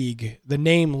bringing League, the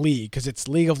name League, because it's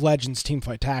League of Legends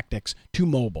Teamfight Tactics, to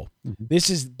mobile. Mm-hmm. This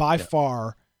is by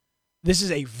far, this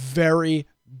is a very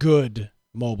good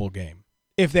mobile game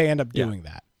if they end up doing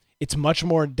that. It's much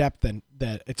more in depth than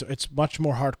that. It's much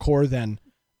more hardcore than.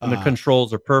 And the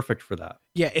controls are perfect for that.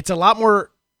 Yeah, it's a lot more.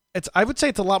 I would say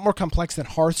it's a lot more complex than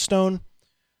Hearthstone.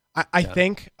 I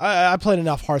think I played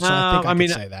enough Hearthstone. I think I can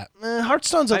say that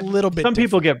Hearthstone's a little bit. Some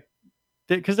people different.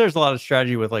 because there's a lot of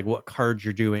strategy with like what cards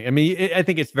you're doing. I mean, I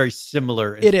think it's very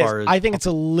similar. As far as I think it's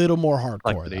a little more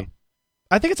hardcore. Though.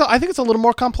 I think it's a little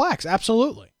more complex.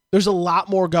 Absolutely. There's a lot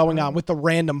more going on with the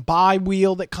random buy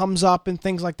wheel that comes up and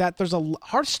things like that.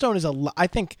 Hearthstone is I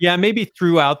think. Yeah, maybe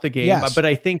throughout the game, yes. But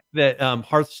I think that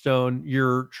Hearthstone,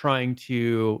 you're trying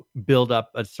to build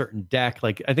up a certain deck.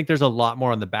 Like I think there's a lot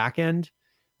more on the back end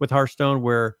with Hearthstone,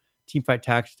 where Teamfight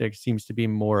Tactics seems to be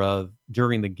more of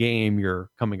during the game you're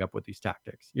coming up with these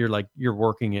tactics. You're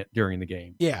working it during the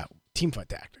game. Yeah, Teamfight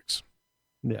Tactics.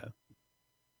 Yeah.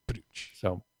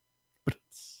 So.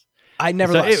 I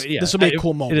never. This will be a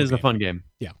cool moment. It is a fun game.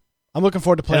 Yeah, I'm looking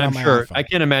forward to playing on my iPhone. I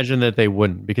can't imagine that they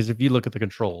wouldn't, because if you look at the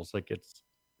controls, like it's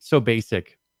so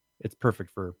basic, it's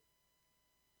perfect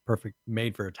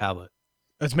made for a tablet.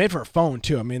 It's made for a phone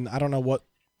too. I mean, I don't know what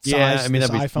size this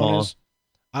iPhone is,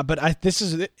 but this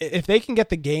is if they can get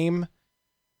the game,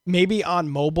 maybe on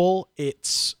mobile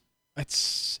it's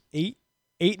eight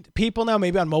people now.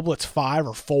 Maybe on mobile it's 5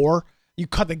 or 4. You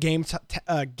cut the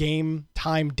game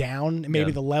time down, and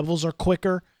maybe the levels are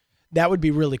quicker. That would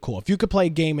be really cool. If you could play a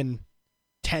game in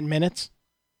 10 minutes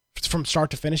from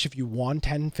start to finish, if you won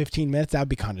 10, 15 minutes, that would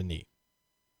be kind of neat.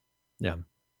 Yeah.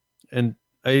 And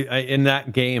I in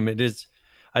that game, it is,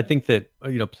 I think that,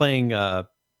 playing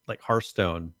like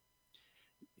Hearthstone,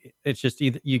 it's just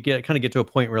either you get to a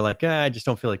point where like, I just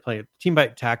don't feel like playing.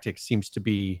 Teamfight Tactics seems to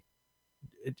be,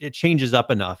 it changes up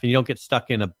enough, and you don't get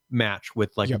stuck in a match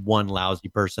with like one lousy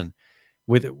person.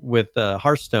 With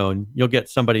Hearthstone, you'll get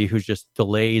somebody who just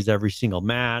delays every single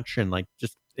match, and like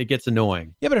just it gets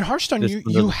annoying. Yeah, but in Hearthstone,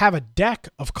 you have a deck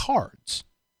of cards,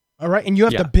 all right, and you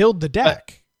have to build the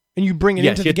deck, and you bring it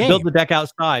into the game. Build the deck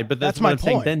outside, but that's my what I'm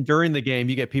point. saying. Then during the game,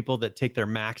 you get people that take their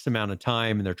max amount of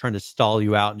time, and they're trying to stall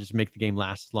you out and just make the game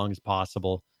last as long as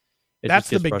possible.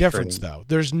 That's the big difference, though.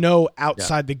 There's no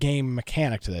outside the game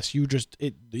mechanic to this.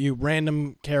 You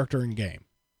random character in game.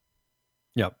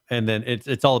 Yep, and then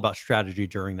it's all about strategy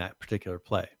during that particular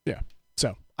play. Yeah.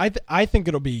 So I think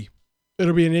it'll be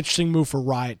an interesting move for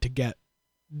Riot to get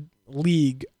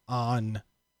League on,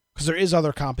 because there is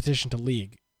other competition to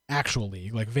League, actual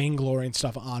League like Vainglory and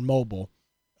stuff on mobile.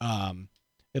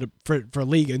 For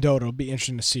League and Dota, it'll be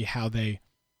interesting to see how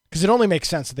because it only makes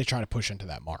sense that they try to push into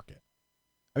that market.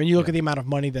 I mean, you look at the amount of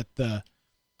money that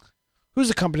who's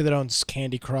the company that owns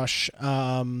Candy Crush?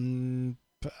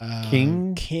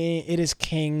 King? King. It is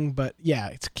King, but yeah,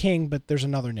 it's King, but there's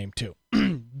another name too.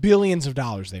 Billions of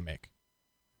dollars they make.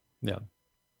 Yeah.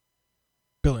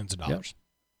 Billions of dollars.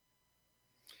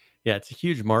 Yeah, it's a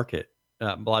huge market.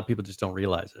 A lot of people just don't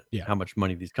realize it. Yeah. How much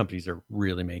money these companies are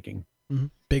really making. Mm-hmm.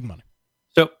 Big money.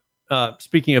 So,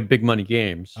 speaking of big money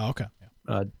games, Oh, okay.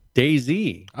 Yeah.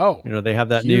 DayZ. Oh, They have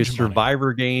that new huge money.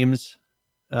 Survivor games.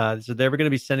 So they were going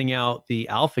to be sending out the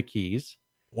alpha keys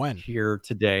when? here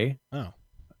today. Oh.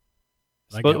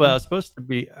 It was supposed to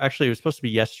be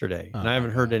yesterday, and I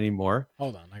haven't heard any more.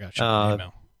 Hold on, I got to check my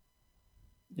email.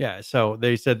 Yeah, so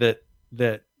they said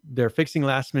that they're fixing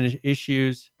last minute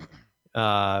issues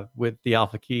with the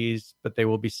alpha keys, but they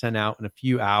will be sent out in a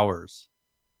few hours.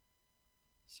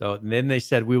 So then they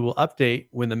said, we will update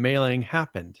when the mailing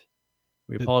happened.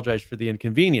 We apologize for the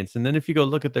inconvenience. And then if you go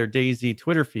look at their DayZ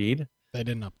Twitter feed, they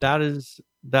didn't update.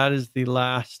 That is the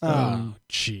last. Oh,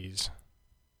 jeez.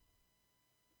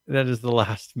 That is the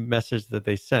last message that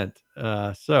they sent.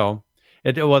 They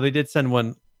did send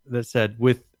one that said,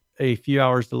 with a few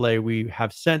hours delay, we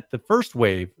have sent the first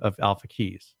wave of alpha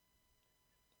keys.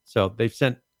 So they've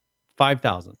sent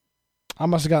 5,000. I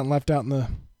must have gotten left out in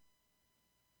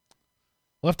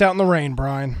the rain,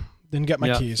 Brian. Didn't get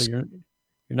my keys. So you're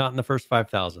not in the first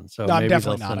 5,000. So no, I'm maybe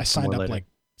definitely not. I signed up like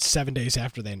 7 days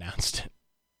after they announced it.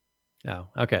 Oh,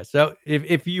 okay. So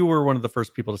if you were one of the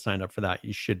first people to sign up for that,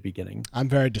 you should be getting. I'm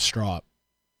very distraught.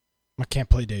 I can't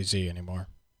play DayZ anymore.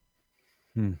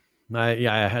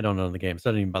 I don't know the game,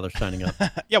 so I didn't even bother signing up.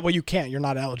 Yeah, well, you can't. You're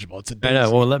not eligible. It's a DayZ. I know.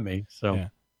 It won't let me. So yeah.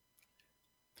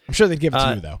 I'm sure they'd give it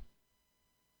to you, though.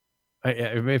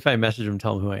 If I message them,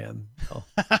 tell them who I am. I'll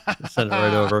send it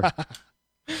right over.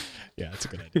 Yeah, that's a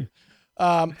good idea.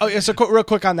 So real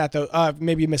quick on that, though.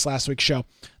 Maybe you missed last week's show.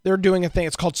 They're doing a thing.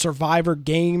 It's called Survivor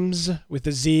Games with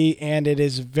a Z, and it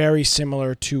is very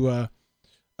similar to an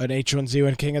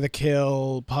H1Z1 King of the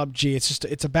Kill, PUBG.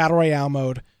 It's a battle royale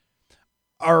mode.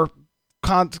 Our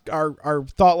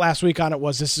thought last week on it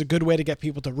was this is a good way to get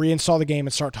people to reinstall the game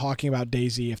and start talking about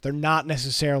DayZ if they're not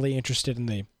necessarily interested in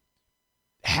the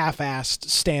half-assed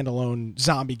standalone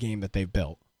zombie game that they've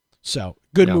built. So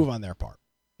good move on their part,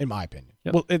 in my opinion.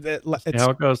 Yep. Well, it's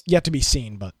how it goes. Yet to be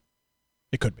seen, but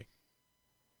it could be.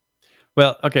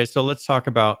 Well, okay, so let's talk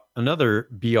about another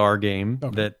BR game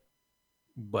that,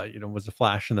 was a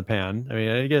flash in the pan. I mean,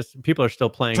 I guess people are still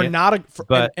playing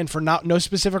for no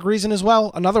specific reason as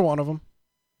well. Another one of them.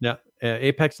 Yeah,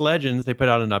 Apex Legends, they put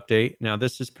out an update. Now,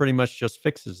 this is pretty much just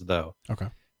fixes, though. Okay.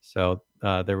 So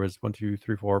there was 1, 2,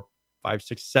 3, 4, 5,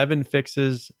 6, 7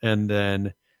 fixes, and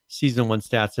then Season 1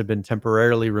 stats have been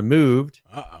temporarily removed.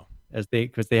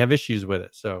 Because they have issues with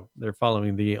it. So they're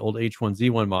following the old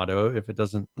H1Z1 motto. If it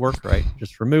doesn't work right,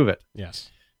 just remove it. Yes.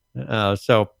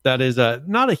 So that is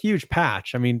not a huge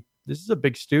patch. I mean, this is a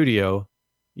big studio,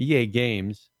 EA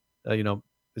Games.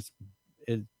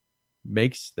 It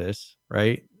makes this,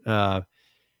 right?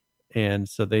 And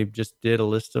so they just did a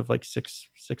list of like six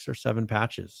or 7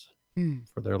 patches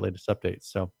for their latest updates.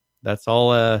 So that's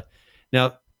all.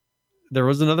 Now, there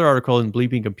was another article in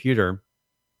Bleeping Computer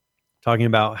talking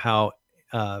about how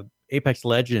Apex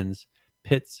Legends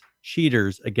pits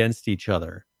cheaters against each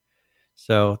other.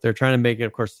 So they're trying to make it,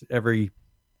 of course, every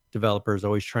developer is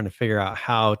always trying to figure out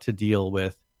how to deal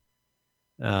with,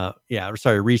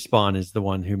 Respawn is the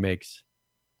one who makes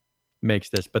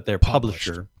this, but their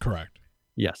publisher. Correct.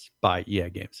 Yes, by EA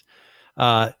Games.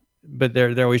 But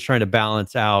they're always trying to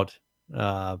balance out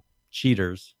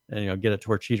cheaters and, get it to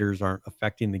where cheaters aren't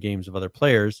affecting the games of other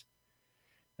players.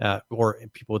 Or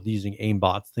people using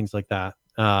aimbots, things like that.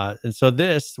 And so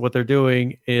what they're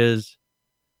doing is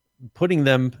putting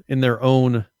them in their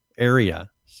own area.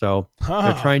 So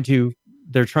they're trying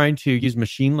to use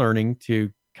machine learning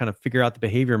to kind of figure out the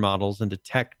behavior models and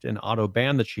detect and auto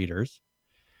ban the cheaters.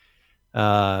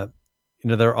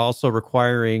 They're also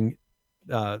requiring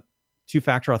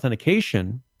 2-factor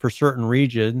authentication for certain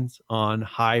regions on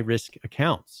high risk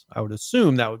accounts. I would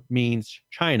assume that means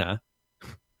China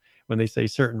when they say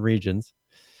certain regions.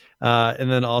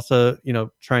 And then also,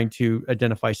 trying to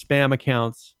identify spam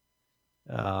accounts.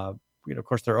 Of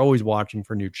course, they're always watching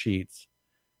for new cheats.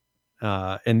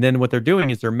 And then what they're doing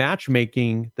is they're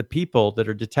matchmaking the people that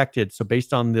are detected. So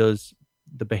based on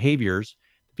the behaviors,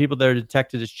 the people that are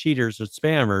detected as cheaters or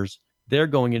spammers, they're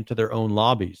going into their own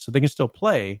lobbies. So they can still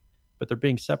play, but they're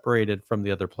being separated from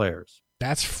the other players.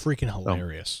 That's freaking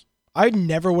hilarious. I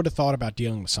never would have thought about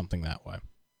dealing with something that way.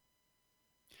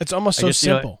 It's almost so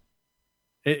simple.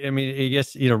 I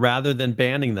guess, rather than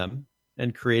banning them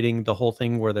and creating the whole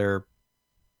thing where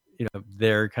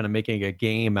they're kind of making a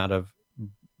game out of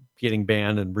getting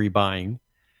banned and rebuying,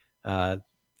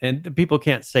 and people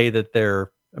can't say that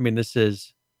this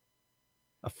is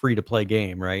a free to play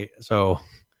game, right? So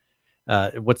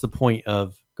what's the point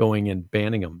of going and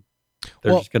banning them?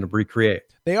 They're just going to recreate.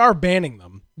 They are banning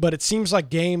them, but it seems like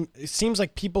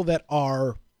people that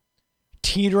are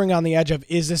teetering on the edge of,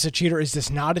 is this a cheater? Is this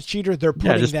not a cheater? They're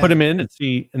putting put them in and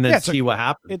see what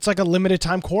happens. It's like a limited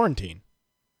time quarantine.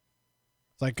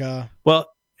 It's like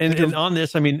and on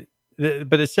this,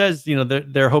 but it says,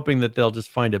 they're hoping that they'll just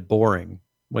find it boring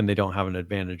when they don't have an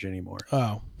advantage anymore.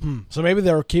 Oh, so maybe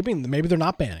maybe they're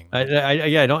not banning.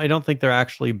 I don't think they're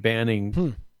actually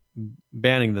banning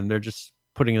them. They're just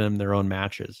putting them in their own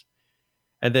matches.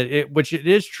 And which it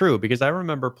is true, because I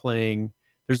remember playing,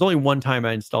 there's only one time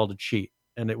I installed a cheat,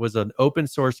 and it was an open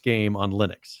source game on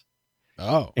Linux.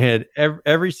 Oh. And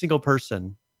every single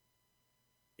person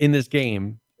in this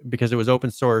game, because it was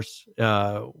open source,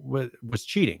 was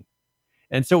cheating.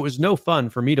 And so it was no fun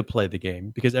for me to play the game,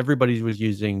 because everybody was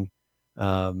using,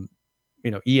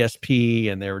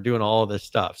 ESP, and they were doing all of this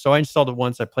stuff. So I installed it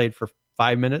once. I played for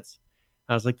 5 minutes.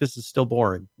 I was like, this is still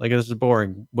boring. Like, this is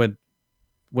boring when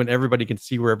everybody can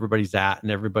see where everybody's at, and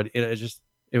it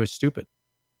was stupid,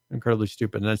 incredibly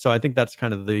stupid. And so I think that's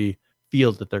kind of the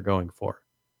field that they're going for.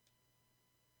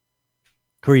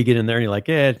 Where you get in there and you're like,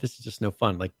 this is just no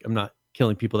fun. Like, I'm not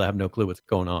killing people that have no clue what's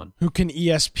going on. Who can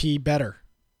ESP better?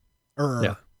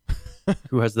 Yeah.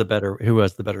 Who has the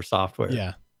better software?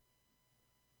 Yeah.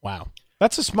 Wow.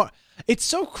 It's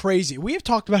so crazy. We have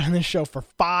talked about it on this show for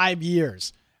 5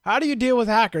 years. How do you deal with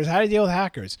hackers?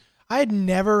 I had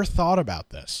never thought about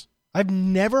this. I've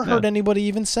never heard anybody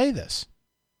even say this.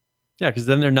 Yeah, because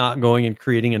then they're not going and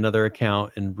creating another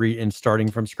account and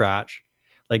starting from scratch.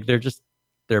 Like,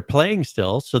 they're playing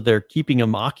still, so they're keeping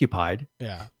them occupied.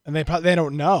 Yeah, and they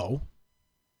don't know.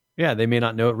 Yeah, they may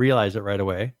not realize it right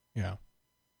away. Yeah.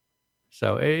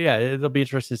 So it'll be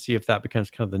interesting to see if that becomes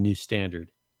kind of the new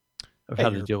standard of how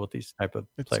to deal with these type of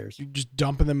players. You're just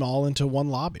dumping them all into one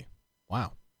lobby.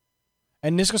 Wow.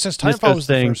 And Nisco says Titanfall was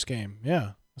the first game.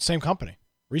 Yeah, same company,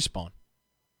 Respawn.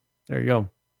 There you go.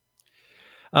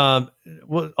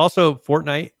 Well, also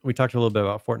Fortnite. We talked a little bit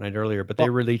about Fortnite earlier, but they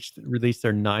released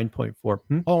their 9.4. Hold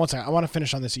on one second. I want to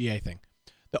finish on this EA thing.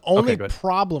 The only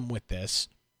problem with this,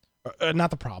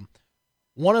 not the problem.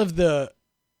 One of the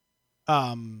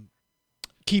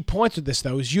key points with this,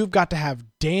 though, is you've got to have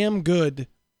damn good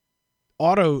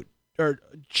auto or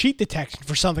cheat detection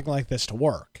for something like this to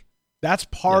work. That's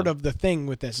part of the thing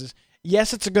with this. Is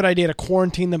yes, it's a good idea to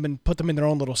quarantine them and put them in their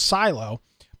own little silo.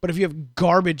 But if you have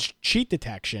garbage cheat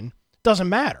detection, it doesn't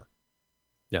matter.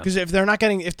 Yeah. Because if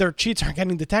their cheats aren't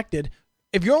getting detected,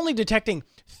 if you're only detecting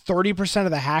 30%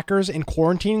 of the hackers and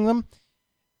quarantining them,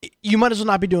 you might as well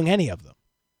not be doing any of them.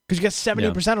 Because you got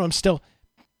 70% of them still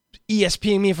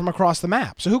ESPing me from across the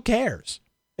map. So who cares?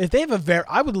 If they have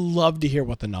I would love to hear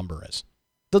what the number is.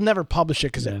 They'll never publish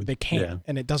it because they can't,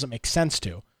 and it doesn't make sense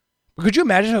to. But could you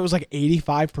imagine if it was like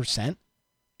 85%?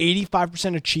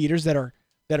 85% of cheaters that are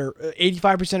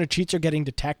 85% of cheats are getting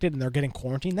detected and they're getting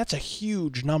quarantined. That's a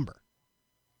huge number.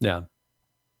 Yeah.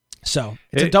 So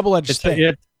it's a double-edged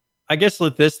thing. I guess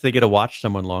with this, they get to watch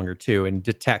someone longer too and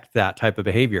detect that type of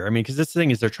behavior. I mean, because this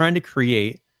thing is they're trying to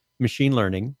create machine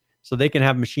learning so they can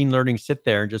have machine learning sit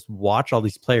there and just watch all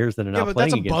these players that are now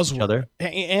playing against each other.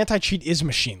 Anti-cheat is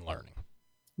machine learning.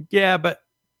 Yeah, but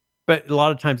a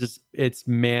lot of times it's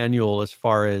manual as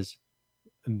far as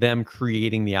them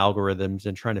creating the algorithms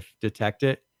and trying to detect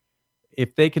it.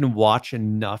 If they can watch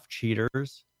enough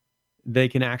cheaters, they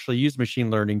can actually use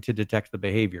machine learning to detect the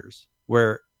behaviors.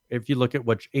 Where if you look at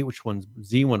which one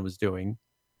Z1 was doing,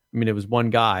 I mean, it was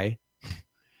one guy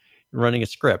running a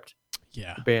script,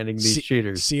 banning these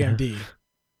cheaters. CMD.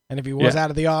 And if he was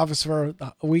out of the office for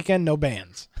a weekend, no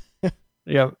bans.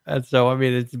 Yeah, and so I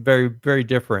mean, it's very, very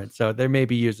different. So they may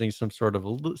be using some sort of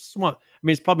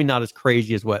it's probably not as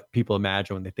crazy as what people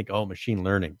imagine when they think, machine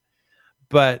learning.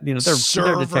 But they're detecting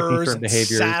certain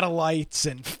behaviors, satellites,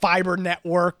 and fiber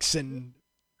networks, and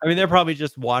I mean, they're probably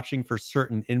just watching for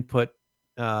certain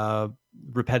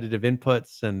repetitive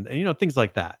inputs, and things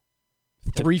like that.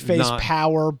 Three-phase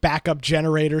power, backup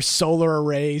generators, solar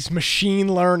arrays,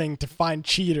 machine learning to find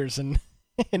cheaters in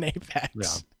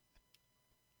Apex.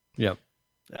 Yeah.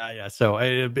 So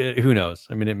who knows?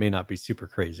 I mean, it may not be super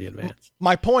crazy advanced.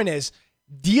 My point is,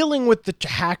 dealing with the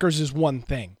hackers is one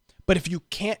thing, but if you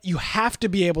can't, you have to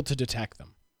be able to detect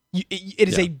them. It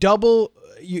is a double.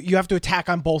 You have to attack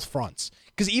on both fronts.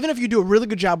 Because even if you do a really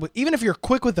good job even if you're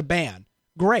quick with the ban,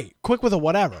 great, quick with a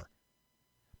whatever.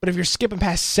 But if you're skipping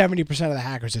past 70% of the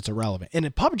hackers, it's irrelevant. And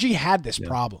PUBG had this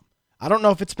problem. I don't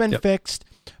know if it's been fixed,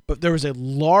 but there was a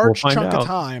large chunk of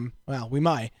time. Well, we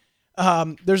might.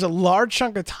 there's a large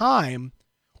chunk of time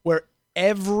where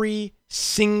every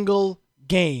single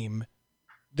game,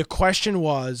 the question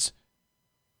was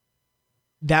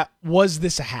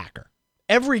this a hacker?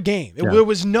 Every game. There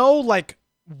was no like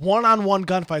one-on-one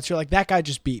gunfights. You're like, that guy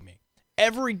just beat me.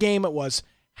 Every game it was,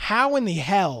 how in the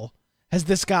hell has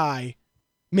this guy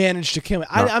managed to kill me?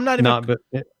 I'm not even...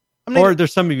 Or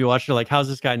there's some of you watching like, how's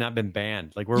this guy not been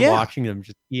banned? Like we're watching them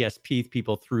just ESP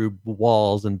people through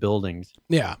walls and buildings.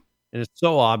 Yeah. And it's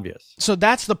so obvious. So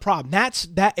that's the problem.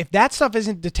 If that stuff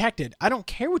isn't detected, I don't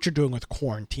care what you're doing with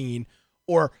quarantine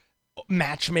or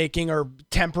matchmaking or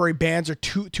temporary bans or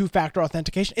two-factor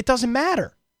authentication. It doesn't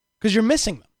matter because you're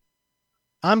missing them.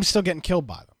 I'm still getting killed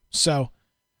by them. So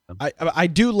I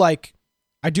do like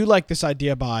this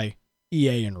idea by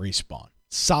EA and Respawn.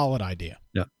 Solid idea.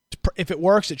 Yeah. If it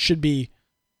works, it should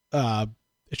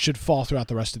fall throughout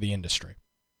the rest of the industry.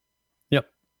 Yep.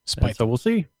 So we'll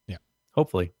see. Yeah.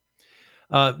 Hopefully.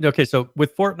 Okay, so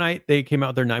with Fortnite, they came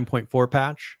out with their 9.4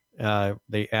 patch.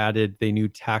 They added the new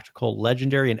tactical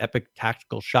legendary and epic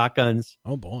tactical shotguns.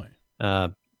 Oh boy.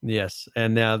 Yes,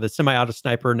 and now the semi-auto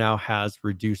sniper now has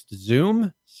reduced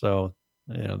zoom. So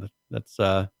that's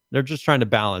they're just trying to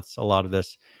balance a lot of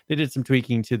this. They did some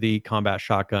tweaking to the combat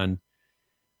shotgun,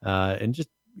 and just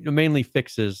mainly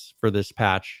fixes for this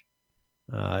patch.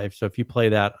 If you play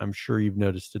that, I'm sure you've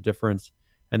noticed a difference.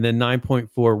 And then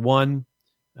 9.41.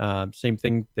 Same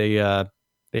thing. They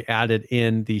added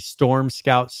in the Storm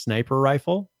Scout sniper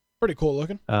rifle. Pretty cool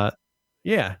looking.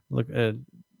 Yeah,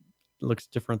 looks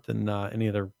different than any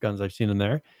other guns I've seen in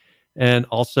there. And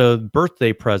also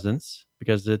birthday presents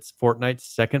because it's Fortnite's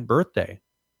second birthday.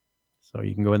 So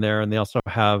you can go in there, and they also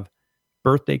have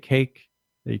birthday cake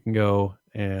that you can go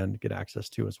and get access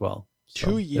to as well.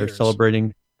 So 2 years. They're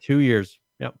celebrating 2 years.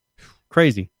 Yep,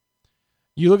 crazy.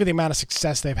 You look at the amount of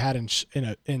success they've had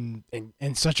in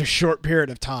such a short period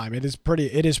of time. It is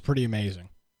pretty amazing.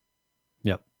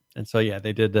 Yep. And so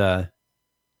they did. They've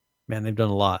done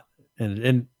a lot,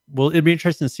 and well, it'd be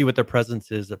interesting to see what their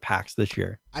presence is at PAX this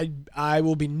year. I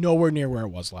will be nowhere near where it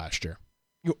was last year.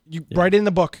 You write in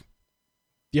the book.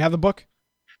 Do you have the book?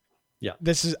 Yeah.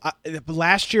 This is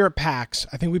last year at PAX.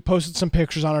 I think we posted some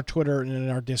pictures on our Twitter and in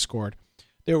our Discord.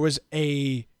 There was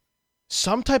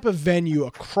some type of venue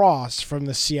across from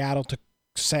the Seattle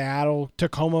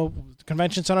Tacoma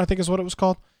Convention Center, I think is what it was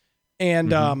called.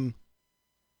 And and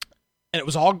it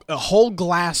was all a whole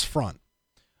glass front,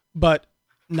 but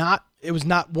it was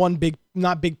not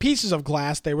big pieces of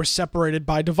glass. They were separated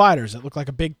by dividers. It looked like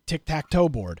a big tic-tac-toe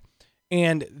board.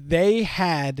 And they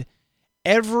had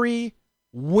every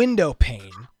window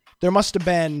pane. There must have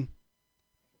been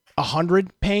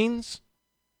 100 panes,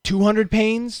 200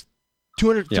 panes,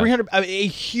 200, 300, a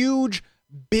huge,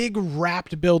 big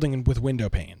wrapped building with window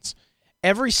panes.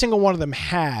 Every single one of them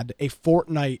had a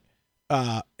Fortnite,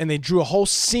 and they drew a whole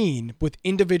scene with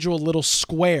individual little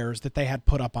squares that they had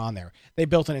put up on there. They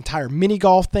built an entire mini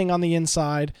golf thing on the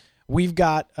inside. We've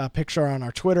got a picture on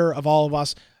our Twitter of all of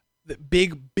us, the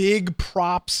big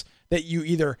props that you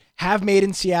either have made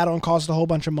in Seattle and cost a whole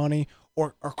bunch of money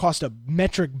or cost a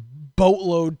metric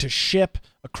boatload to ship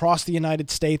across the United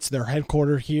States. They're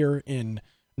headquartered here in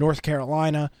North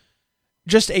Carolina.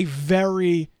 Just a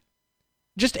crazy.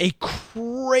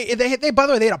 They by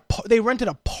the way, they rented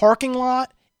a parking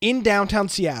lot in downtown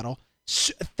Seattle,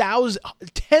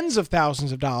 tens of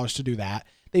thousands of dollars to do that.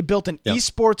 They built an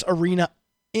esports arena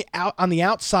out on the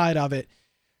outside of it.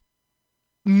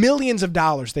 Millions of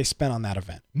dollars they spent on that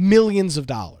event. Millions of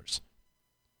dollars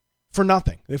for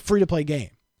nothing. They're free to play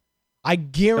game. I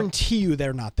guarantee you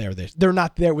they're not there. They're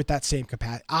not there with that same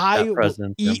capacity. I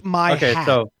will eat my hat. Okay,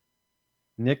 so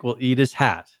Nick will eat his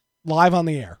hat. Live on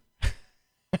the air.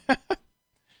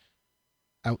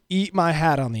 I'll eat my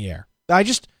hat on the air. I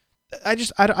can't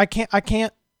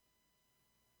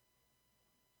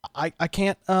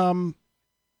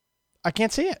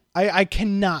see it. I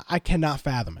cannot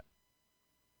fathom it.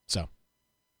 So.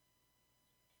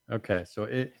 Okay,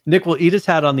 so Nick will eat his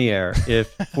hat on the air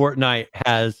if Fortnite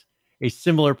has a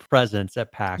similar presence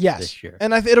at PAX this year.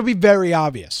 And it'll be very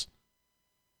obvious.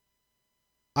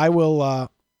 I'll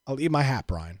eat my hat,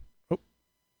 Brian. Oh,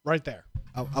 right there.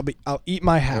 I'll eat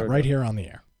my hat right here on the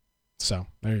air. So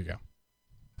there you go.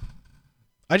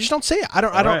 I just don't see it. I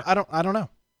don't know.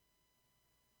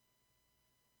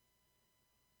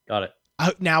 Got it.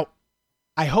 Now,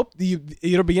 I hope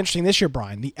it'll be interesting this year,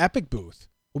 Brian. The Epic booth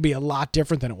will be a lot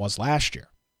different than it was last year.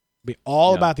 It'll be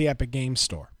all about the Epic Games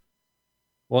Store.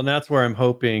 Well, and that's where I'm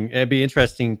hoping it'd be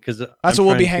interesting because that's what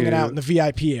we'll be hanging out in the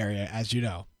VIP area, as you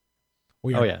know.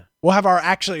 We'll have we're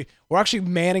actually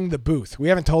manning the booth. We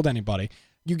haven't told anybody.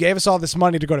 You gave us all this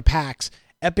money to go to PAX,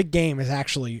 Epic Game is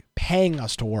actually paying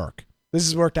us to work. This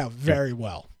has worked out very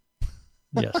well.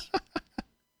 Yes.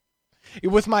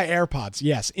 With my AirPods,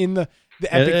 yes. In the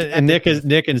Epic. And Epic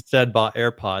Nick instead bought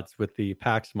AirPods with the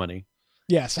PAX money.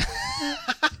 Yes.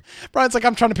 Brian's like,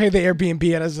 I'm trying to pay the Airbnb,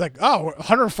 and I was like, oh,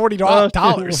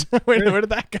 $140. Where did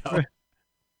that go?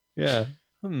 Yeah.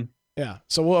 Yeah.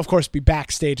 So we'll of course be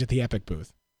backstage at the Epic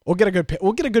booth. We'll get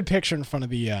a good picture in front of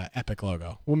the Epic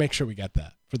logo. We'll make sure we get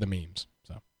that for the memes.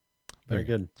 So very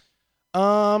good.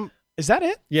 Is that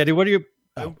it? Yeah. Dude, what do you?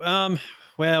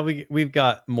 Well, we've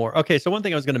got more. Okay. So one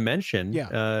thing I was going to mention.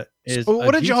 Yeah. Is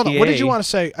what did you hold on? What did you want to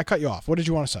say? I cut you off. What did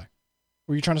you want to say?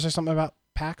 Were you trying to say something about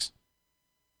PAX?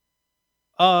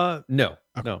 No.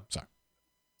 Okay, No. Sorry.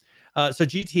 So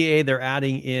GTA, they're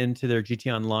adding into their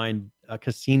GTA Online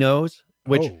casinos,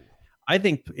 which I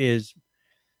think is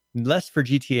less for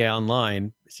GTA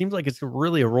Online. It seems like it's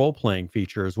really a role-playing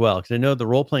feature as well, because I know the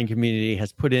role-playing community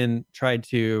has tried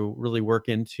to really work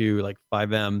into like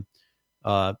 5M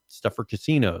stuff for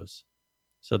casinos.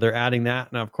 So they're adding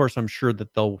that. Now, of course, I'm sure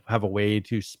that they'll have a way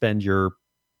to spend your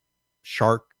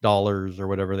shark dollars or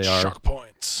whatever they are. Shark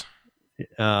points.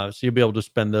 So you'll be able to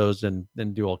spend those and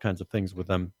then do all kinds of things with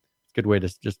them. It's a good way to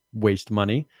just waste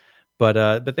money.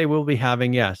 But they will be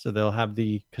having, so they'll have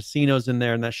the casinos in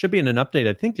there, and that should be in an update.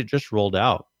 I think it just rolled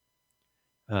out.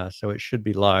 So it should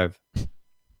be live.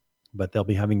 But they'll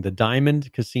be having the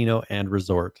Diamond Casino and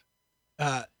Resort.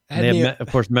 And they have,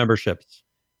 of course, memberships.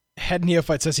 Head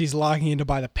Neophyte says he's logging in to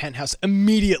buy the Penthouse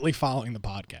immediately following the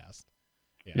podcast.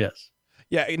 Yeah. Yes.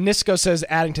 Yeah, Nisco says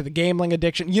adding to the gambling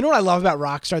addiction. You know what I love about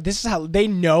Rockstar? This is how they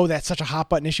know that's such a hot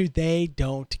button issue. They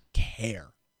don't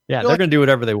care. Yeah, they're going to do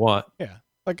whatever they want. Yeah.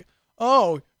 Like,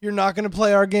 oh, you're not going to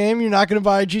play our game? You're not going to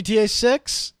buy GTA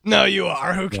 6? No, you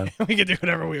are. Okay. We can do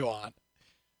whatever we want.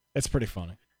 It's pretty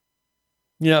funny.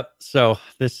 Yep. So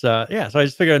this, so I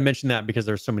just figured I'd mention that because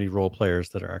there's so many role players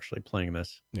that are actually playing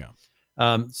this. Yeah.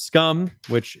 Scum,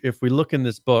 which if we look in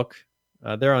this book,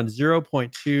 they're on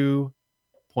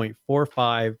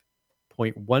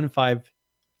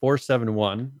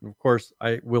 0.2.45.15471. Of course,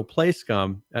 I will play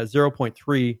Scum at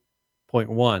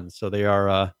 0.3.1. So they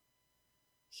are,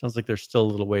 sounds like they're still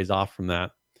a little ways off from that.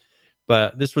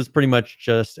 But this was pretty much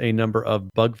just a number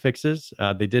of bug fixes.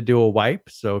 They did do a wipe.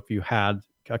 So if you had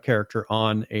a character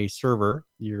on a server,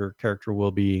 your character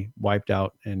will be wiped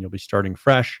out and you'll be starting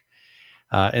fresh.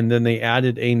 And then they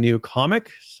added a new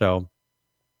comic. So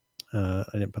I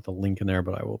didn't put the link in there,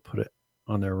 but I will put it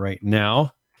on there right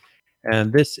now.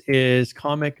 And this is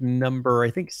comic number,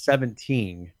 I think,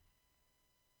 17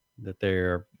 that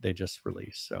they just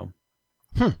released. So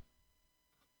there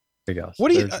you go.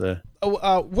 So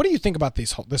what do you think about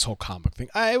this whole comic thing?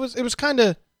 It was kind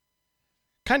of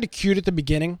cute at the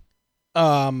beginning.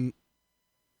 And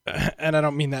I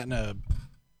don't mean that in a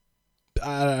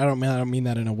I don't mean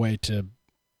that in a way to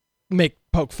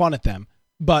poke fun at them,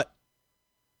 but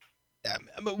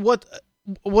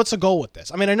what's the goal with this?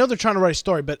 I mean, I know they're trying to write a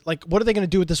story, but like, what are they going to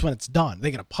do with this when it's done? Are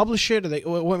they going to publish it?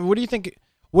 What do you think?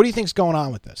 What do you think's going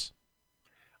on with this?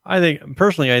 I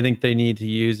think they need to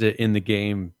use it in the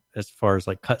game as far as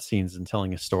like cutscenes and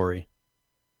telling a story,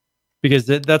 because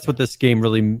that's what this game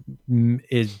really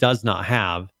does not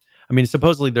have. I mean,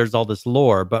 supposedly there's all this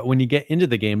lore, but when you get into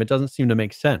the game, it doesn't seem to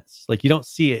make sense. Like, you don't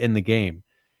see it in the game.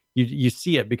 You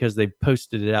see it because they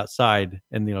posted it outside,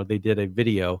 and they did a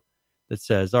video that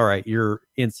says, all right, you're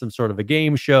in some sort of a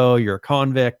game show, you're a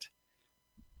convict.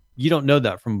 You don't know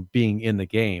that from being in the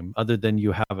game, other than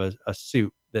you have a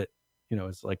suit that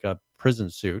is like a prison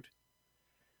suit.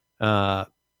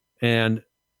 And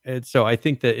so I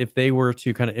think that if they were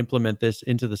to kind of implement this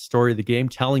into the story of the game,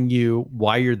 telling you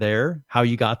why you're there, how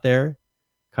you got there,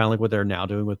 kind of like what they're now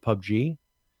doing with PUBG.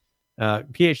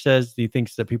 PH says he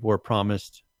thinks that people were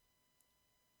promised.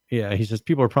 Yeah, he says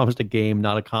people are promised a game,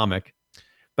 not a comic.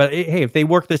 But hey, if they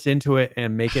work this into it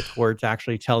and make it towards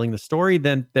actually telling the story,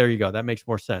 then there you go. That makes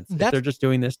more sense. If they're just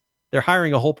doing this, they're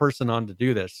hiring a whole person on to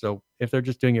do this. So if they're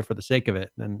just doing it for the sake of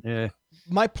it, then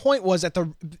My point was it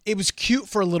was cute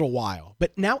for a little while,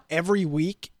 but now every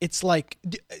week it's like,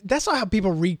 that's not how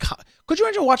people read. Could you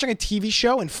imagine watching a TV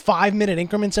show in 5-minute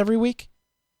increments every week?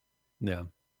 Yeah.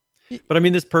 But I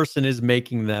mean, this person is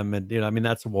making them, and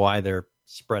that's why they're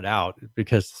spread out,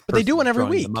 because but they do one every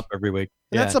week. Them up every week.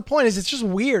 And that's the point. Is it's just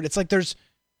weird. It's like there's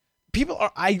people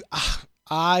are.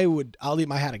 I'll eat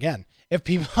my hat again if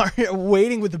people are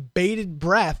waiting with bated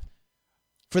breath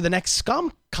for the next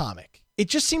Scum comic. It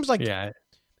just seems like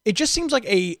It just seems like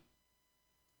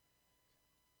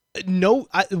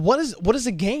what is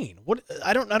a gain?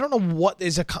 I don't know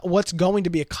what's going to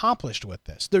be accomplished with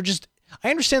this. I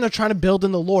understand they're trying to build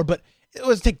in the lore, but it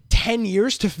would take 10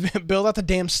 years to build out the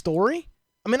damn story?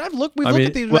 I mean, we've looked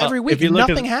at these every week and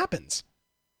nothing happens.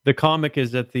 The comic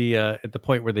is at the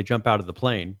point where they jump out of the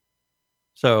plane.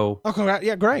 So okay,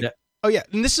 yeah, great. Oh yeah,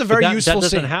 and this is a very useful that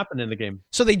doesn't scene. happen in the game.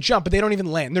 So they jump, but they don't even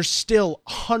land. They're still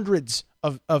hundreds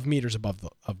of meters above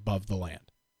the land.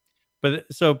 But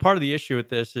so part of the issue with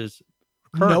this is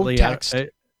currently no text.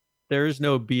 There is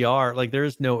no BR, like there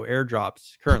is no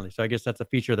airdrops currently. So I guess that's a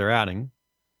feature they're adding.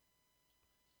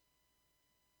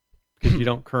 Because you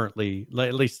don't currently,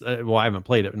 at least, well, I haven't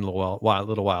played it in a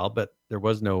little while, but there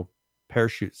was no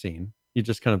parachute scene. You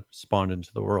just kind of spawned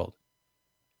into the world.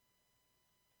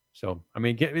 So, I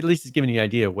mean, at least it's giving you an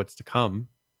idea of what's to come,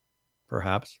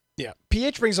 perhaps. Yeah.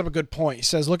 PH brings up a good point. He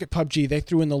says, look at PUBG. They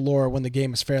threw in the lore when the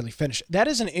game is fairly finished. That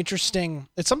is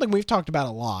it's something we've talked about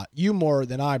a lot. You more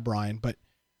than I, Brian, but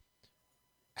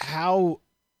do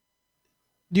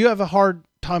you have a hard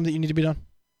time that you need to be done?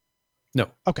 No.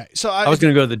 Okay. So I was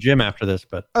going to go to the gym after this,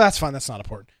 but that's fine. That's not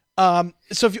important.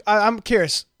 So I'm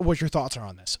curious what your thoughts are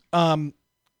on this.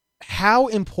 How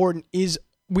important is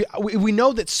we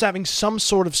know that having some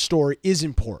sort of story is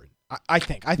important. I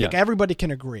think everybody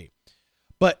can agree.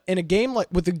 But in a game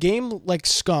like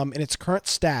Scum in its current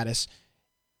status,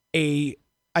 I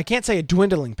can't say a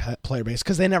dwindling player base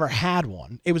because they never had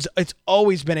one. It's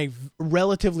always been a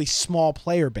relatively small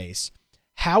player base.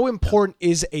 How important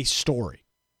is a story?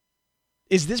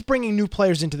 Is this bringing new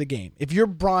players into the game? If you're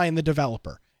Brian, the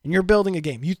developer, and you're building a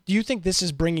game, do you think this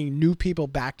is bringing new people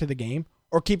back to the game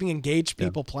or keeping engaged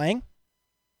people playing?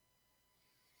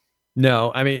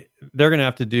 No, I mean, they're going to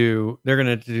have to do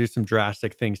some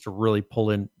drastic things to really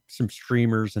pull in some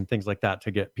streamers and things like that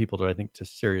to get people to, I think, to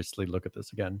seriously look at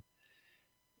this again.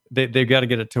 They've got to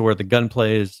get it to where the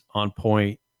gunplay is on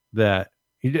point, that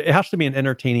it has to be an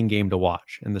entertaining game to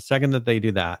watch. And the second that they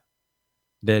do that,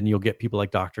 then you'll get people like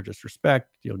Dr.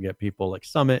 Disrespect. You'll get people like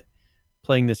Summit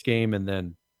playing this game, and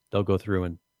then they'll go through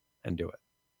and do it.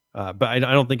 But I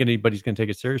don't think anybody's going to take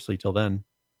it seriously till then.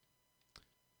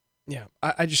 Yeah,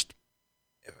 I just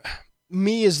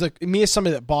me as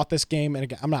somebody that bought this game, and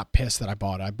again, I'm not pissed that I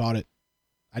bought it. I bought it.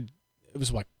 It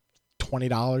was like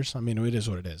 $20. I mean, it is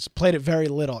what it is. Played it very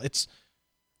little.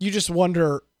 You just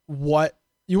wonder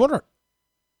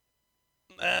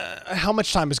how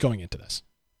much time is going into this.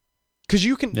 Because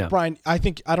you can, Brian, I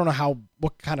don't know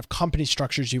what kind of company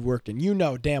structures you've worked in. You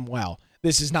know damn well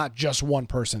this is not just one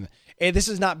person. This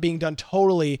is not being done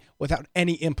totally without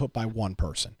any input by one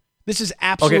person. This is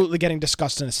absolutely getting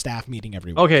discussed in a staff meeting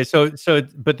every week. Okay,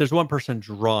 but there's one person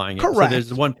drawing it. Correct. So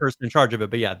there's one person in charge of it.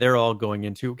 But yeah, they're all going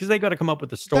into, because they got to come up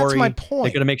with a story. That's my point.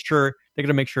 They got to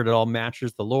make sure it all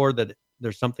matches the lore. That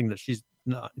there's something that she's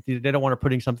not. They don't want her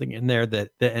putting something in there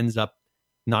that ends up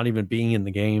not even being in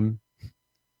the game.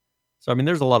 So, I mean,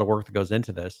 there's a lot of work that goes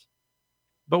into this,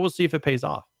 but we'll see if it pays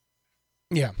off.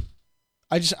 Yeah.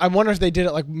 I wonder if they did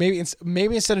it like maybe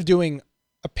instead of doing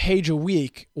a page a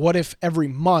week, what if every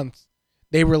month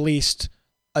they released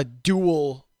a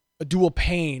dual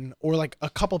pane or like a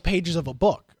couple pages of a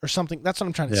book or something? That's what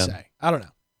I'm trying to say. I don't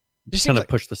know. Just kind of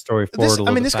push the story forward a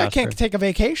little bit this faster. Guy can't take a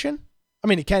vacation. I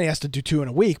mean, he has to do 2 in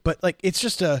a week, but like it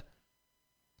just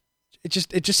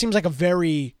seems like a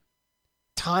very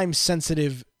time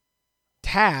sensitive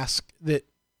task that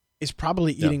is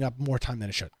probably eating up more time than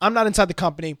it should. I'm not inside the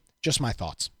company, just my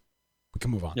thoughts. We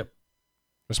can move on. Yep.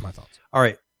 Just my thoughts. All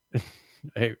right.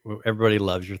 Hey, everybody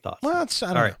loves your thoughts. Well,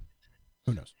 I don't know.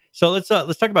 Who knows? So let's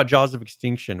talk about Jaws of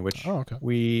Extinction, which okay.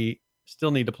 We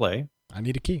still need to play. I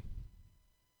need a key.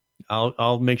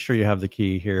 I'll make sure you have the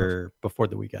key here before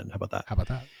the weekend. How about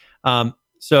that?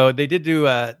 So they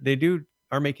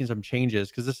are making some changes,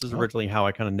 because this is originally how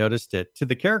I kind of noticed it, to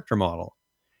the character model.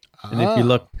 And if you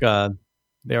look,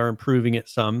 they are improving it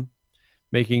some,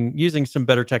 using some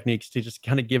better techniques to just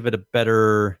kind of give it a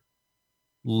better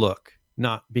look,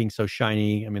 not being so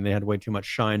shiny. I mean, they had way too much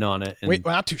shine on it. Wait,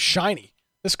 not too shiny.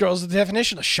 This girl's the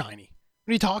definition of shiny.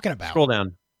 What are you talking about?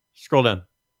 Scroll down.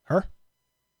 Her?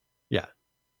 Yeah.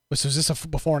 So is this a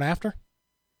before and after?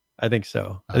 I think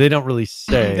so. They don't really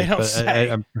say. They don't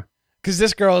say. Because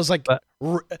this girl is like,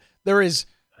 there is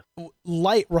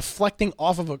light reflecting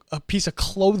off of a piece of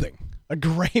clothing, a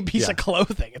gray piece of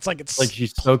clothing. It's like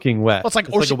she's soaking wet. Well, it's like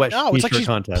a wet t-shirt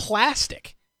contest.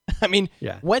 Plastic. I mean,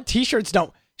 wet t-shirts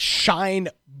don't shine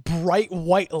bright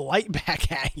white light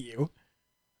back at you.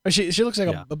 She looks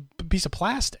like a piece of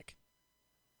plastic.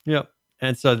 Yep.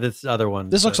 And so this other one.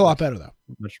 This looks a lot better though.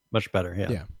 Much better.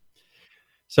 Yeah.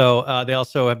 So they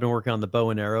also have been working on the bow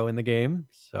and arrow in the game,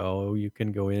 so you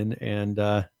can go in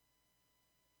and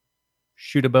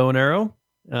shoot a bow and arrow.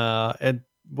 And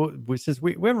since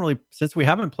we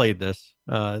haven't played this,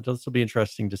 this will be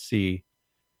interesting to see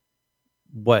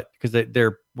because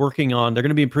they're working on, they're going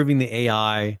to be improving the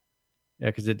AI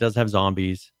because it does have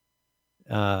zombies.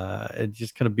 It's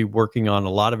just going to be working on a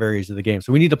lot of areas of the game.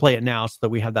 So we need to play it now so that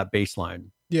we have that baseline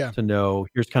to know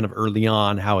here's kind of early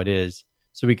on how it is,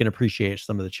 so we can appreciate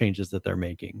some of the changes that they're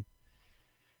making.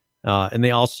 And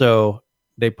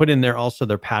they put in there also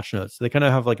their patch notes. So they kind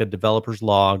of have like a developer's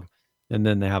log, and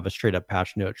then they have a straight up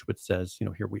patch note, which says,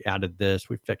 here, we added this,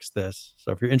 we fixed this.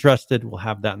 So if you're interested, we'll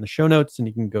have that in the show notes and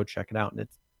you can go check it out. And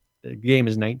the game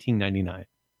is $19.99.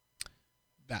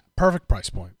 That perfect price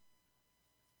point.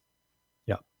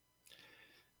 Yeah.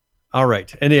 All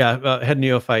right. And Head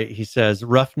Neophyte, he says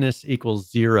roughness equals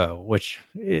 0, which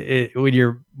when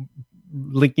you're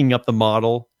linking up the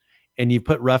model and you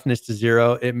put roughness to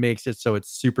 0, it makes it so it's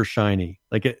super shiny.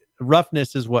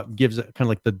 Roughness is what gives it kind of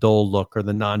like the dull look or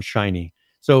the non-shiny.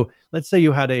 So let's say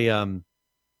you had a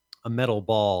metal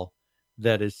ball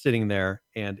that is sitting there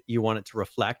and you want it to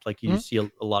reflect, like you see a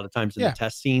lot of times in the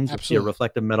test scenes. You see a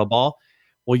reflective metal ball.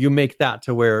 Well, you make that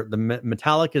to where the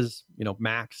metallic is,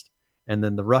 maxed, and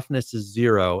then the roughness is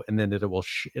 0, and then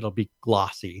it'll be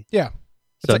glossy. Yeah.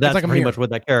 So that's like pretty much what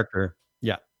that character.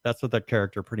 Yeah, that's what that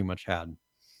character pretty much had.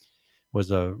 Was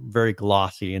a very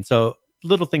glossy, and so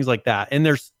little things like that. And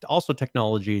there's also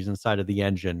technologies inside of the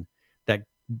engine that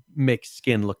make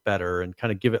skin look better and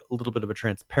kind of give it a little bit of a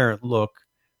transparent look.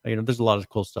 There's a lot of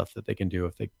cool stuff that they can do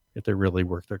if they really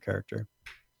work their character.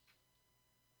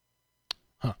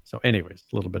 So anyways,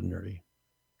 a little bit nerdy.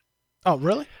 Oh,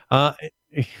 really?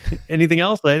 Anything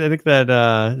else? I think that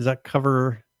does that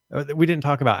cover. We didn't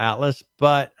talk about Atlas,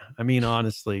 but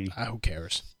honestly, who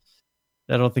cares?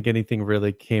 I don't think anything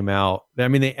really came out.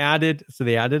 They added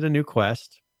a new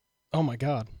quest. Oh my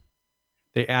God.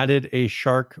 They added a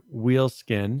shark wheel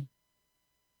skin,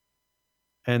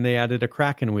 and they added a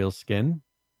kraken wheel skin.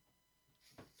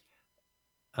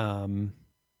 Yeah,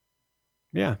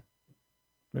 there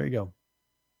you go.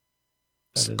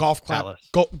 Golf clap.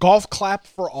 Golf clap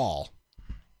for all.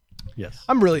 Yes.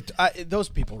 I'm really. Those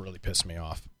people really piss me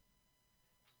off.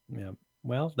 Yeah.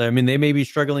 Well, they may be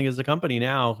struggling as a company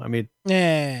now.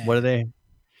 What do they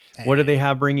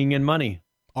have bringing in money?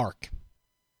 Ark.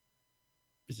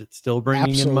 Is it still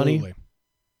bringing in money?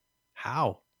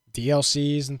 How?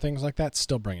 DLCs and things like that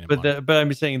still bringing in money. But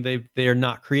I'm saying they are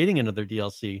not creating another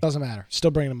DLC. Doesn't matter.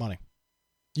 Still bringing in money.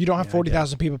 You don't have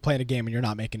 40,000 people playing a game and you're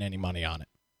not making any money on it.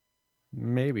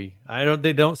 Maybe.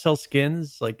 They don't sell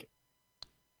skins like.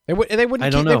 They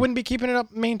wouldn't be keeping it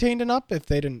up, maintained and up if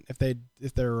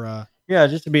they're. Yeah,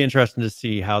 just to be interesting to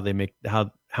see how they make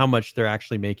how much they're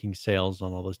actually making sales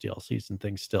on all those DLCs and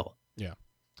things still. Yeah.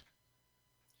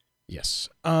 Yes.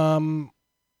 Okay.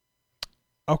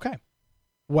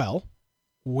 Well,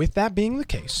 with that being the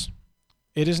case,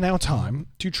 it is now time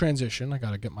to transition. I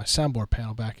got to get my soundboard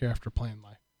panel back here after playing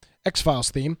my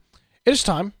X-Files theme. It is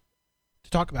time to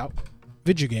talk about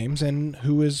video games and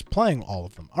who is playing all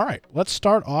of them. All right, let's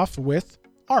start off with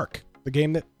Ark, the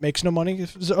game that makes no money,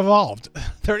 is Evolved.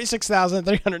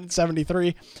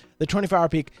 36,373. The 24-hour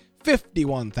peak,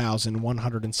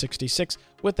 51,166,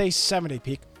 with a 7-day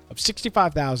peak of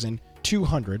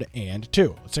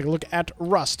 65,202. Let's take a look at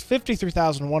Rust,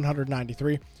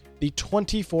 53,193. The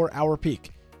 24-hour peak,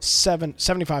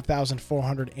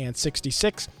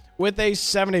 75,466, with a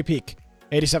 7-day peak,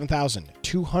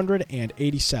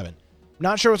 87,287.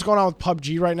 Not sure what's going on with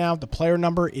PUBG right now. The player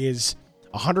number is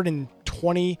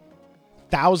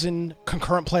 120,000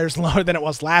 concurrent players lower than it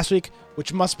was last week,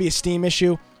 which must be a Steam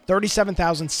issue.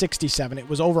 37,067. It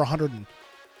was over 100.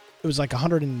 It was like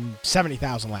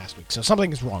 170,000 last week. So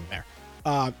something is wrong there.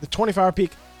 The 24-hour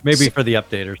peak. Maybe for the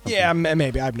update or something. Yeah,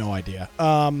 maybe. I have no idea.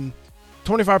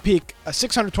 24-hour peak,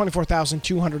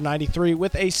 624,293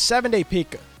 with a 7-day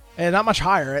peak, and not much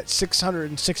higher at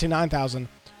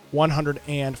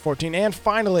 669,114. And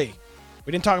finally,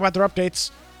 we didn't talk about their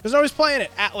updates because nobody's playing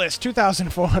it. Atlas,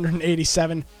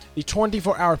 2,487. The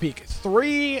 24-hour peak,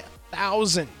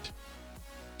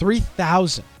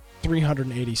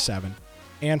 3,387.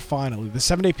 And finally, the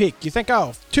 7-day peak. You think,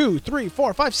 2, 3,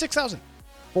 4, 5, 6,000.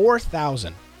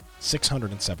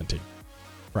 4,617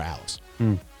 for Atlas.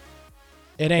 And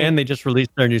they just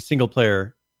released their new single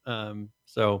player.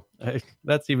 So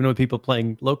that's even with people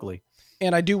playing locally.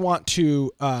 And I do want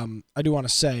to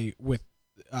say with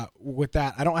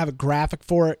that, I don't have a graphic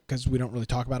for it because we don't really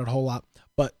talk about it a whole lot.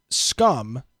 But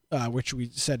Scum, which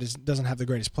we said doesn't have the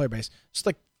greatest player base, it's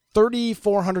like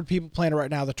 3,400 people playing it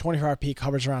right now. The 24-hour peak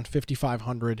hovers around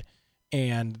 5,500,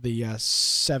 and the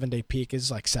 7-day peak is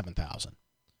like 7,000.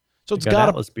 So it's got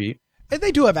Atlas Beat.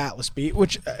 They do have Atlas Beat,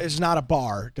 which is not a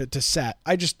bar to set.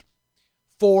 I just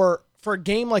for a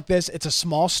game like this, it's a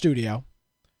small studio.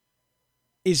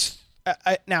 Is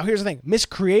Now here's the thing: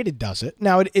 Miscreated does it.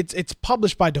 Now it's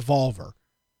published by Devolver,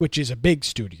 which is a big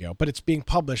studio, but it's being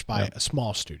published by a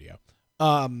small studio.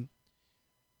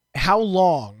 How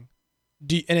long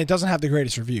and it doesn't have the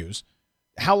greatest reviews.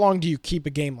 How long do you keep a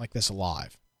game like this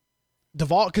alive?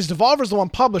 Because Devolver's the one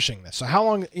publishing this. So how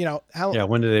long,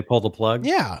 when do they pull the plug?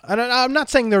 Yeah. And I'm not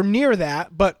saying they're near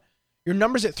that, but your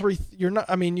numbers at 3, you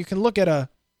can look at if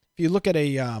you look at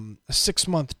a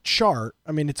 6-month chart,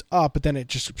 it's up, but then it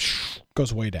just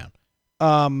goes way down.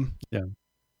 Who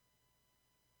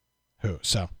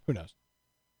knows?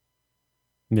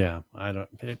 Yeah,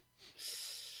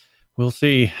 we'll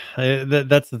see.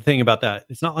 That's the thing about that.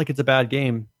 It's not like it's a bad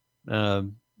game.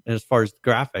 As far as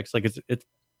graphics, like it's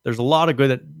there's a lot of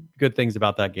good things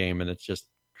about that game, and it's just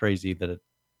crazy that it's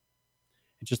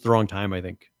just the wrong time, I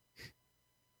think.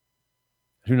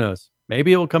 Who knows?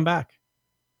 Maybe it will come back.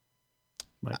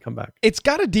 Might come back. It's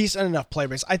got a decent enough play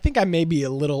base. I think I may be a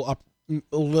little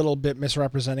bit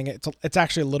misrepresenting it. It's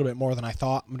actually a little bit more than I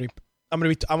thought. I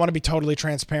want to be totally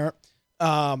transparent.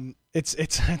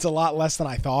 It's a lot less than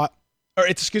I thought, or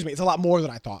it's a lot more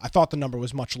than I thought. I thought the number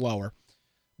was much lower,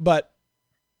 but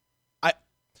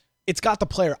it's got the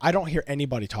player. I don't hear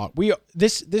anybody talk.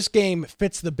 This game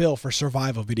fits the bill for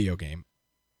survival video game.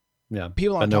 Yeah,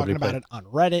 people aren't talking about it on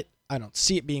Reddit. I don't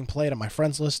see it being played on my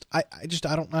friends list. I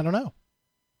don't know.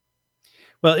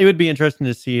 Well, it would be interesting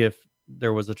to see if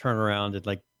there was a turnaround and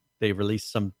like they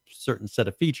released some certain set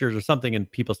of features or something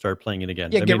and people started playing it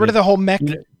again. Yeah, get rid of the whole mech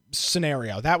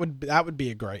scenario. That would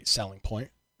be a great selling point.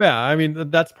 Yeah,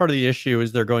 that's part of the issue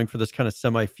is they're going for this kind of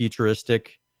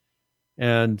semi-futuristic,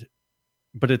 but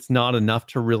it's not enough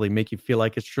to really make you feel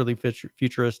like it's truly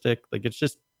futuristic. Like it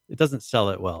doesn't sell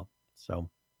it well. So,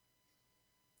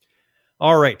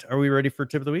 all right, are we ready for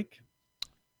tip of the week?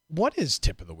 What is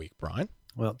tip of the week, Brian?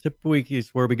 Well, tip of the week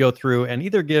is where we go through and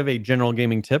either give a general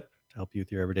gaming tip to help you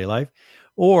with your everyday life,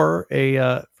 or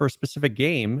for a specific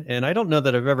game. And I don't know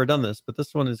that I've ever done this, but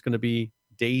this one is going to be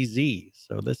DayZ.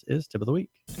 So this is tip of the week.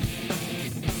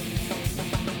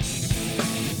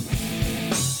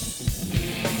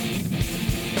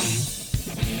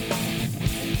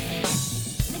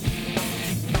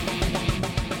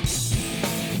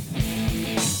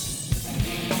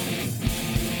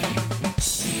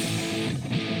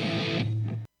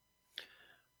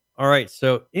 All right,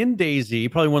 so in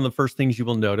DayZ, probably one of the first things you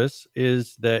will notice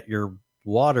is that your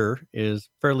water is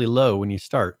fairly low when you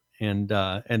start, and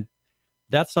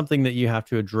that's something that you have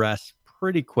to address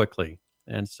pretty quickly.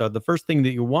 And so the first thing that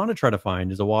you want to try to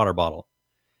find is a water bottle.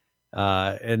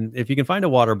 And if you can find a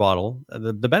water bottle,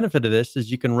 the benefit of this is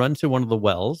you can run to one of the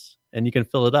wells and you can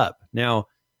fill it up. Now,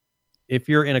 if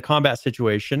you're in a combat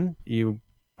situation,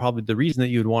 the reason that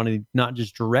you would want to not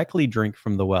just directly drink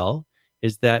from the well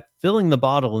is that filling the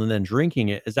bottle and then drinking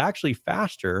it is actually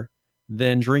faster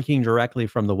than drinking directly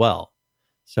from the well.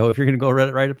 So if you're going to go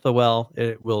right up to the well,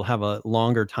 it will have a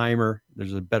longer timer.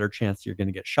 There's a better chance you're going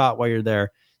to get shot while you're there,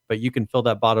 but you can fill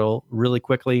that bottle really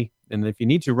quickly. And if you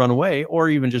need to, run away or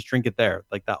even just drink it there.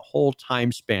 Like that whole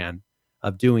time span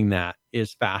of doing that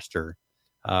is faster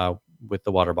with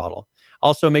the water bottle.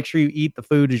 Also, make sure you eat the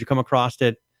food as you come across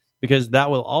it, because that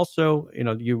will also,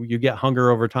 you get hunger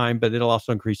over time, but it'll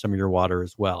also increase some of your water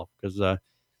as well, because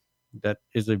that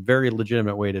is a very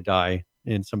legitimate way to die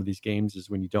in some of these games,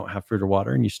 is when you don't have food or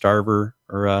water and you starve or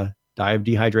die of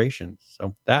dehydration.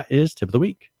 So that is tip of the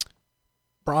week.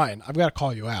 Brian, I've got to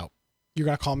call you out. You're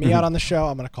going to call me out on the show.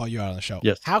 I'm going to call you out on the show.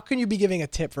 Yes. How can you be giving a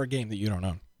tip for a game that you don't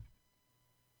own?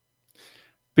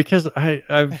 Because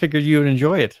I figured you would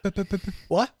enjoy it.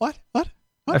 What?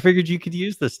 I figured you could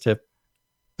use this tip.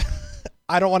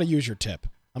 I don't want to use your tip.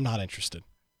 I'm not interested.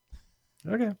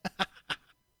 Okay.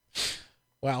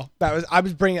 Well, I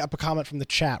was bringing up a comment from the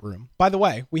chat room. By the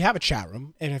way, we have a chat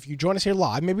room, and if you join us here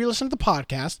live, maybe you listen to the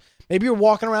podcast, maybe you're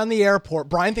walking around the airport.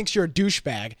 Brian thinks you're a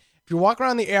douchebag. If you're walking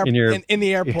around the in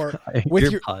the airport with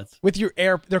your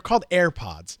they're called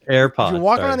AirPods. AirPods. If you're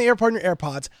walking around the airport in your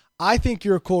AirPods, I think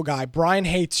you're a cool guy. Brian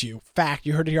hates you. Fact,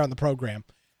 you heard it here on the program.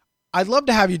 I'd love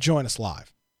to have you join us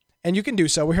live. And you can do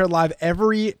so. We're here live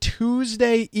every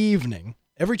Tuesday evening.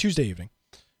 Most Tuesday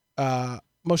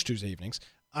evenings.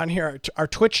 On here, our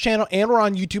Twitch channel, and we're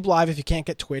on YouTube Live if you can't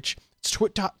get Twitch. It's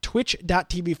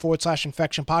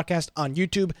twitch.tv/Infection Podcast on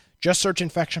YouTube. Just search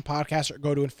Infection Podcast or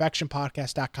go to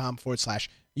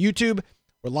infectionpodcast.com/YouTube.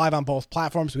 We're live on both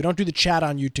platforms. We don't do the chat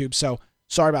on YouTube, so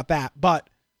sorry about that. But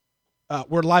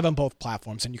we're live on both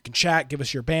platforms, and you can chat, give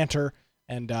us your banter,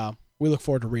 and we look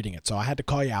forward to reading it. So I had to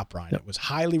call you out, Brian. Yep. It was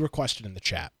highly requested in the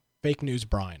chat. Fake news,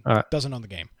 Brian. All right. Doesn't own the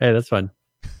game. Hey, that's fine.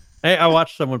 Hey, I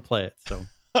watched someone play it, so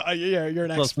yeah, you're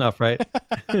an close expert. enough, right?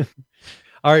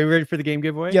 All right, you ready for the game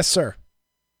giveaway? Yes, sir.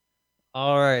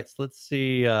 All right, so let's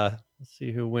see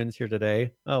who wins here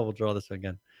today. Oh, we'll draw this one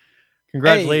again.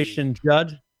 Congratulations,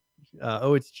 Judd.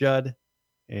 It's Judd,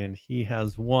 and he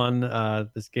has won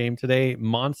this game today.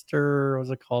 Monster, what was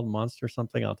it called? Monster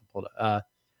something? I'll have to pull it up.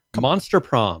 Monster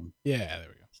Prom. Yeah, there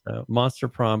we go. So Monster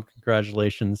Prom,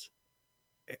 congratulations.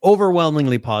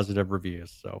 Overwhelmingly positive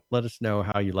reviews. So let us know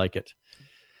how you like it.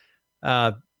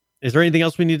 Is there anything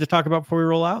else we need to talk about before we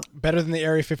roll out? Better than the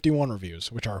Area 51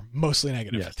 reviews, which are mostly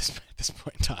negative at this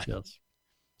point in time. Yes.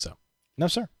 So, no,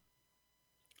 sir.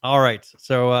 All right.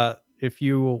 So if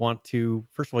you want to,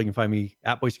 first of all, you can find me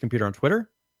at Voice Computer on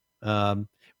Twitter. And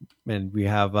we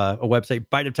have a website,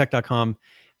 biteoftech.com.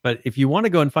 But if you want to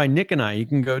go and find Nick and I, you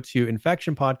can go to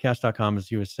infectionpodcast.com, as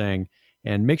he was saying,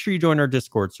 and make sure you join our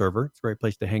Discord server. It's a great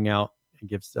place to hang out and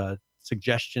give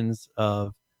suggestions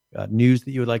of news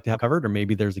that you would like to have covered, or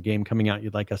maybe there's a game coming out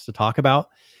you'd like us to talk about.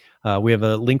 We have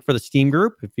a link for the Steam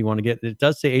group if you want to get it.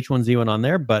 Does say H1Z1 on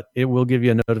there, but it will give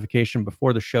you a notification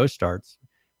before the show starts.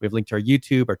 We have linked to our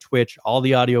YouTube, our Twitch, all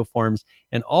the audio forms,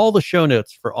 and all the show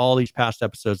notes for all these past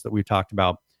episodes that we've talked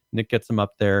about. Nick gets them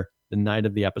up there the night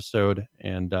of the episode,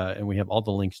 and we have all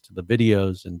the links to the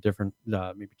videos and different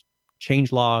maybe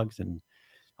change logs and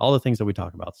all the things that we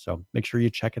talk about. So make sure you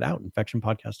check it out,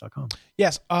 infectionpodcast.com.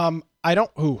 Yes. I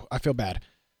feel bad.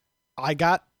 I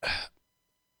got,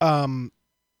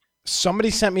 somebody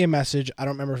sent me a message. I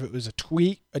don't remember if it was a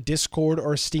tweet, a Discord,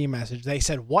 or a Steam message. They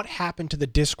said, what happened to the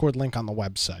Discord link on the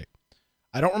website?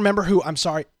 I don't remember who. I'm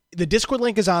sorry. The Discord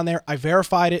link is on there. I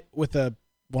verified it with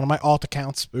one of my alt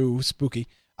accounts. Ooh, spooky.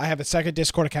 I have a second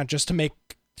Discord account just to make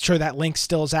sure that link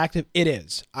still is active. It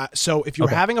is. So if you're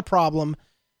having a problem,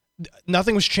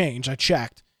 nothing was changed. I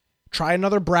checked. Try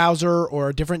another browser or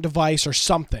a different device or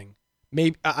something.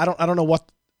 Maybe I don't know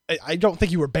what. I don't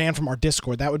think you were banned from our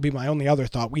Discord. That would be my only other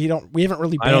thought. We haven't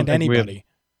really banned anybody.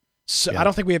 So yeah. I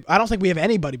don't think we have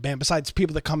anybody banned besides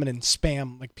people that come in and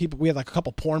spam. Like people, we had like a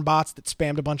couple porn bots that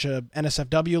spammed a bunch of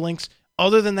NSFW links.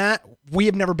 Other than that, we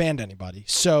have never banned anybody.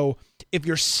 So if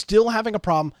you're still having a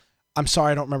problem, I'm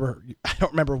sorry, I don't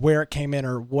remember where it came in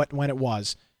or when it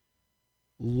was.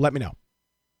 Let me know.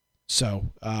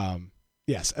 So,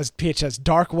 yes, as PH says,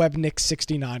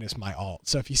 darkwebnick69 is my alt.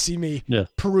 So if you see me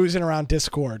perusing around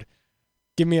Discord,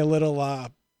 give me a little,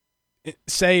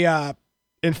 say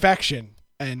infection,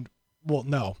 and we'll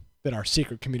know that our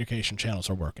secret communication channels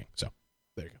are working. So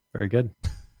there you go. Very good.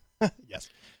 Yes.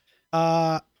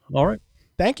 All right.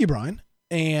 Thank you, Brian.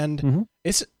 And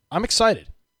I'm excited.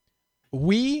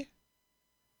 You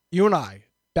and I,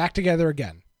 back together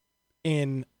again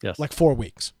in like 4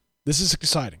 weeks. This is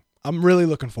exciting. I'm really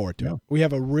looking forward to it. We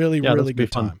have a really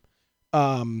good time.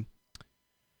 We're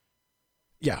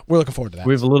looking forward to that.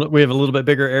 We have a little bit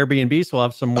bigger Airbnb, so we'll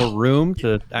have some more room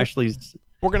to actually.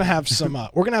 We're gonna have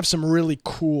some really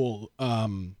cool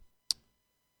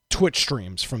Twitch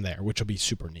streams from there, which will be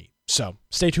super neat. So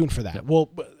stay tuned for that. Yep.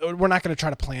 We're not going to try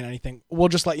to plan anything. We'll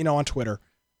just let you know on Twitter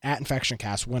at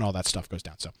InfectionCast when all that stuff goes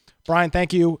down. So Brian,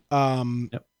 thank you.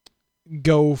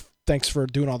 Thanks for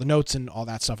doing all the notes and all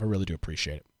that stuff. I really do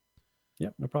appreciate it.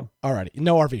 Yep, no problem. All righty.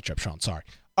 No RV trip, Sean. Sorry.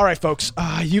 All right, folks.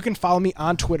 You can follow me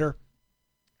on Twitter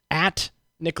at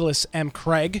Nicholas M.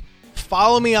 Craig.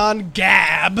 Follow me on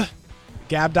Gab,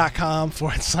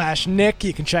 gab.com/Nick.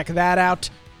 You can check that out.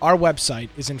 Our website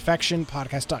is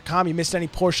infectionpodcast.com. You missed any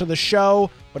portion of the show,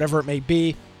 whatever it may be,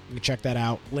 you can check that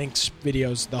out. Links,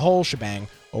 videos, the whole shebang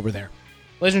over there.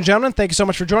 Ladies and gentlemen, thank you so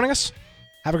much for joining us.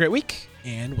 Have a great week,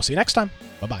 and we'll see you next time.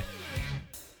 Bye-bye.